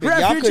camping.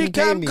 Y'all couldn't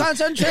pay me.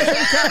 Concentration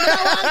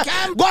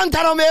camp,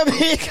 Guantanamo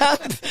Bay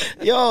camp.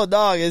 Yo,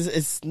 dog,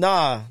 it's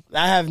nah.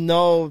 I have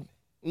no.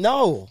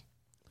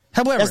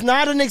 However, that's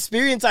not an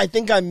experience I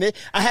think I miss.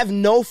 I have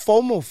no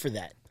FOMO for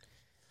that.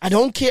 I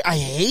don't care. I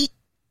hate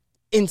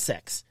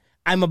insects.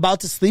 I'm about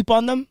to sleep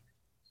on them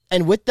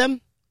and with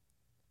them.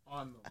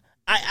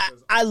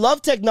 I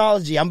love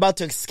technology. I'm about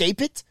to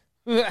escape it.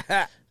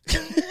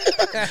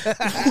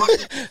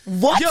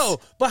 What? Yo,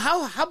 but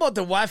how about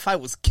the Wi-Fi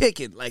was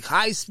kicking? Like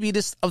high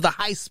speedest of the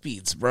high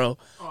speeds, bro.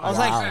 I was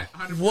like,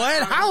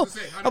 what? How?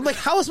 I'm like,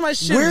 how is my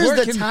shit Where's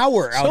working the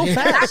tower out so here?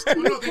 fast?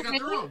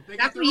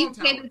 That's what you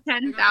pay the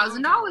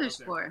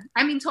 $10,000 for.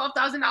 I mean,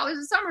 $12,000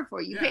 a summer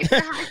for. You pay for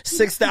high speed.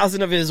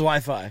 6,000 of it is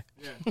Wi-Fi.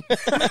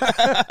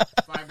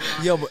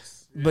 Yo, but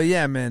But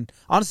yeah, man.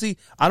 Honestly,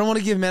 I don't want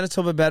to give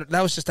Manitoba bad.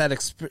 That was just that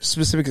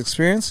specific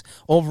experience.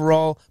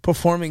 Overall,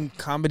 performing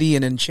comedy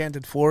in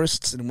enchanted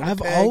forests in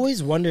Winnipeg. I've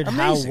always wondered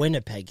how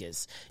Winnipeg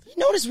is. You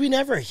notice we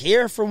never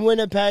hear from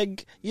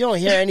Winnipeg. You don't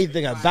hear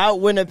anything about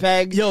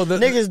Winnipeg. Yo, the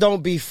niggas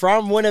don't be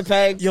from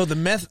Winnipeg. Yo,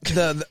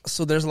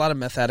 so there's a lot of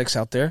meth addicts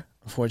out there,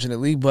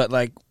 unfortunately, but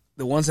like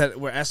the ones that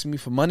were asking me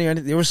for money or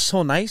anything, they were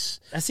so nice.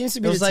 That seems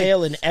to be the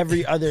tale in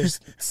every other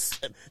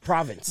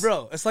province.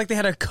 Bro, it's like they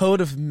had a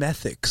code of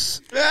methics.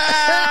 See what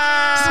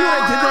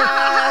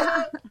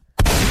I did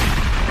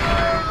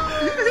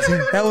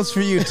there? That was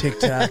for you,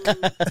 TikTok.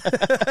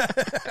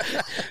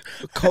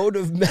 Code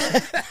of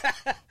meth.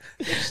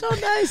 So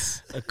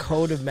nice. A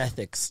code of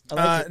methics. I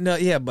like it. No,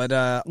 yeah, but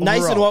nice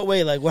overall, in what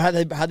way? Like,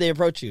 how they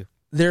approach you?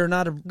 They're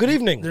not a good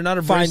evening. They're not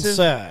a fine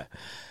sir.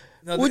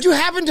 No, would you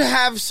happen to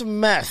have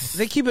some meth?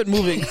 They keep it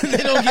moving. They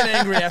don't get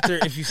angry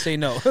after if you say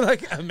no.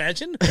 Like,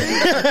 imagine.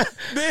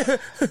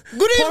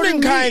 Good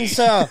evening, kind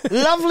sir.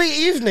 Lovely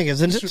evening,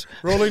 isn't it?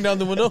 Rolling down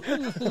the window.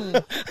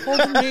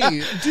 Pardon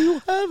me. Do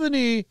you have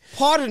any?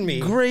 Pardon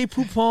me. Grey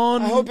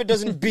poupon. I hope it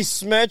doesn't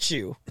besmirch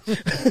you.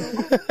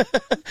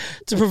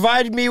 To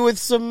provide me with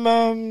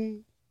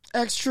some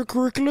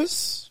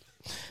extracurriculars.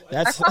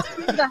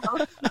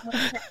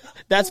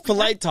 That's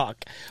polite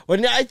talk.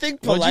 When I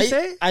think polite,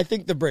 say? I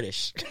think the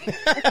British.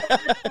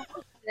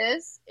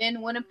 This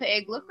in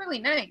Winnipeg look really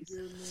nice.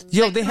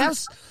 Yo, they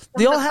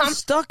all have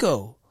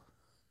stucco.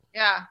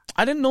 Yeah.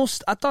 I didn't know.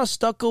 I thought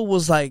stucco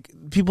was like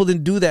people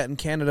didn't do that in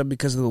Canada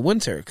because of the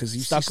winter. Because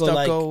you see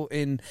stucco like,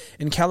 in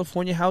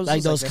California houses,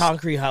 like those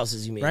concrete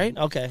houses. You mean right?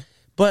 Okay,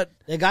 but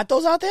they got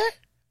those out there.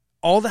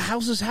 All the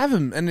houses have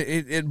them, and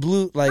it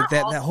blew like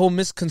that whole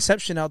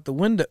misconception out the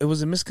window. It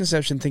was a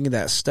misconception thinking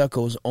that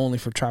stucco is only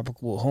for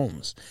tropical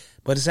homes,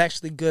 but it's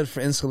actually good for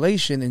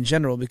insulation in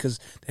general because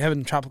they have it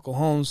in tropical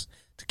homes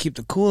to keep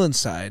the cool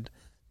inside,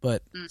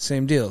 but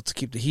same deal, to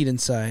keep the heat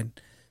inside.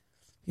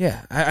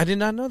 Yeah, I did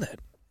not know that.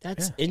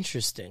 That's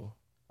interesting.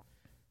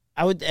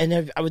 I would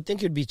think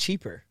it would be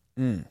cheaper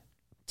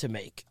to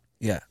make.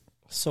 Yeah.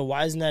 So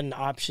why isn't that an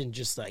option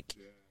just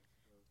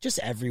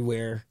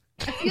everywhere?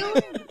 I feel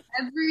like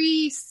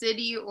every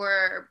city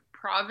or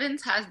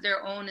province has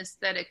their own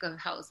aesthetic of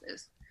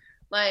houses.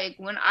 Like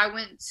when I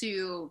went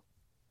to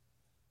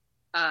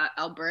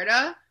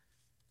Alberta,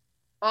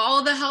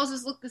 all the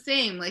houses looked the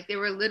same. Like they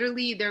were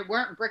there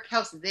weren't brick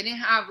houses. They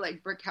didn't have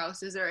like brick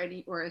houses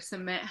or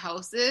cement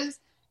houses.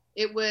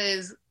 It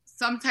was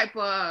some type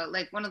of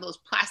like one of those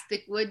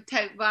plastic wood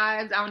type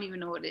vibes. I don't even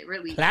know what it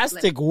really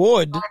plastic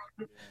wood.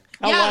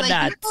 I want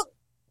that.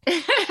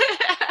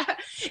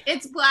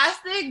 It's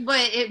plastic, but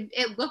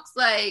it looks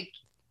like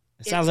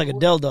it sounds like a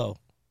dildo.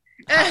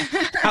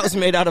 House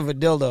made out of a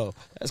dildo.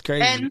 That's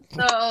crazy. And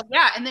so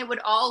and they would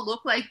all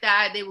look like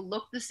that. They would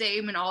look the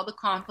same in all the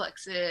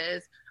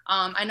complexes.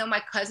 I know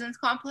my cousin's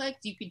complex,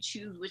 you could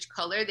choose which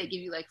color. They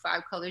give you like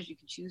 5 colors you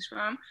can choose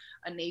from.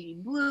 A navy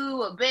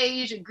blue, a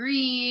beige, a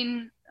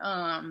green,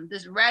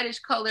 this reddish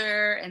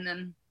color, and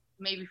then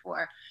maybe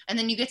 4. And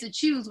then you get to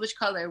choose which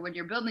color when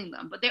you're building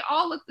them. But they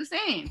all look the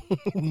same.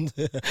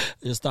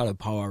 Just thought of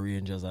Power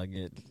Rangers I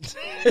get.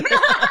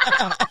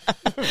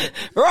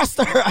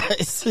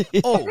 Rasterize.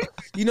 Oh,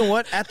 you know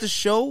what? At the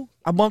show,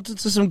 I bumped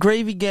into some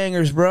Gravy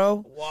Gangers,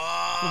 bro.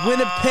 Wow.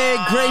 Winnipeg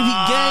Gravy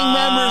Gang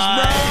members,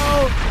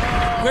 bro.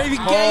 Gravy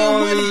Gang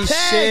of Winnipeg.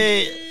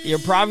 Shit. Your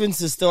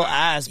province is still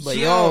ass, but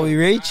yo, we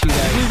rate you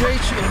guys. We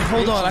rate you.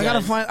 Hold on, I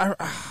gotta find.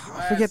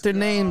 I forget their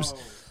names.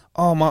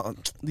 Oh my!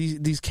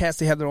 These cats,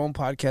 they have their own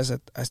podcast.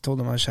 I told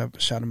them I shout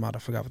them out. I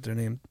forgot what their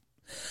name.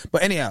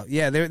 But anyhow,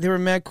 yeah, they were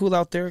mad cool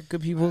out there.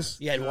 Good peoples.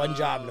 You had one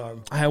job,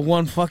 Norm. I had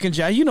one fucking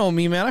job. You know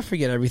me, man. I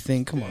forget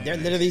everything. Come on. They're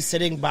literally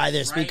sitting by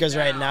their speakers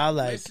right now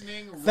like,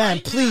 fam,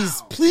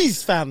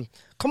 please, fam.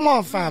 Come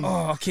on, fam.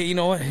 Oh, okay. You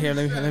know what? Here,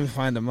 let me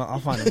find them. I'll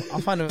find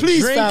them.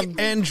 Please, Drink fam.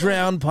 and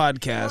Drown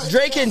podcast.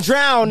 Drink and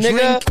Drown,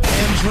 nigga. Drink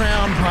and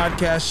Drown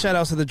podcast. Shout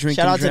out to the Drink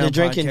and Drown podcast. Shout out to the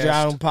Drink and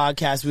Drown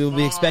podcast. We will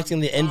be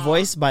expecting the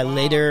invoice by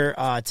later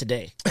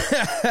today.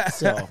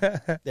 So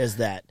there's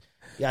that.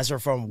 You guys are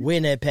from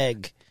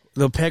Winnipeg.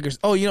 The Peggers.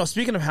 Oh, you know,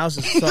 speaking of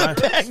houses. So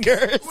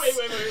Peggers. Wait.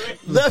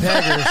 The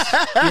Peggers.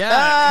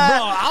 Yeah.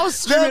 Bro, I was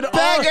screaming. The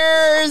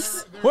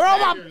Peggers. Where are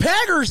my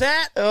Peggers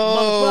at?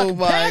 Oh,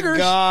 my Peggers.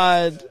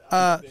 God.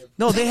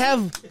 No,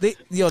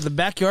 the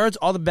backyards,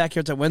 all the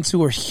backyards I went to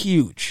were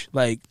huge.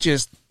 Like,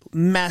 just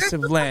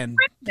massive land.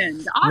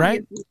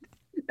 Right?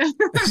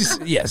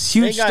 Yes,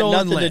 huge they got stolen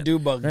nothing land. to do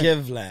but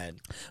give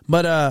land.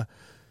 But,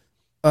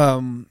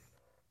 oh,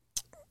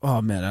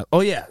 man.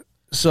 Oh, yeah.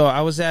 So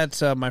I was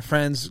at my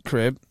friend's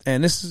crib,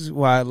 and this is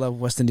why I love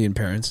West Indian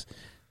parents.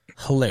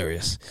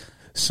 Hilarious.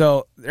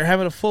 So they're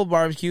having a full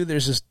barbecue.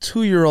 There's this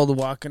 2-year-old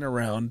walking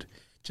around,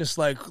 just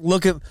like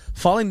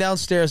falling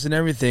downstairs and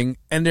everything.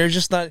 And they're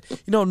just not,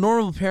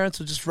 normal parents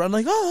would just run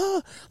like,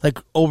 like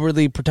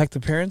overly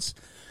protective parents,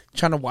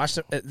 trying to watch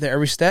their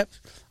every step.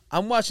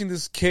 I'm watching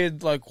this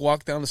kid like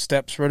walk down the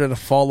steps, ready to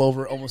fall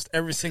over almost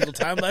every single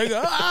time, like,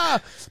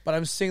 But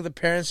I'm seeing the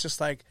parents just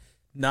like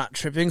not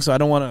tripping, so I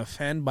don't want to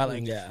offend by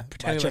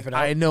pretending like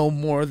I know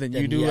more than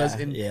you do. As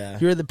in,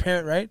 you're the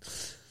parent, right?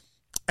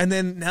 And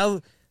then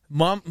now,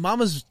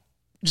 mama's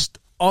just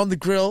on the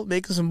grill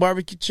making some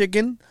barbecue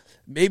chicken.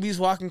 Baby's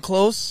walking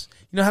close.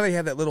 You know how they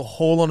have that little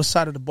hole on the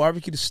side of the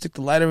barbecue to stick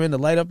the lighter in to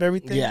light up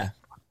everything? Yeah.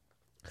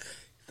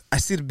 I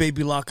see the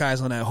baby lock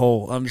eyes on that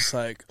hole. I'm just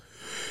like,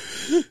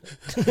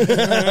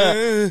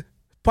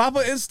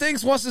 Papa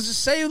Instincts wants to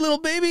just save little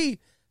baby.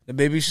 The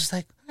baby's just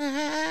like,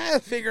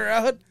 figure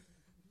out.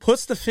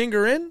 Puts the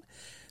finger in. And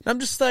I'm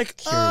just like,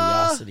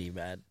 curiosity,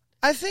 man.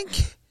 I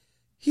think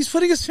he's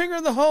putting his finger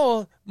in the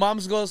hole.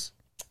 Mom's goes,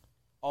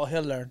 oh,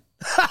 he'll learn.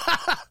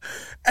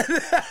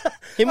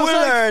 He will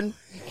learn.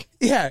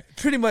 Yeah,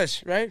 pretty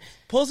much, right?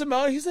 Pulls him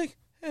out. He's like,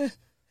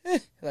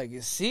 like,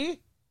 you see?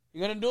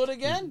 You're going to do it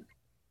again?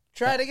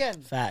 Try it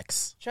again.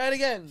 Facts. Try it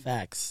again.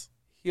 Facts.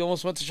 He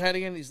almost went to try it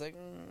again. He's like,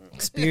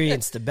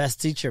 Experience, the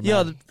best teacher, man.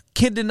 Yo, the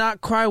kid did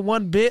not cry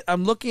one bit.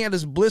 I'm looking at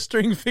his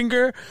blistering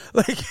finger.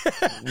 Like,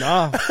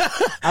 no.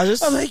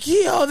 I'm like,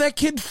 yo, that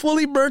kid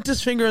fully burnt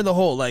his finger in the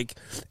hole. Like,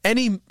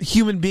 any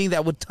human being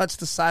that would touch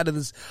the side of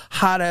this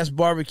hot-ass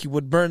barbecue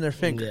would burn their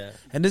finger. Yeah.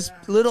 And this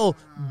little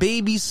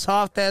baby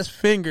soft-ass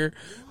finger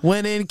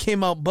went in,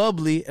 came out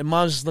bubbly, and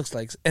Mom just looks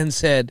like, and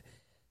said,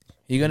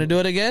 you going to do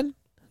it again?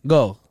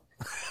 Go.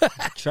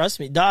 Trust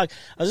me, dog.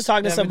 I was just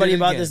talking to somebody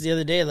about this the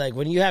other day. Like,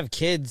 when you have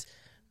kids,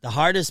 the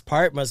hardest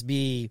part must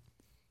be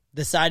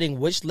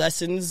deciding which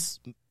lessons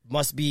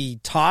must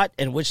be taught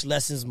and which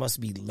lessons must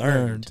be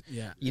learned.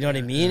 Yeah. You know what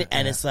I mean?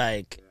 And it's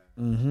like,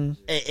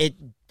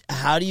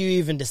 how do you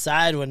even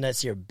decide when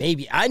that's your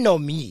baby? I know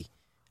me.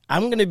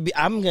 I'm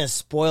gonna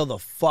spoil the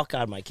fuck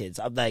out of my kids.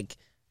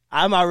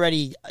 I'm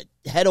already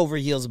head over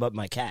heels about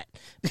my cat,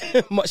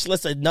 much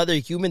less another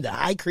human that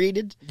I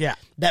created. Yeah.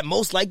 That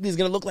most likely is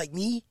gonna look like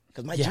me.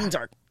 Because my genes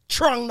are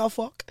strong, no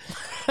fuck.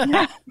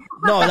 No,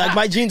 like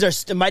my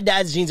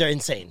dad's genes are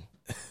insane.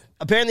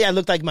 Apparently, I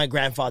looked like my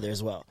grandfather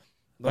as well.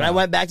 When I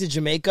went back to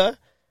Jamaica,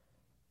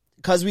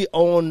 because we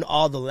own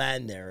all the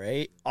land there,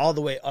 right? All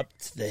the way up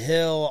to the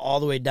hill, all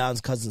the way down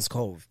to Cousins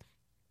Cove.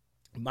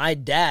 My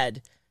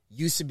dad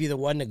used to be the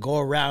one to go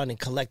around and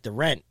collect the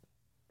rent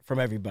from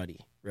everybody,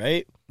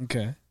 right?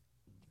 Okay.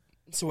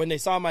 So when they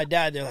saw my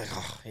dad, they're like,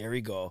 oh, here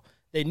we go.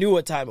 They knew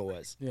what time it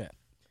was. Yeah.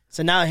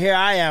 So now here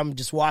I am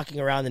just walking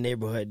around the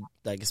neighborhood,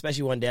 like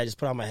especially one day I just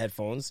put on my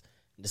headphones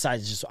and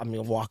decided I'm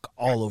going to walk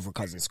all over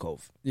Cousins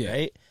Cove,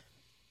 right?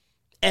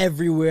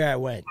 Everywhere I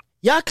went.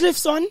 Yeah, Cliff,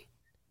 son.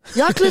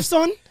 Yeah, Cliff,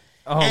 son.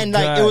 And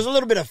like there was a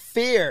little bit of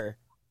fear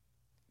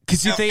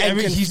because you think and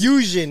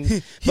confusion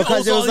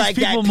because it was like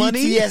that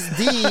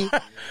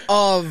PTSD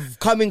of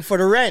coming for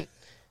the rent.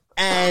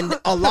 And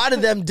a lot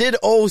of them did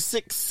owe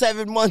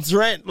 6-7 months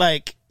rent,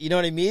 like, you know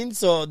what I mean?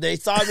 So they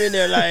saw me and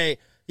they're like,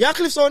 yeah,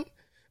 Cliff, son.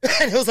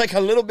 And it was like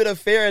a little bit of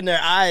fear in their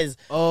eyes.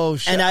 Oh,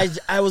 shit. And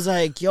I was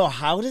like, yo,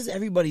 how does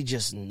everybody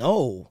just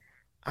know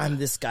I'm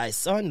this guy's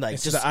son?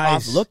 Like, just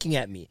off looking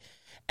at me.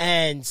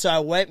 And so I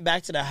went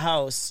back to the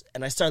house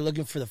and I started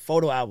looking for the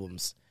photo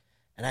albums.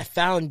 And I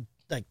found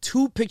like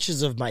 2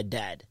 pictures of my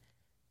dad.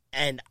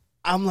 And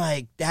I'm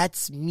like,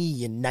 that's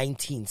me in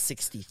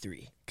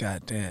 1963.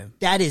 God damn.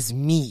 That is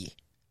me.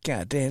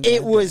 God damn.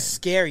 It was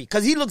scary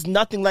because he looks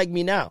nothing like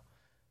me now.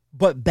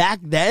 But back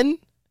then,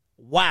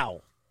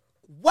 wow.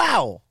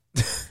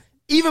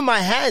 Even my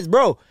hands,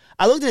 bro.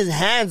 I looked at his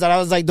hands and I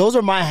was like, those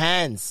are my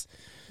hands.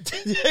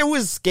 It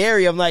was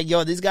scary. I'm like,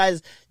 yo, this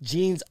guy's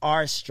genes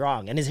are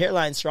strong. And his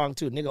hairline's strong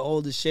too. Nigga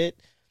old as shit.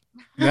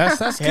 Yes,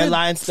 that's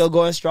hairline still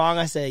going strong.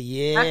 I said,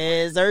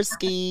 yes,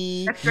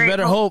 Ersky. You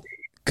better hope.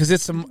 Because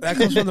that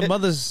comes from the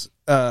mother's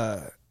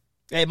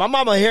hey, my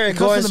mama hair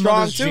going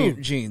strong too.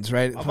 Genes,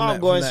 right? My mom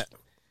going from that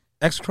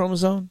X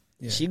chromosome.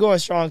 Yeah. She going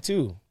strong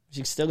too.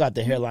 She still got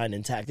the hairline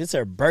intact. It's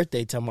her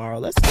birthday tomorrow.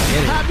 Let's get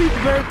it. Happy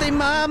birthday,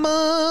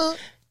 mama.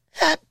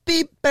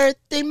 Happy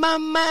birthday,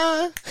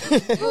 mama.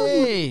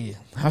 Hey.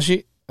 How's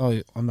she?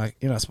 Oh, I'm like,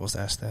 you're not supposed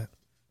to ask that.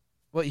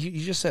 Well,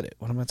 you just said it.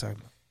 What am I talking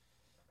about?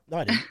 No,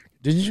 I didn't.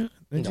 Didn't you?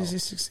 Didn't No. you say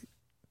 60?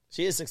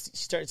 She is 60.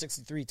 She started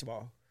 63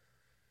 tomorrow.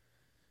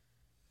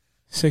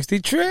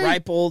 63?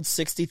 Ripe old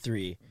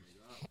 63.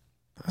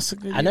 That's a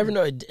good I never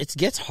know. It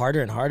gets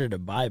harder and harder to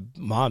buy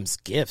mom's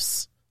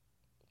gifts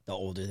the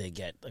older they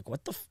get. Like,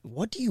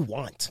 what do you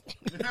want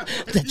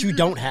that you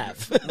don't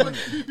have?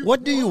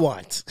 What do you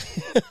want?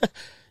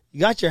 You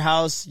got your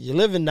house. You're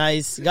living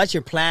nice. You got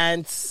your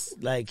plants.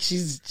 Like,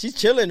 she's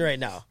chilling right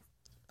now.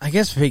 I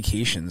guess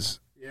vacations.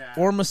 Yeah.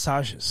 Or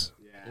massages.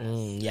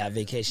 Yeah,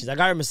 vacations. I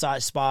got her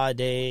massage spa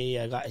day.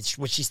 I got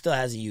which she still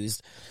hasn't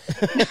used.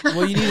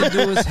 What you need to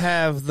do is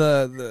have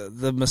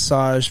the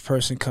massage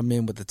person come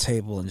in with the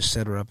table and just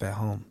set her up at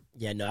home.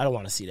 Yeah, no, I don't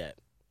want to see that.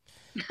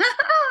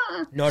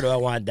 Nor do I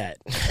want that.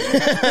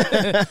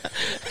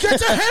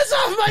 Get your hands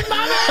off my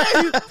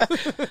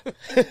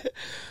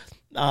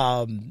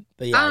mommy!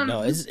 But yeah,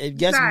 no, it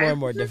gets more and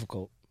more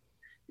difficult.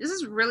 This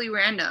is really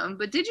random,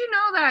 but did you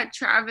know that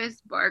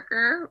Travis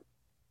Barker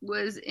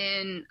was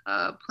in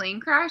a plane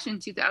crash in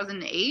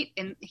 2008,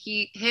 and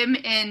him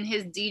and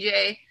his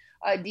DJ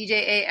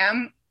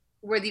AM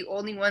were the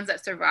only ones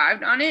that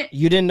survived on it.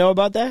 You didn't know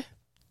about that?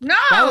 No.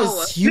 That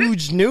was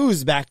huge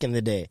news back in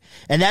the day.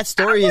 And that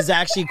story is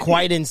actually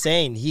quite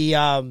insane.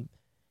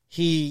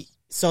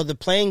 So the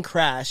plane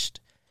crashed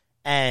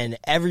and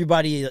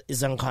everybody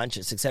is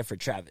unconscious except for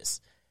Travis.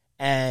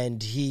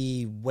 And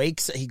he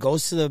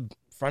goes to the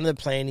front of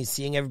the plane. He's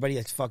seeing everybody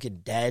like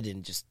fucking dead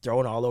and just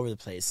thrown all over the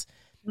place.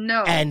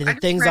 No. And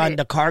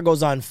the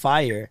cargo's on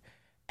fire.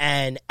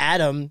 And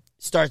Adam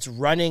starts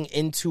running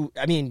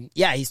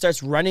he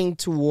starts running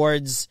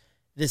towards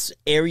this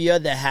area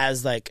that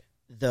has like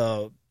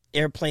the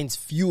airplane's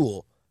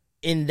fuel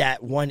in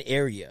that one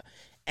area.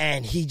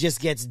 And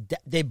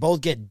they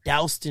both get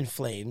doused in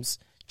flames.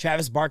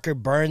 Travis Barker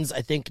burns,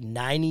 I think,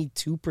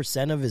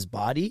 92% of his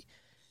body,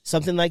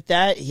 something like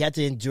that. He had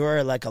to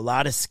endure like a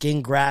lot of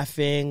skin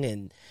grafting,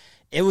 and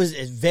it was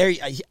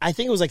I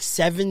think it was like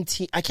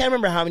 17. I can't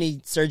remember how many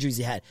surgeries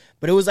he had,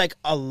 but it was like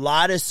a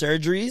lot of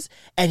surgeries,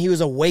 and he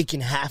was awake in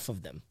half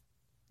of them.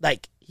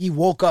 Like, he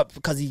woke up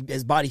because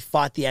his body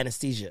fought the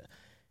anesthesia,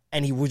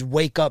 and he would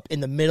wake up in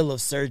the middle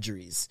of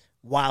surgeries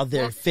while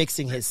they're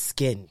fixing his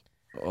skin.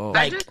 Oh,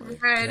 I just read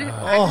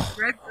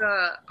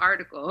the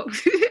article.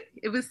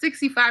 It was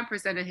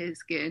 65% of his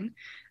skin.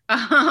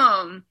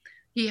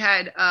 He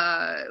had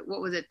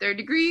third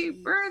degree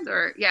burns,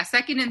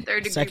 second and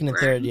third degree. Second and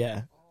burns, third,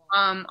 yeah.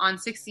 On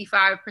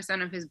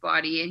 65% of his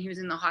body, and he was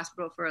in the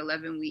hospital for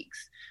 11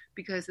 weeks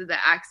because of the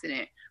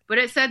accident. But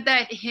it said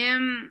that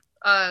him,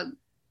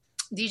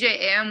 DJ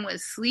AM,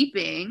 was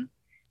sleeping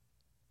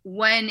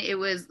when it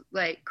was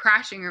like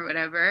crashing or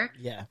whatever.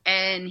 Yeah.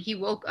 And he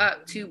woke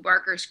up to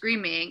Barker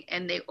screaming,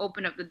 and they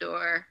opened up the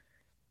door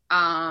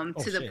to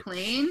the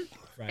plane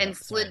and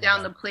slid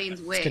down the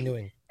plane's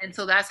wing. And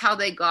so that's how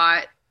they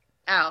got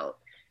out.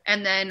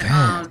 And then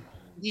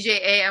DJ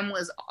AM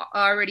was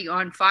already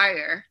on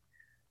fire.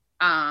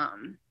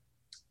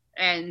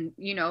 And,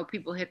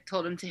 people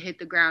told him to hit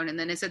the ground. And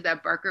then it said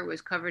that Barker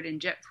was covered in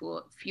jet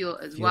fuel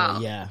as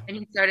well. Yeah. And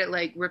he started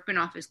like ripping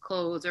off his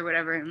clothes or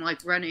whatever and like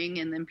running.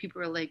 And then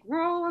people were like,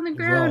 roll on the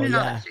ground and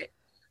all that shit.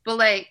 But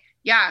like,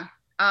 yeah.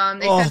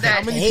 They said that.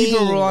 How many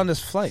people were on this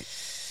flight?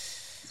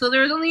 So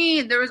there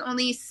was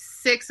only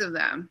 6 of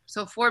them.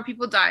 So 4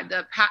 people died.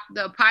 The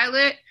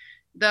pilot,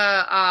 the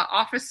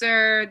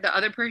officer, the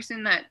other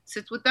person that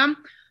sits with them,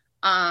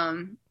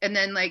 and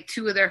then like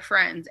 2 of their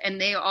friends, and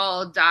they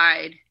all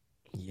died.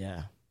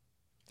 Yeah.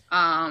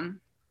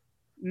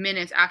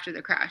 Minutes after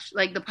the crash.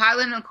 Like the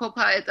pilot and the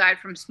co-pilot died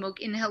from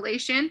smoke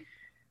inhalation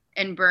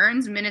and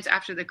burns minutes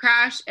after the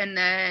crash, and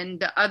then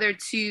the other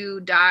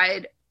 2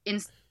 died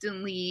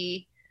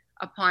instantly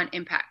upon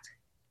impact.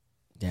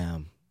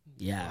 Damn.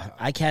 Yeah,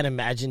 I can't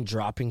imagine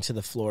dropping to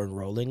the floor and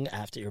rolling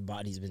after your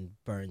body's been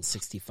burned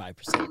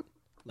 65%.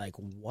 Like,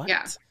 what?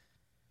 Yeah.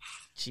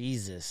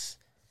 Jesus.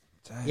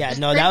 Yeah,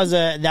 no,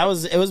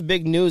 it was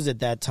big news at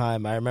that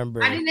time. I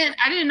remember. I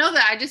didn't know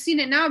that. I just seen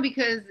it now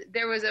because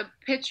there was a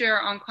picture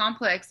on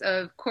Complex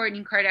of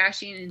Kourtney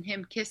Kardashian and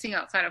him kissing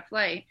outside a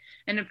flight,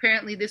 and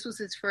apparently this was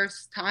his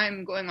first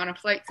time going on a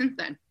flight since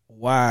then.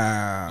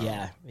 Wow.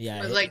 Yeah.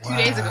 It was like 2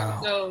 days ago.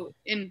 So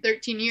in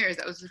 13 years,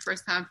 that was his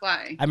first time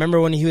flying. I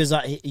remember when he was.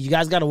 You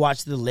guys got to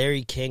watch the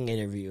Larry King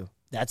interview.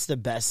 That's the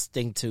best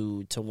thing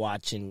to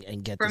watch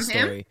and get From the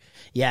story. Him?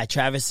 Yeah,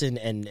 Travis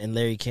and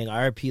Larry King,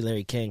 RIP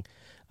Larry King.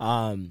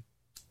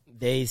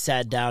 They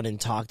sat down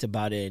and talked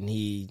about it, and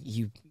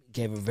he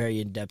gave a very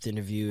in-depth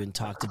interview and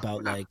talked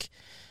about like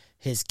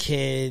his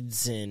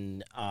kids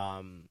and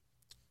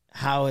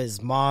how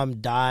his mom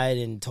died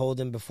and told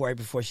him right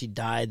before she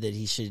died that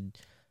he should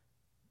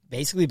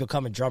basically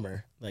become a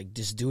drummer, like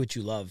just do what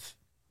you love,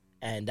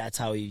 and that's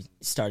how he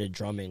started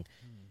drumming.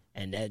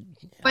 And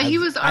he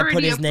was already I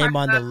put his name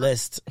on the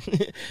list.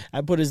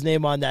 I put his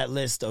name on that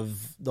list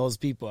of those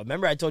people.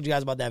 Remember, I told you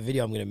guys about that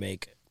video I'm gonna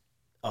make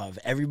of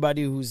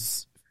everybody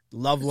whose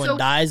loved one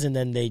dies and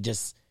then they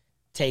just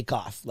take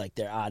off like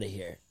they're out of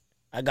here.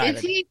 I got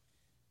it.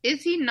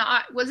 Is he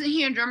not? Wasn't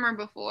he a drummer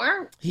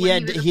before? He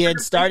had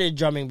started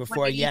drumming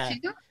before, yeah,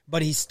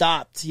 but he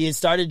stopped. He had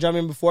started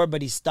drumming before,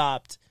 but he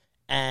stopped.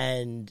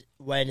 And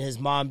when his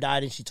mom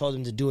died and she told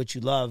him to do what you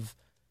love,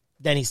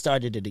 then he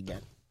started it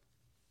again.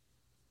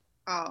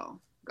 Oh,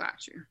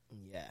 got you.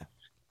 Yeah.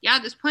 Yeah,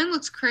 this plane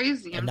looks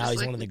crazy. And now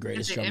he's one of the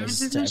greatest drummers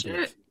to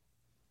ever.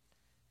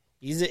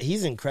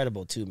 He's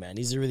incredible too, man.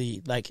 He's a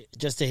really, like,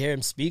 just to hear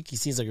him speak, he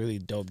seems like a really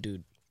dope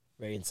dude.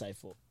 Very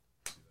insightful.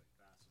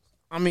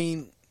 I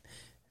mean,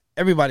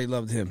 everybody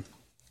loved him,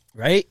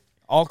 right?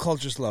 All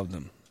cultures loved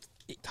him.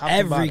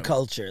 Every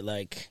culture,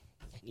 like,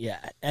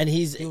 yeah. And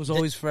he was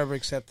always forever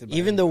accepted.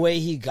 Even the way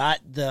he got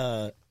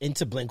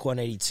into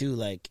Blink-182,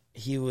 like,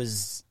 he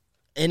was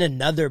in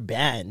another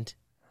band.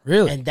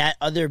 Really? And that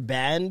other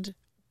band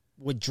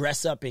would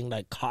dress up in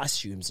like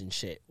costumes and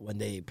shit when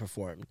they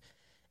performed.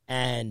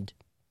 And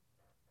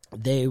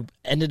they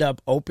ended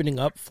up opening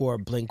up for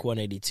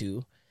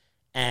Blink-182,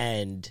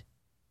 and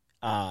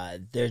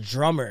their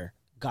drummer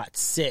got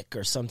sick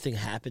or something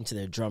happened to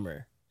their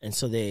drummer. And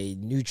so they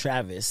knew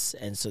Travis,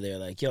 and so they're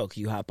like, yo,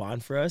 can you hop on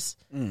for us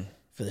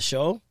for the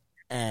show?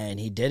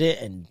 And he did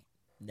it, and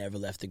never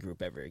left the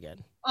group ever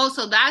again. Oh,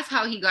 so that's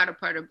how he got a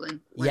part of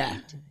Blink. Yeah,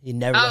 he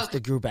never left the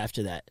group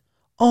after that.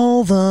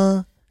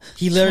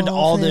 He learned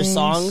all of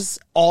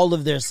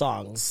their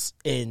songs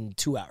in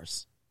 2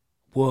 hours.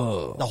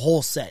 Whoa. The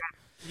whole set.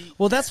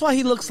 Well, that's why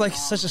he looks like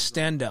such a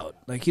standout.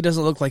 Like, he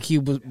doesn't look like he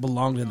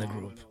belonged in the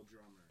group.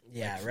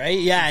 Yeah, right?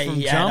 Yeah,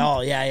 at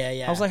all.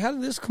 Yeah. I was like, how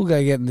did this cool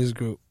guy get in this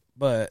group?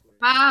 But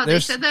wow, they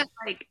said that,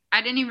 like,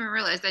 I didn't even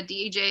realize that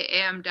DJ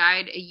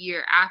died a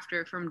year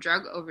after from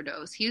drug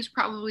overdose. He was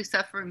probably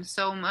suffering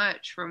so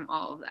much from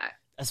all of that.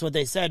 That's what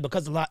they said,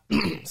 because a lot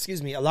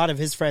of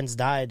his friends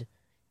died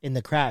in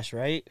the crash,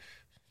 right?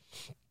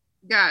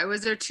 Yeah, it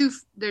was their two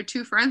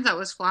friends that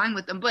was flying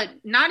with them, but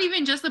not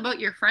even just about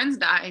your friends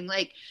dying,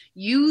 like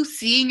you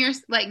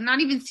not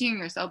even seeing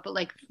yourself, but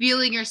like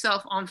feeling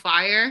yourself on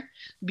fire,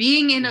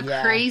 being in a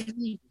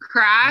crazy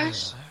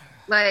crash.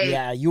 Like,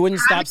 yeah, you wouldn't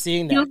stop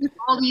seeing that. With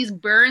all these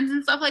burns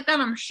and stuff like that,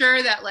 I'm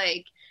sure that,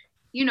 like,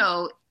 you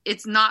know,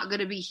 it's not going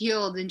to be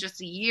healed in just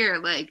a year.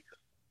 Like,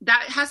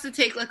 that has to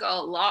take like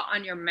a lot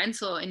on your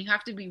mental, and you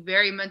have to be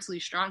very mentally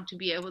strong to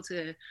be able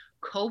to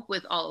cope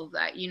with all of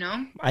that, you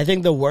know? I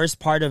think the worst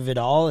part of it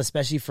all,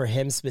 especially for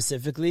him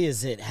specifically,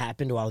 is it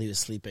happened while he was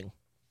sleeping.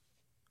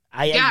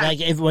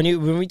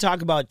 When we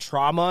talk about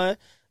trauma,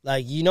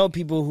 like, you know,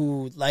 people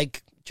who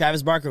like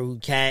Travis Barker who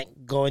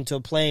can't go into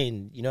a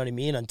plane, you know what I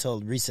mean,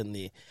 until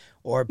recently,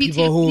 or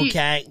people who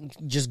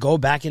can't just go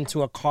back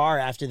into a car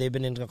after they've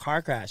been in a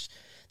car crash.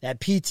 That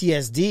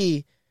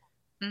PTSD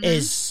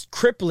is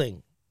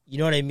crippling. You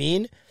know what I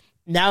mean?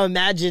 Now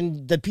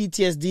imagine the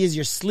PTSD is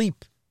your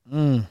sleep.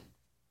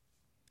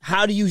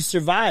 How do you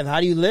survive? How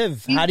do you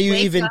live? How do you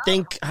even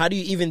think? How do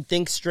you even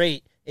think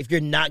straight if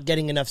you're not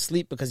getting enough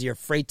sleep because you're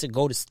afraid to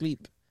go to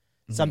sleep?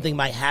 Something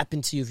might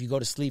happen to you if you go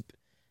to sleep,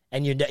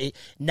 and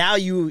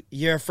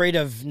you're afraid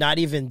of not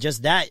even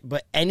just that,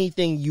 but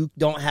anything you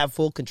don't have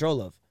full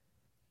control of.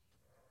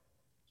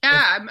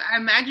 Yeah, I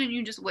imagine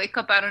you just wake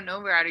up out of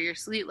nowhere, out of your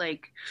sleep,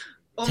 like,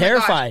 oh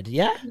terrified. My gosh,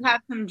 yeah, you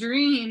have some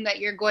dream that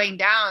you're going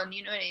down.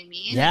 You know what I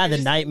mean? Yeah, the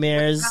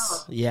nightmares.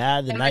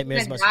 Yeah, the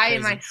nightmares must be crazy.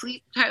 In my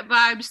sleep type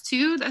vibes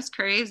too. That's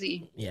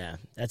crazy. Yeah,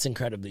 that's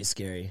incredibly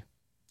scary.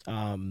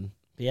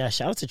 Yeah,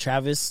 shout out to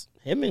Travis.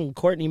 Him and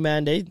Courtney,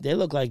 man, they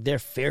look like they're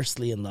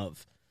fiercely in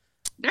love.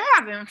 They're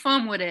having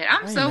fun with it.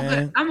 I'm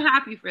good. I'm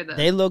happy for them.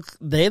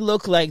 They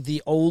look like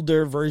the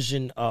older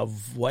version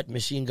of what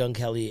Machine Gun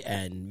Kelly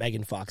and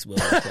Megan Fox will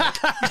look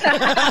like.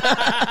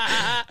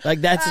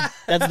 Like that's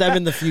them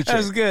in the future.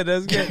 That's good.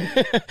 That's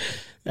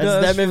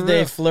them if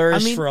they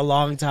flourish for a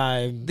long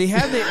time. They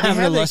have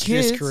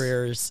illustrious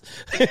careers.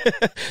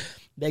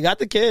 They got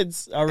the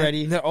kids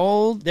already. They're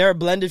old. They're a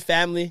blended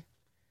family.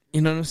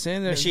 You know what I'm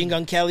saying? Machine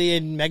Gun Kelly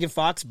and Megan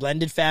Fox,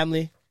 blended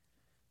family.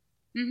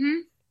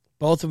 Mm-hmm.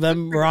 Both of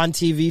them were on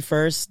TV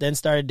first, then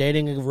started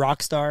dating a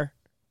rock star.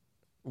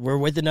 Were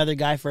with another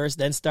guy first,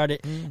 then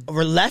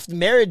were left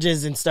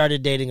marriages and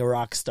started dating a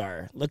rock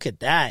star. Look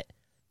at that.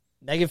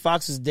 Megan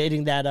Fox was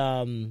dating that,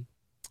 I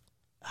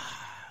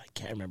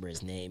can't remember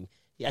his name.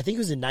 Yeah, I think he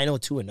was in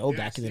 90210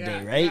 back in the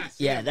day, right?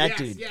 That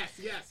dude.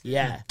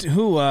 Yes.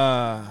 Who,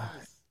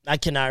 I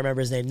cannot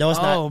remember his name. No,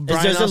 it's not.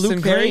 Brian is it Austin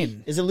Luke Perry?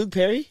 Green. Is it Luke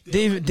Perry?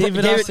 David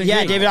Austin Green.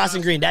 Yeah, David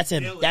Austin Green. That's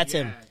him. That's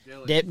him.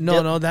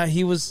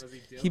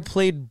 He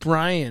played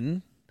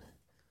Brian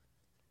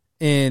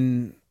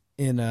in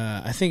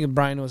I think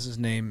Brian was his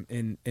name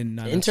in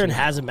The intern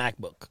has a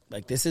MacBook.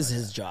 Like, this is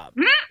his job.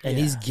 And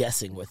he's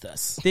guessing with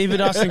us.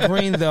 David Austin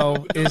Green,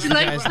 though, is the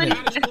guy's name.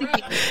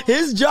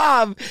 His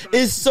job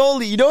is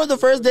solely, you know what, the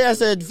first day I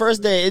said,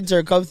 first day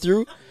intern come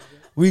through,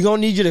 we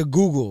gonna need you to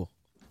Google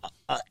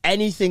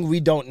anything we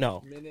don't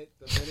know.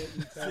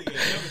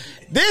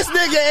 This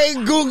nigga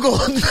ain't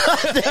Googled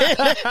nothing.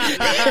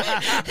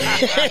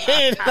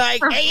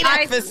 Like 8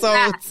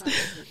 episodes.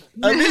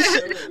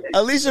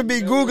 Alicia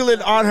be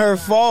Googling on her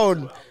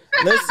phone.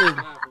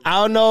 Listen,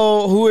 I don't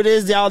know who it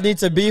is y'all need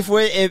to beef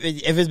with,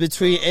 if it's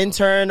between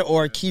intern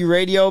or Key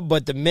Radio,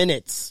 but the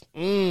minutes.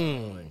 I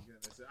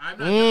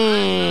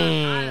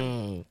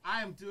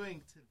am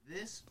doing to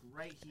this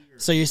right here.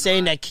 So you're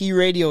saying that Key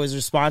Radio is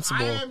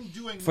responsible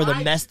for the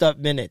messed up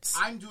minutes?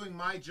 I'm doing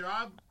my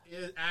job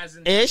as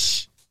an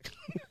ish.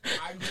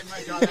 I'm doing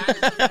my job.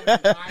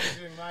 I'm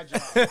doing my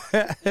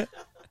job.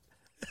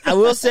 I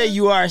will say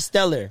you are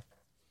stellar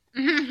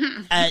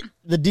at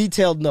the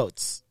detailed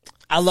notes.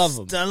 I love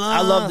them.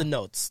 I love the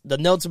notes. The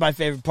notes are my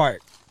favorite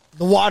part.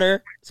 The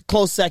water is a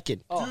close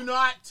second. Do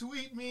not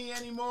tweet me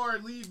anymore.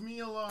 Leave me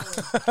alone.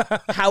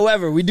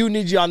 However, we do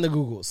need you on the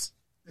Googles.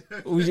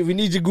 We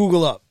need you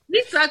Google up.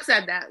 He sucks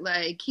at that.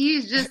 Like,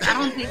 he's just, I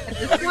don't think at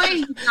this point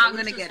he's not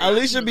going to get it.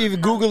 Alicia be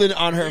Googling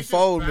on her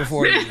phone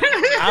before you.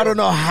 I don't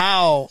know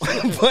how,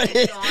 but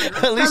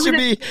Alicia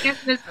be,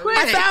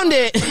 I found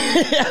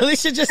it.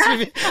 Alicia just,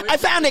 I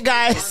found it,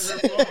 guys.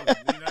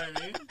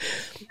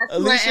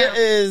 Alicia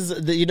is,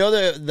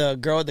 the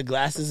girl with the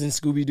glasses in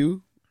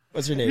Scooby-Doo?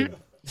 What's her name?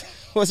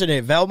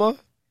 Velma?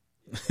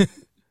 Yeah,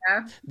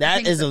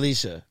 that is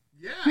Alicia.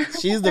 Yeah.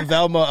 She's the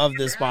Velma of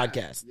this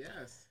podcast.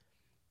 Yes.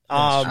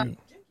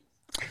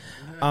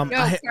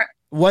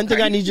 one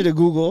thing I need you to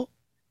Google.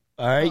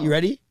 All right, you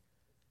ready?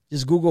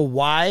 Just Google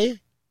why.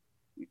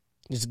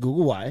 Just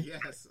Google why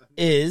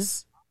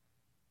is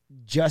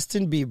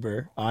Justin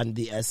Bieber on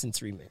the Essence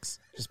remix.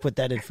 Just put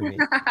that in for me.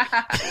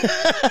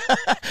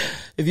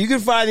 If you can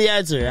find the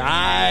answer,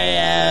 I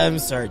am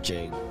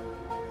searching.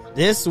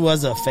 This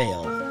was a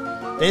fail.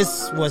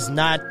 This was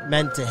not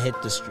meant to hit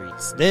the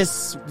streets.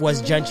 This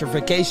was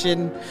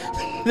gentrification.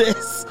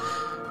 This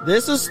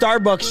was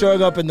Starbucks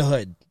showing up in the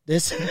hood.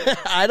 This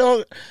I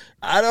don't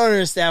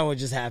understand what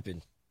just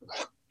happened.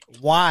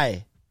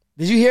 Why?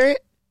 Did you hear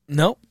it?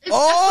 Nope.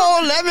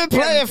 Oh, let me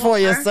play it for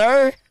you,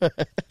 sir.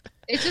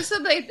 It's just so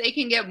that they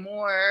can get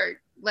more.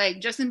 Like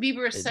Justin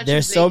Bieber is such.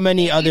 There's so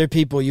many other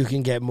people you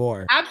can get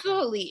more.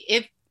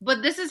 Absolutely.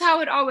 But this is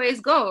how it always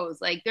goes.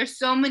 Like there's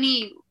so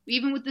many.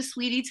 Even with the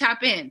Sweetie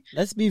Tap In.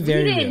 Let's be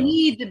very real. We didn't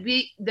need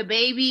the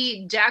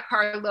baby Jack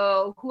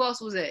Harlow. Who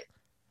else was it?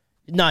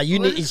 No,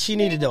 she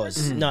needed those.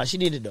 Mm-hmm. No, she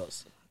needed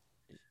those.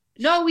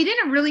 No, we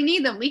didn't really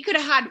need them. We could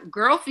have had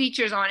girl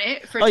features on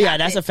it. Oh yeah,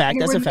 that's a fact.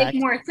 That's a fact.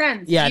 Make more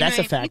sense. Yeah, that's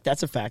a fact.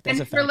 That's a fact. That's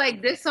a fact. For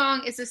like this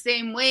song, it's the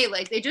same way.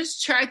 Like they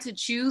just tried to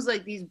choose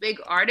like these big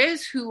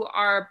artists who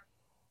are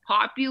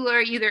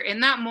popular either in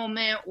that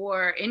moment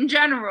or in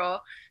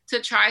general to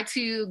try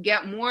to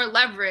get more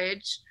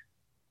leverage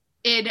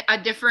in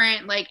a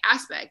different like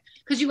aspect.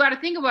 Because you got to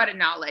think about it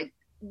now. Like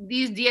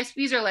these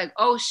DSPs are like,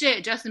 oh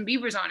shit, Justin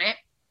Bieber's on it.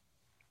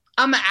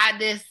 I'm gonna add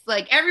this.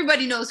 Like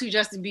everybody knows who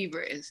Justin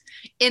Bieber is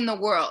in the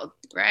world,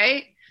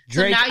 right?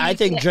 Drake. So I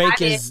think Drake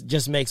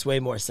just makes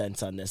way more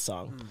sense on this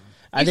song.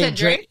 I think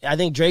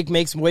Drake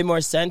makes way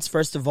more sense.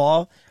 First of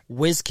all,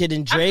 Wizkid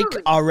and Drake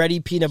already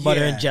peanut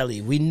butter and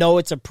jelly. We know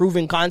it's a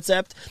proven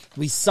concept.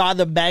 We saw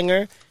the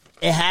banger.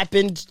 It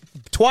happened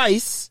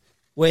twice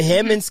with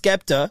him and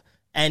Skepta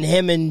and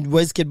him and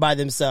Wizkid by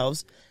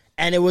themselves,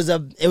 and it was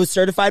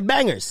certified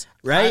bangers,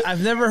 right?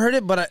 I've never heard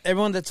it, but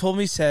everyone that told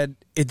me said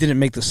it didn't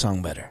make the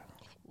song better.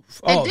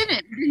 It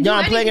didn't. No,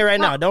 I'm playing it right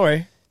now. Don't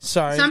worry.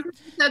 Sorry. Some people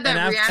said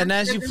that and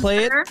as you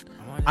play it,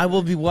 I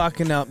will be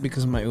walking out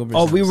because my Uber.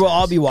 Oh, we will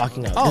all be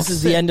walking out. This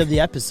is the end of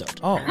the episode.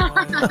 Oh.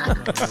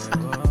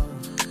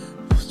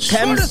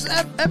 Shortest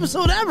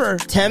episode ever.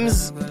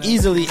 Thames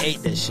easily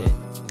ate this shit.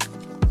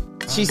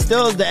 She's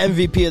still the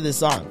MVP of this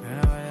song.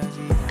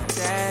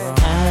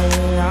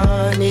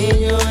 I need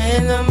you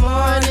in the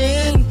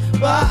morning,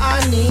 but I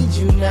need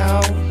you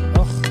now.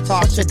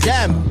 Talk to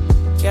them.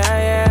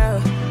 Yeah.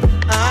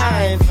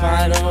 I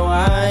find out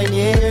why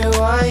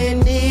you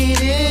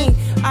needing.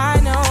 I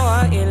know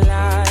what you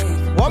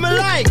like. What me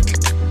like?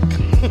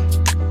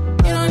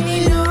 You don't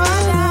need no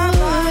other.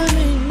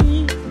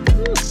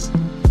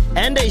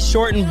 And they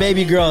shortened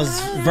Baby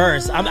Girl's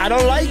verse. I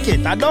don't like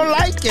it. I don't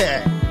like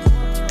it.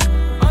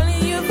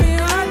 Only you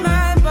feel on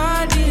my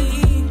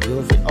body.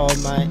 You'll feel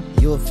on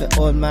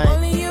my.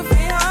 Only you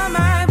feel on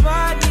my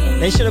body.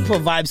 They should have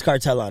put Vibes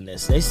Cartel on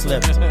this. They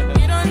slipped.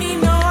 You don't need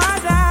no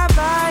other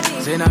body.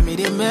 No,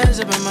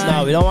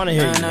 we don't want to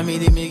hear you. Only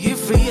you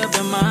feel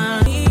on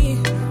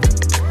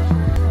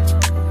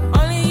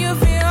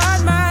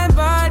my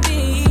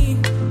body.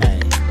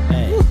 Hey.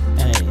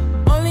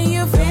 Only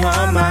you feel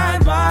on my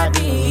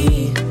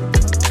body.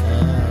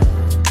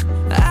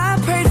 I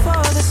prayed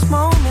for this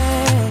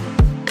moment.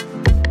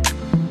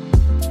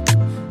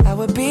 I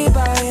would be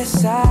by your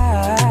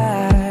side.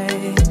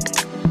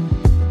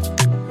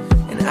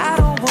 And I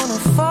don't want to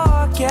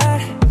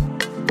forget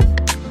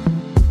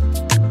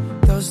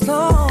those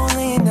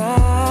lonely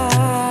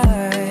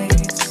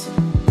nights.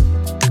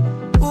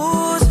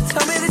 Ooh, so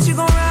tell me that you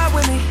gon' ride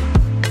with me.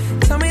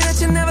 Tell me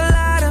that you never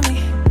lie to me.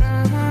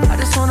 I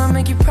just wanna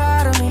make you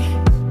proud of me.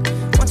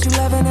 Want you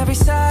loving every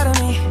side of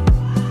me.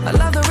 I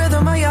love the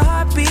rhythm of your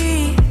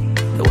heartbeat.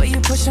 The way you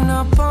pushing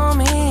up on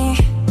me.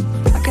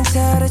 I can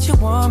tell that you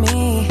want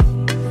me.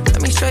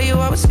 Let me show you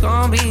how it's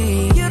gonna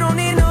be. You don't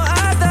need no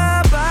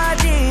other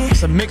body.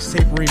 It's a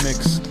mixtape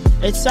remix.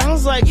 It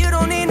sounds like you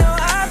don't need no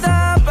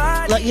other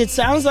body. Like it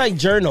sounds like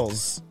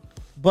Journals,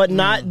 but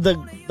not the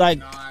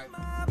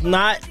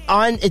not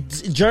on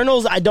it's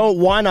Journals. I don't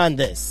want on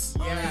this.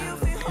 Yeah.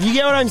 You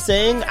get what I'm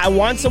saying? I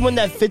want someone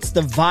that fits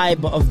the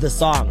vibe of the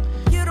song.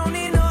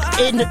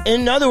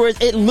 In other words,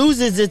 it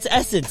loses its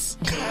essence.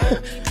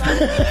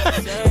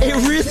 It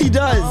really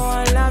does.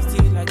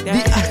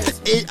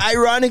 It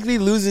ironically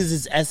loses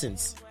its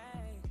essence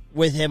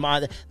with him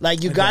on.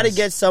 Like you got to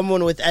get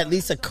someone with at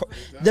least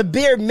the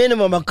bare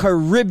minimum a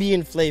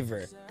Caribbean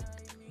flavor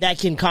that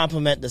can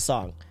complement the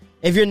song.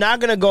 If you're not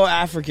gonna go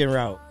African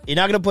route, you're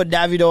not gonna put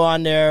Davido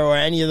on there or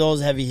any of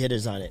those heavy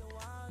hitters on it.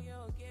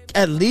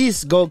 At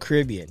least go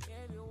Caribbean.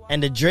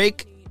 And the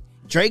Drake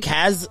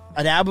has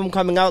an album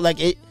coming out. Like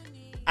it.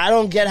 I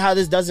don't get how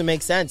this doesn't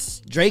make sense.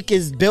 Drake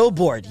is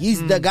Billboard.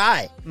 He's the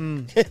guy.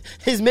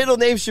 His middle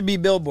name should be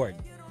Billboard.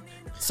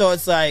 So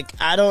it's like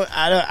I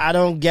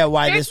don't get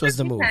why this was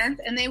the move.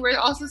 Sense, and they were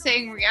also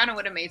saying Rihanna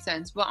would have made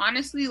sense, but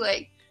honestly,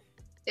 like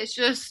it's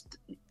just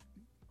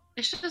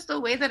It's just the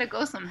way that it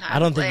goes sometimes. I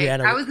don't think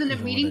I was in a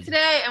meeting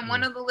today, and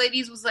one of the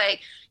ladies was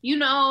like,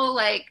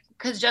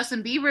 because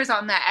Justin Bieber's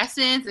on that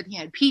Essence, and he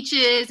had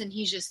Peaches, and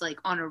he's just like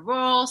on a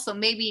roll. So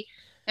maybe,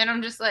 and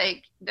I'm just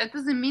like, that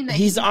doesn't mean that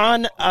he's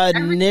on a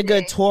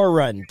nigga tour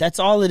run. That's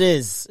all it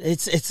is.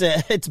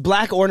 It's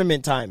Black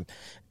Ornament time.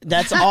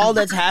 That's all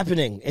that's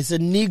happening. It's a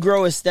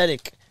Negro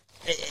aesthetic.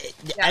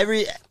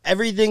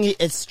 Everything.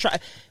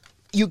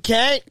 You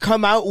can't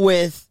come out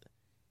with,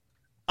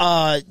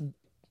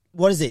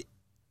 what is it?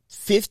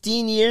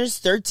 15 years,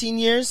 13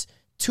 years,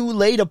 too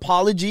late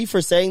apology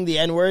for saying the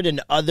N-word and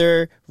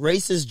other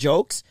racist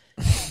jokes.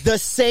 The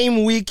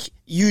same week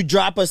you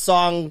drop a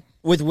song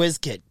with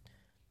Wizkid.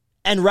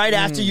 And right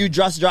after you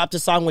just dropped a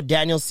song with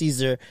Daniel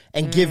Caesar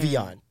and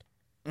Giveon.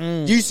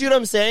 Do you see what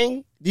I'm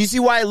saying? Do you see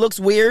why it looks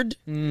weird?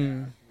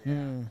 I'm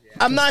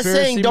not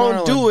saying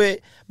don't do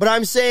it, but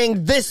I'm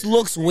saying this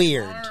looks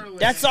weird.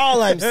 That's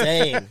all I'm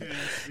saying.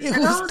 It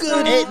was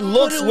good. It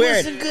looks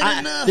weird.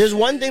 Enough. There's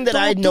one thing that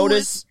I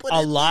notice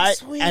a lot,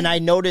 looks weird. and I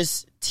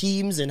notice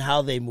teams and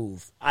how they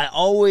move. I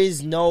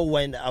always know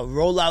when a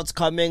rollout's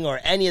coming or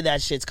any of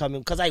that shit's coming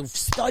because I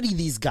study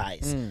these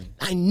guys.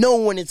 I know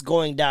when it's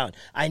going down.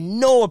 I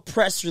know a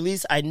press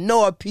release. I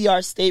know a PR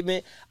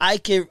statement. I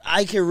can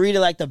read it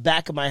like the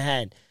back of my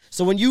hand.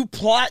 So when you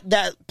plop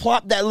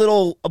that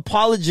little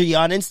apology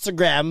on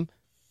Instagram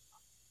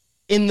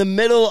in the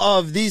middle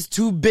of these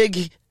two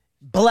big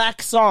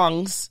black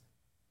songs,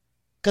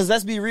 because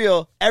let's be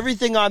real,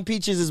 everything on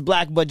Peaches is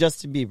black but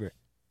Justin Bieber.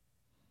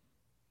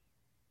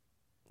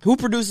 Who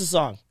produced the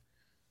song?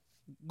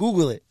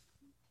 Google it.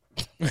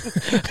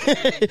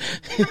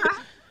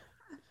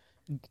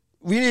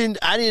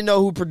 I didn't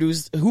know who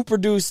produced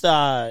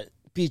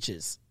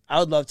Peaches. I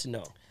would love to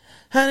know.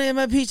 Honey,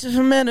 my peaches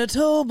from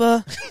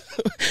Manitoba.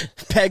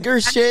 Pegger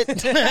shit.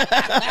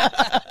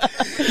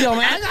 Yo,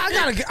 man,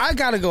 I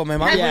gotta go, man.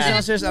 My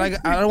downstairs, and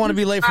I don't want to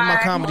be late for my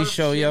comedy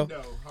show, yo.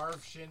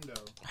 Harv Shindo.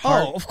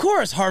 Oh, of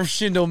course, Harv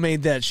Shindo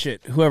made that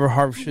shit. Whoever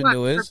Harv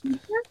Shindo is.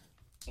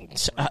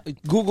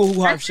 Google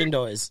who Harv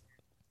Shindo is.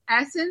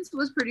 Essence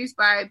was produced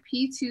by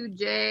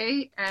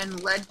P2J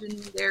and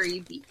Legendary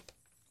Beats.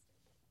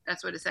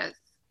 That's what it says.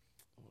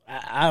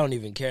 I don't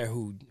even care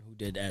who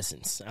did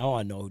Essence. I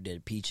want to know who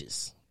did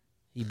Peaches.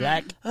 He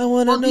black? I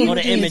want to know. Go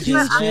to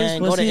images,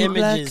 man. Go to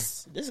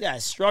images. This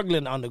guy's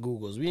struggling on the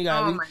Googles. My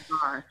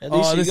God. At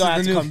least you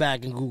have to come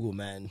back and Google,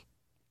 man.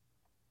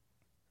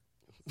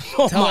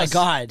 Oh, my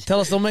God. Tell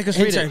us, don't make us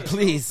read it.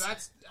 Please. I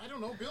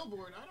don't know,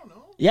 Billboard. I don't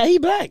know. Yeah, he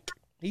black.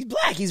 He's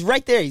black. He's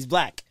right there. He's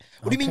black.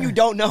 What do you mean you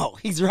don't know?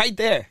 He's right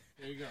there.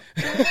 There you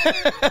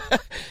go.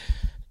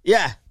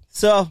 Yeah.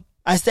 So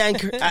I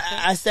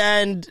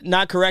stand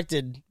not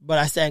corrected, but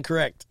I stand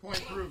correct.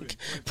 Point proven.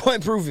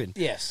 Point proven.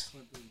 Yes.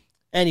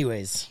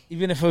 Anyways,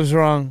 even if it was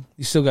wrong,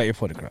 you still got your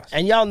point across.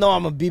 And y'all know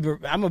I'm a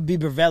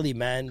Bieber Valley,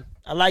 man.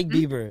 I like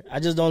Bieber. I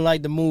just don't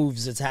like the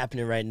moves that's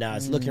happening right now.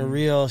 It's looking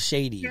real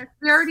shady. Yes,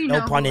 we already no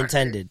know pun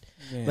intended.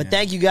 Yeah. But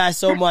thank you guys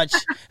so much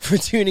for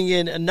tuning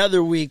in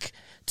another week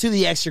to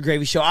the Extra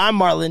Gravy Show. I'm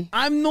Marlon.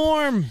 I'm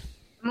Norm.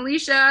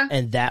 Alicia.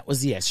 And that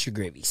was the Extra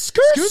Gravy. Skr.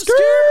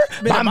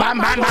 Bam, bam,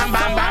 bam, bam,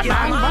 bam, bam,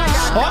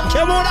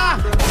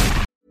 bam.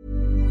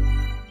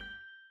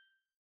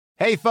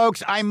 Hey,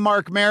 folks, I'm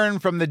Mark Maron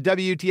from the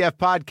WTF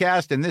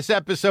Podcast, and this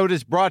episode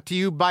is brought to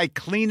you by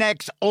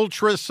Kleenex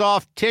Ultra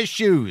Soft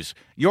Tissues,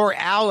 your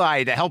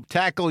ally to help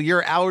tackle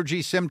your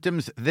allergy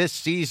symptoms this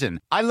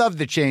season. I love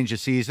the change of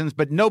seasons,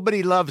 but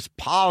nobody loves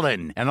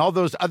pollen and all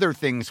those other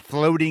things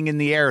floating in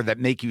the air that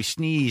make you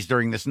sneeze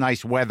during this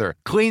nice weather.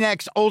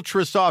 Kleenex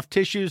Ultra Soft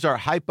Tissues are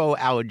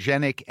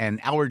hypoallergenic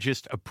and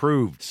allergist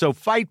approved, so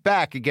fight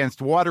back against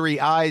watery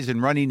eyes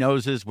and runny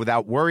noses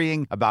without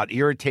worrying about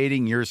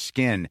irritating your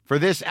skin. For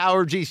this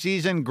allergy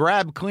season,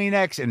 grab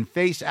Kleenex and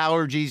face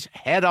allergies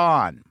head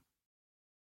on.